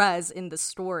Therese in the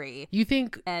story. You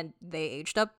think? And they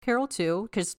aged up Carol too,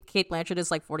 because Cate Blanchett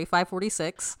is like 45,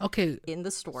 46. Okay. In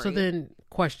the story. So then,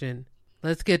 question.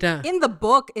 Let's get down. In the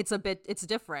book, it's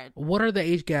different. What are the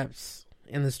age gaps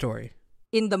in the story?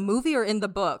 In the movie or in the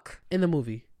book? In the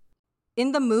movie.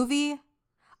 In the movie,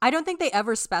 I don't think they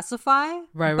ever specify.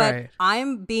 But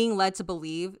I'm being led to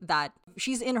believe that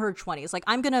she's in her 20s. Like,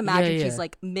 I'm going to imagine she's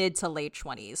like mid to late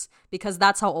 20s, because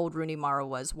that's how old Rooney Mara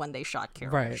was when they shot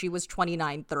Carol. Right. She was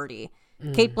 29, 30.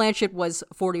 Cate Blanchett was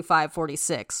 45,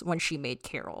 46 when she made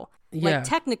Carol. Yeah. Like,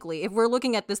 technically, if we're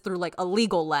looking at this through, like, a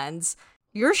legal lens,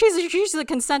 she's a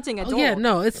consenting adult. Oh, yeah,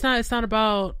 no, it's not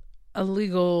about a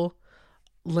legal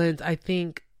lens. I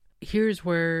think here's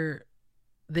where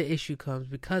the issue comes,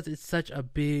 because it's such a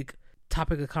big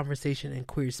topic of conversation in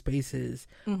queer spaces,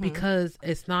 because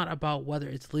it's not about whether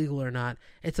it's legal or not.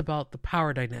 It's about the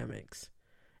power dynamics,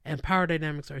 and power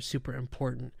dynamics are super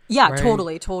important. Yeah, right?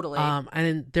 Totally.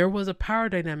 And there was a power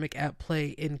dynamic at play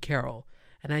in Carol,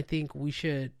 and I think we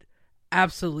should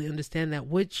absolutely understand that,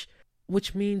 which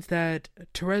means that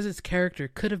Therese's character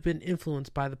could have been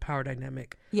influenced by the power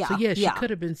dynamic. Yeah. So she could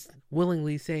have been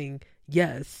willingly saying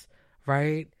yes,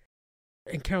 right?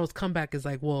 And Carol's comeback is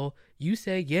like, well, you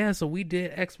said yeah, so we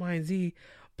did X, Y, and Z.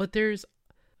 But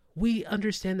we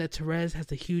understand that Therese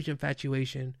has a huge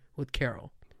infatuation with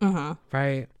Carol,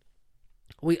 right?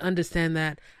 We understand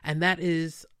that, and that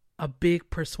is a big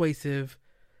persuasive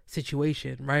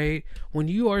situation, right? When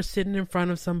you are sitting in front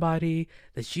of somebody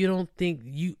that you don't think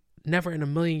never in a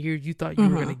million years you thought you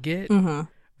were going to get,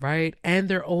 right? And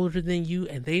they're older than you,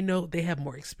 and they know they have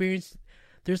more experience.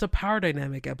 There's a power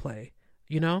dynamic at play,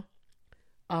 you know?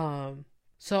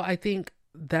 So I think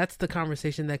that's the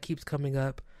conversation that keeps coming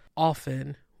up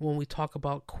often when we talk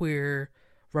about queer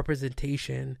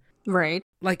representation. Right.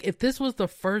 Like, if this was the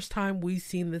first time we've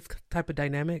seen this type of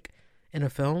dynamic in a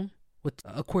film with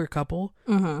a queer couple,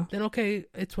 then okay,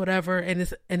 it's whatever. And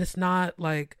it's not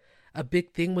like a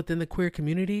big thing within the queer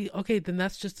community. Okay, then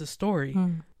that's just a story.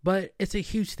 But it's a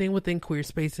huge thing within queer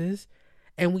spaces,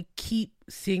 and we keep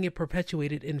seeing it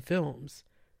perpetuated in films.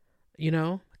 You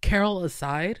know, Carol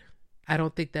aside, I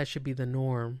don't think that should be the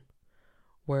norm,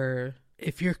 where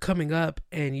if you're coming up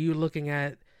and you're looking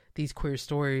at these queer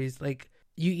stories, like,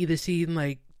 you either see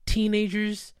like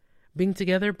teenagers being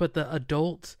together, but the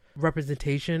adult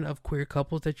representation of queer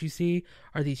couples that you see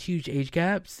are these huge age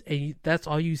gaps, and that's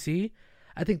all you see.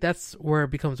 I think that's where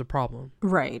it becomes a problem.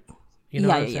 Right. You know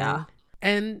what I'm saying?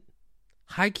 And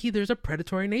high key, there's a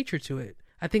predatory nature to it.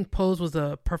 I think Pose was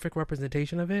a perfect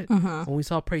representation of it. When we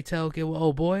saw Pray Tell get with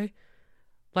Oh Boy,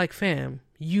 like, fam,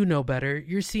 you know better.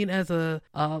 You're seen as a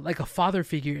father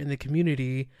figure in the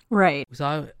community. Right. We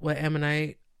saw with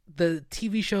Ammonite, the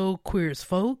TV show Queer as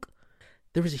Folk.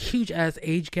 There was a huge ass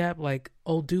age gap. Like,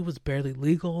 old dude was barely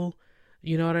legal.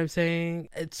 You know what I'm saying?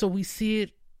 And so we see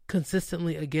it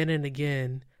consistently again and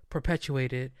again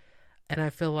perpetuated. And I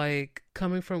feel like,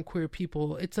 coming from queer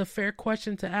people, it's a fair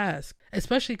question to ask,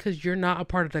 especially because you're not a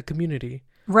part of that community.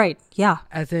 Right. Yeah.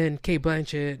 As in Cate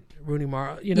Blanchett, Rooney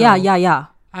Mara, you know. Yeah.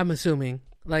 I'm assuming.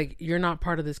 Like, you're not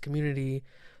part of this community,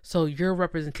 so your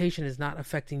representation is not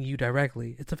affecting you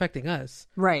directly. It's affecting us.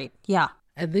 Right. Yeah.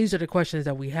 And these are the questions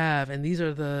that we have, and these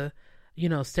are the,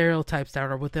 stereotypes that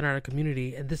are within our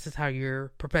community, and this is how you're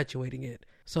perpetuating it.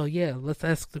 So yeah, let's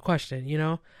ask the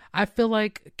question, I feel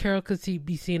like Carol could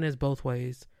be seen as both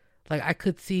ways. Like, I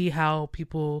could see how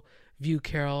people view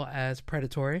Carol as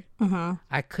predatory. Mm-hmm.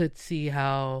 I could see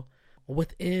how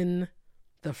within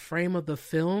the frame of the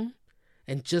film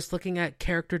and just looking at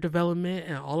character development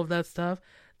and all of that stuff,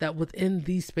 that within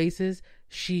these spaces,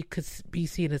 she could be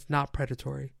seen as not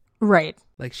predatory. Right.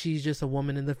 Like, she's just a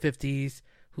woman in the 50s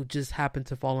who just happened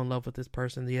to fall in love with this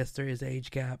person. Yes, there is an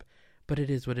age gap, but it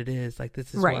is what it is. Like,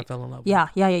 this is who I fell in love with.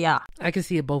 Yeah. I can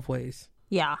see it both ways.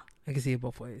 Yeah. I can see it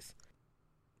both ways.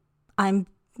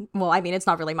 It's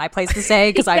not really my place to say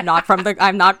because I'm not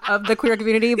of the queer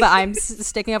community, but I'm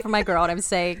sticking up for my girl and I'm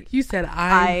saying you said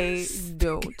I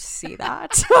don't see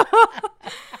that.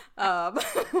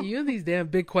 You and these damn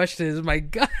big questions, my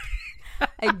God.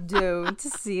 I don't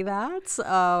see that.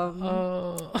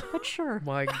 But sure.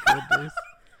 My goodness.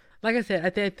 Like I said,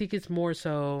 I think it's more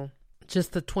so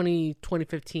just the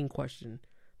 2015 question,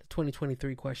 the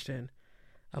 2023 question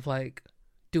of like,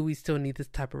 do we still need this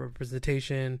type of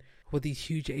representation with these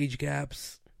huge age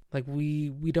gaps? Like,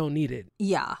 we don't need it.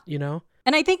 Yeah.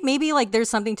 And I think maybe like there's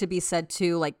something to be said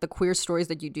too, like the queer stories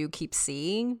that you do keep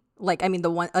seeing, like, I mean,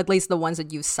 at least the ones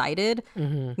that you cited,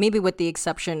 maybe with the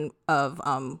exception of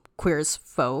Queer as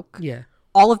Folk,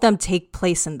 all of them take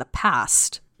place in the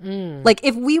past. Like,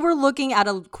 if we were looking at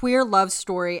a queer love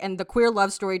story and the queer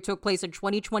love story took place in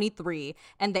 2023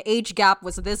 and the age gap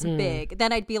was this big,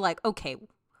 then I'd be like, okay,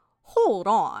 hold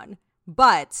on.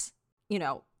 But,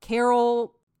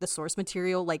 Carol, the source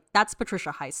material, like, that's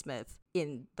Patricia Highsmith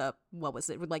in the, what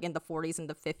was it, like in the 40s and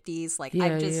the 50s. Like,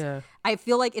 I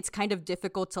feel like it's kind of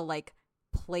difficult to like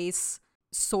place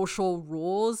social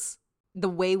rules the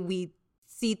way we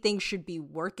see things should be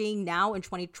working now in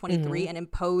 2023 and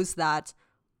impose that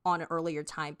on an earlier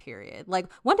time period. Like,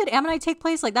 when did Ammonite take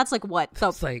place? Like, that's like what?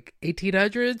 It's like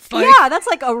 1800s? Like... Yeah, that's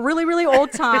like a really, really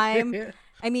old time.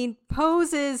 I mean,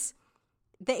 Pose is...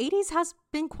 The 80s has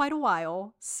been quite a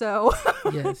while, so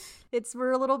yes,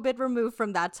 we're a little bit removed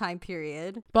from that time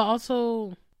period. But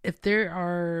also, if there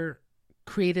are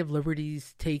creative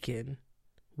liberties taken,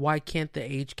 why can't the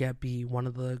age gap be one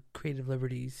of the creative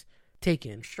liberties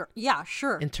taken? Sure. Yeah,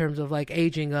 sure. In terms of like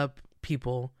aging up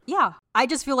people. Yeah. I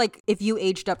just feel like if you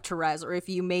aged up Therese or if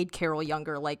you made Carol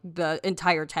younger, like the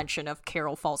entire tension of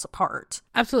Carol falls apart.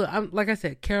 Absolutely. Like I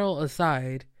said, Carol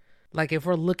aside, like if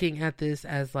we're looking at this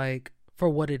as like, for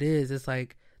what it is, it's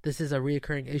like, this is a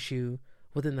reoccurring issue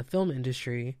within the film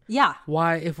industry. Yeah.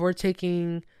 Why, if we're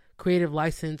taking creative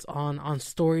license on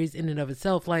stories in and of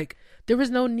itself, like there was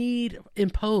no need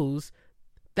impose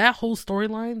that whole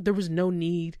storyline. There was no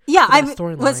need. Yeah,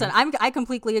 I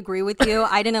completely agree with you.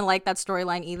 I didn't like that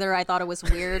storyline either. I thought it was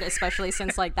weird, especially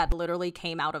since like that literally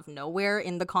came out of nowhere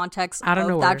in the context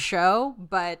of that show.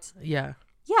 But yeah,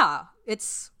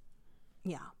 it's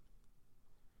yeah.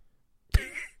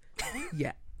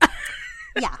 Yeah.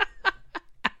 Yeah.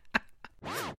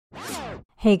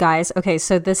 Hey guys, okay,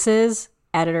 so this is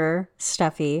editor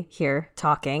Steffi here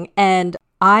talking, and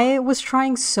I was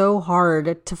trying so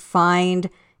hard to find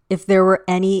if there were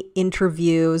any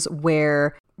interviews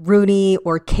where Rooney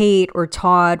or Kate or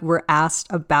Todd were asked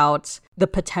about the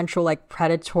potential like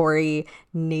predatory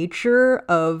nature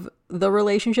of the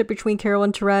relationship between Carol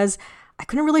and Therese. I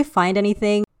couldn't really find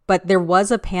anything. But there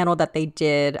was a panel that they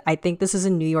did. I think this is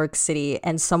in New York City.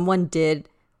 And someone did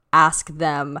ask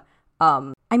them,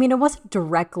 I mean, it wasn't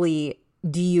directly,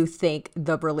 do you think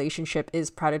the relationship is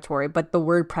predatory? But the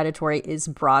word predatory is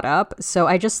brought up. So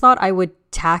I just thought I would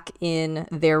tack in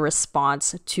their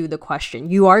response to the question.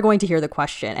 You are going to hear the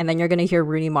question. And then you're going to hear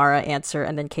Rooney Mara answer.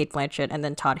 And then Cate Blanchett and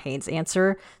then Todd Haynes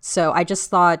answer. So I just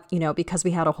thought, because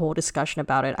we had a whole discussion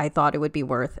about it, I thought it would be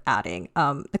worth adding.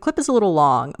 The clip is a little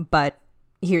long, but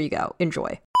here you go.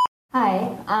 Enjoy. Hi.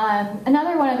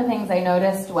 Another one of the things I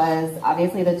noticed was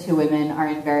obviously the two women are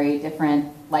in very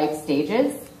different life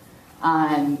stages.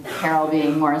 Carol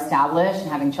being more established and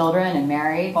having children and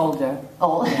married. Old. No,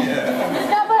 but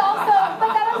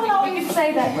that doesn't always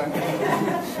say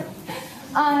that.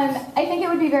 I think it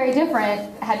would be very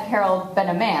different had Carol been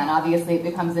a man. Obviously, it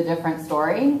becomes a different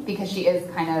story because she is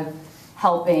kind of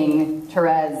helping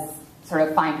Therese sort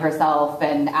of find herself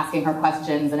and asking her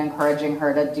questions and encouraging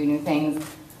her to do new things.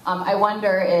 I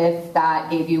wonder if that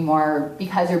gave you more,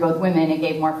 because you're both women, it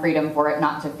gave more freedom for it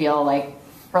not to feel like,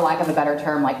 for lack of a better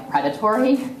term, like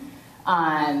predatory.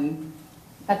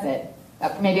 That's it.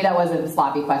 Maybe that was a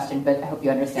sloppy question, but I hope you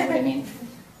understand what I mean.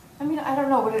 I mean, I don't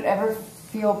know. Would it ever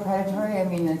feel predatory. I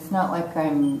mean, it's not like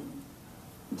I'm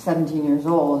 17 years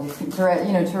old.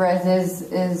 Therese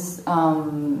is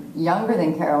younger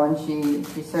than Carol, and she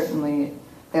certainly,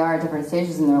 they are at different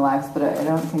stages in their lives, but I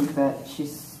don't think that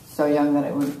she's so young that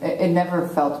it never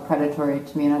felt predatory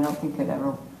to me, and I don't think it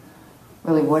ever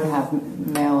really would have,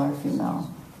 male or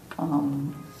female.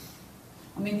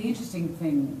 I mean, the interesting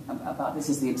thing about this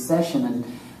is the obsession,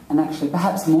 and actually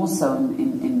perhaps more so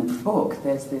in the book,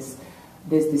 there's this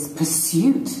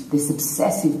pursuit, this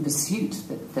obsessive pursuit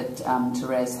that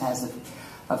Therese has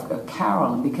of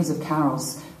Carol, and because of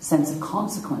Carol's sense of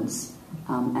consequence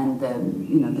and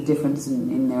the difference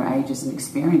in their ages and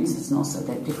experiences, and also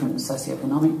their different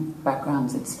socioeconomic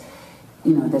backgrounds, it's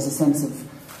there's a sense of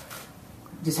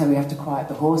just how we have to quiet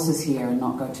the horses here and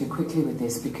not go too quickly with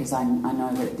this, because I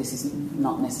know that this is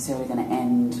not necessarily going to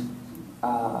end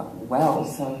well.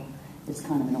 So it's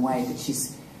kind of in a way that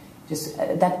she's just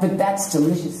that, but that's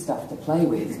delicious stuff to play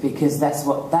with, because that's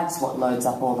what loads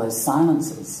up all those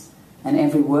silences, and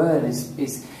every word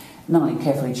is not only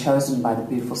carefully chosen by the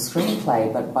beautiful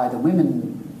screenplay, but by the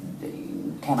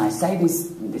women. Can I say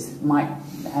this? This might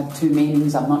have two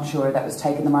meanings. I'm not sure that was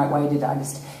taken the right way. Did I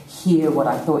just hear what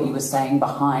I thought you were saying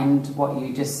behind what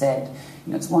you just said?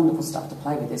 It's wonderful stuff to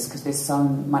play with this, because there's so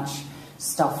much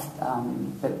stuff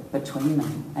between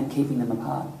them and keeping them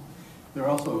apart. There are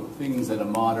also things that a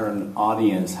modern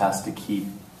audience has to keep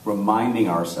reminding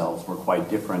ourselves were quite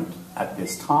different at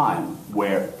this time,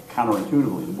 where,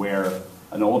 counterintuitively, where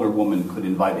an older woman could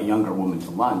invite a younger woman to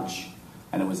lunch,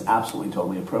 and it was absolutely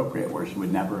totally appropriate, where she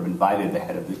would never have invited the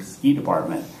head of the ski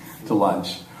department to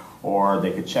lunch. Or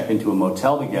they could check into a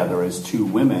motel together as two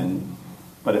women,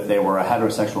 but if they were a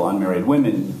heterosexual unmarried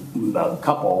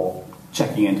couple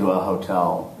checking into a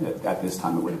hotel at this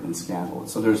time, it would have been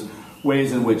scandalous. So there's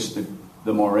ways in which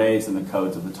the mores and the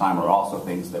codes of the time are also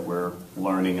things that we're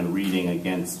learning and reading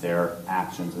against their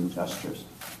actions and gestures.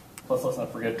 Plus, let's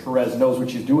not forget, Therese knows what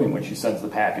she's doing when she sends the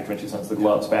package, when she sends the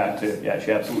gloves back to. Yeah,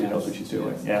 she absolutely knows what she's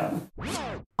doing. Yeah.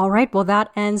 All right, well, that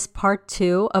ends part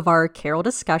 2 of our Carol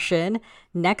discussion.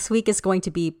 Next week is going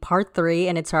to be part 3,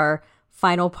 and it's our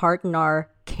final part in our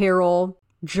Carol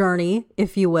journey,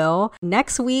 if you will.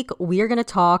 Next week, we are going to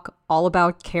talk all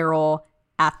about Carol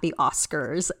at the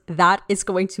Oscars. That is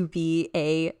going to be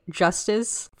a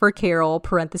Justice for Carol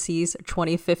parentheses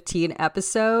 2015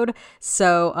 episode.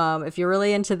 So if you're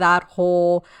really into that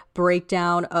whole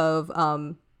breakdown of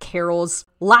Carol's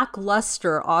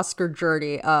lackluster Oscar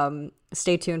journey,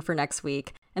 stay tuned for next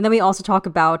week. And then we also talk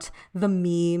about the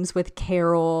memes with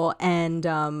Carol and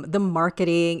the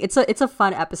marketing. It's a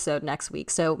fun episode next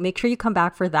week, so make sure you come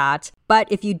back for that.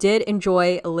 But if you did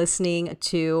enjoy listening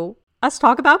to us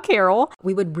talk about Carol,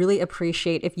 we would really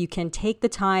appreciate if you can take the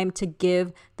time to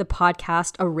give the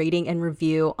podcast a rating and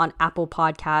review on Apple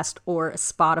Podcast or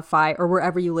Spotify or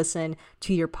wherever you listen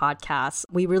to your podcasts.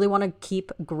 We really want to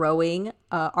keep growing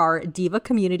our Diva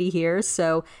community here,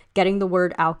 so getting the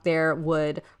word out there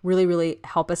would really, really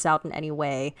help us out in any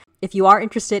way. If you are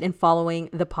interested in following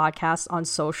the podcast on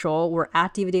social, we're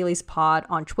at Diva Dailies Pod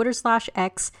on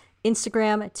Twitter/X,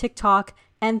 Instagram, TikTok,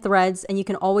 and Threads, and you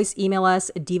can always email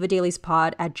us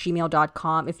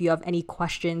divadailiespod@gmail.com if you have any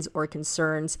questions or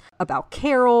concerns about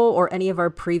Carol or any of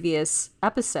our previous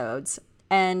episodes.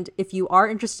 And if you are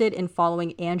interested in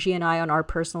following Angie and I on our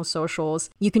personal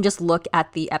socials, you can just look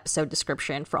at the episode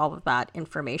description for all of that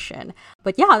information.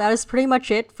 But yeah, that is pretty much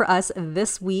it for us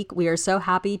this week. We are so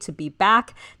happy to be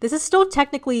back. This is still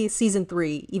technically season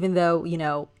 3, even though,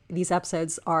 these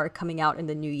episodes are coming out in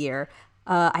the new year.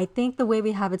 I think the way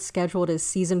we have it scheduled is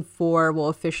season 4 will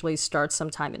officially start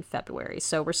sometime in February.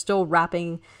 So we're still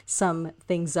wrapping some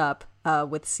things up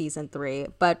with season 3.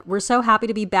 But we're so happy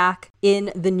to be back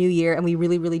in the new year, and we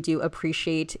really, really do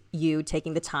appreciate you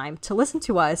taking the time to listen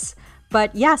to us.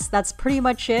 But yes, that's pretty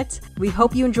much it. We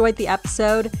hope you enjoyed the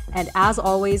episode. And as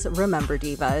always, remember,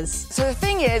 divas. So the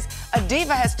thing is, a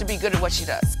diva has to be good at what she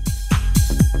does.